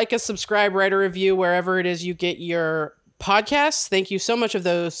like us, subscribe, write a review wherever it is you get your podcasts. Thank you so much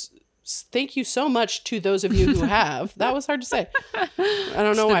to those of you who have. That was hard to say. I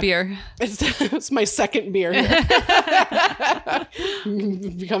don't know why. Beer. It's my second beer.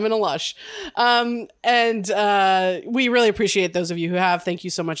 Becoming a lush. And we really appreciate those of you who have. Thank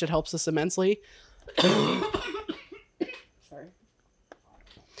you so much. It helps us immensely. Sorry.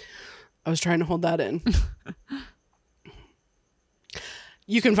 I was trying to hold that in.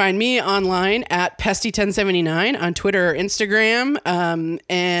 You can find me online at Pesty1079 on Twitter or Instagram.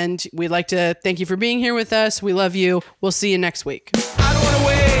 And we'd like to thank you for being here with us. We love you. We'll see you next week.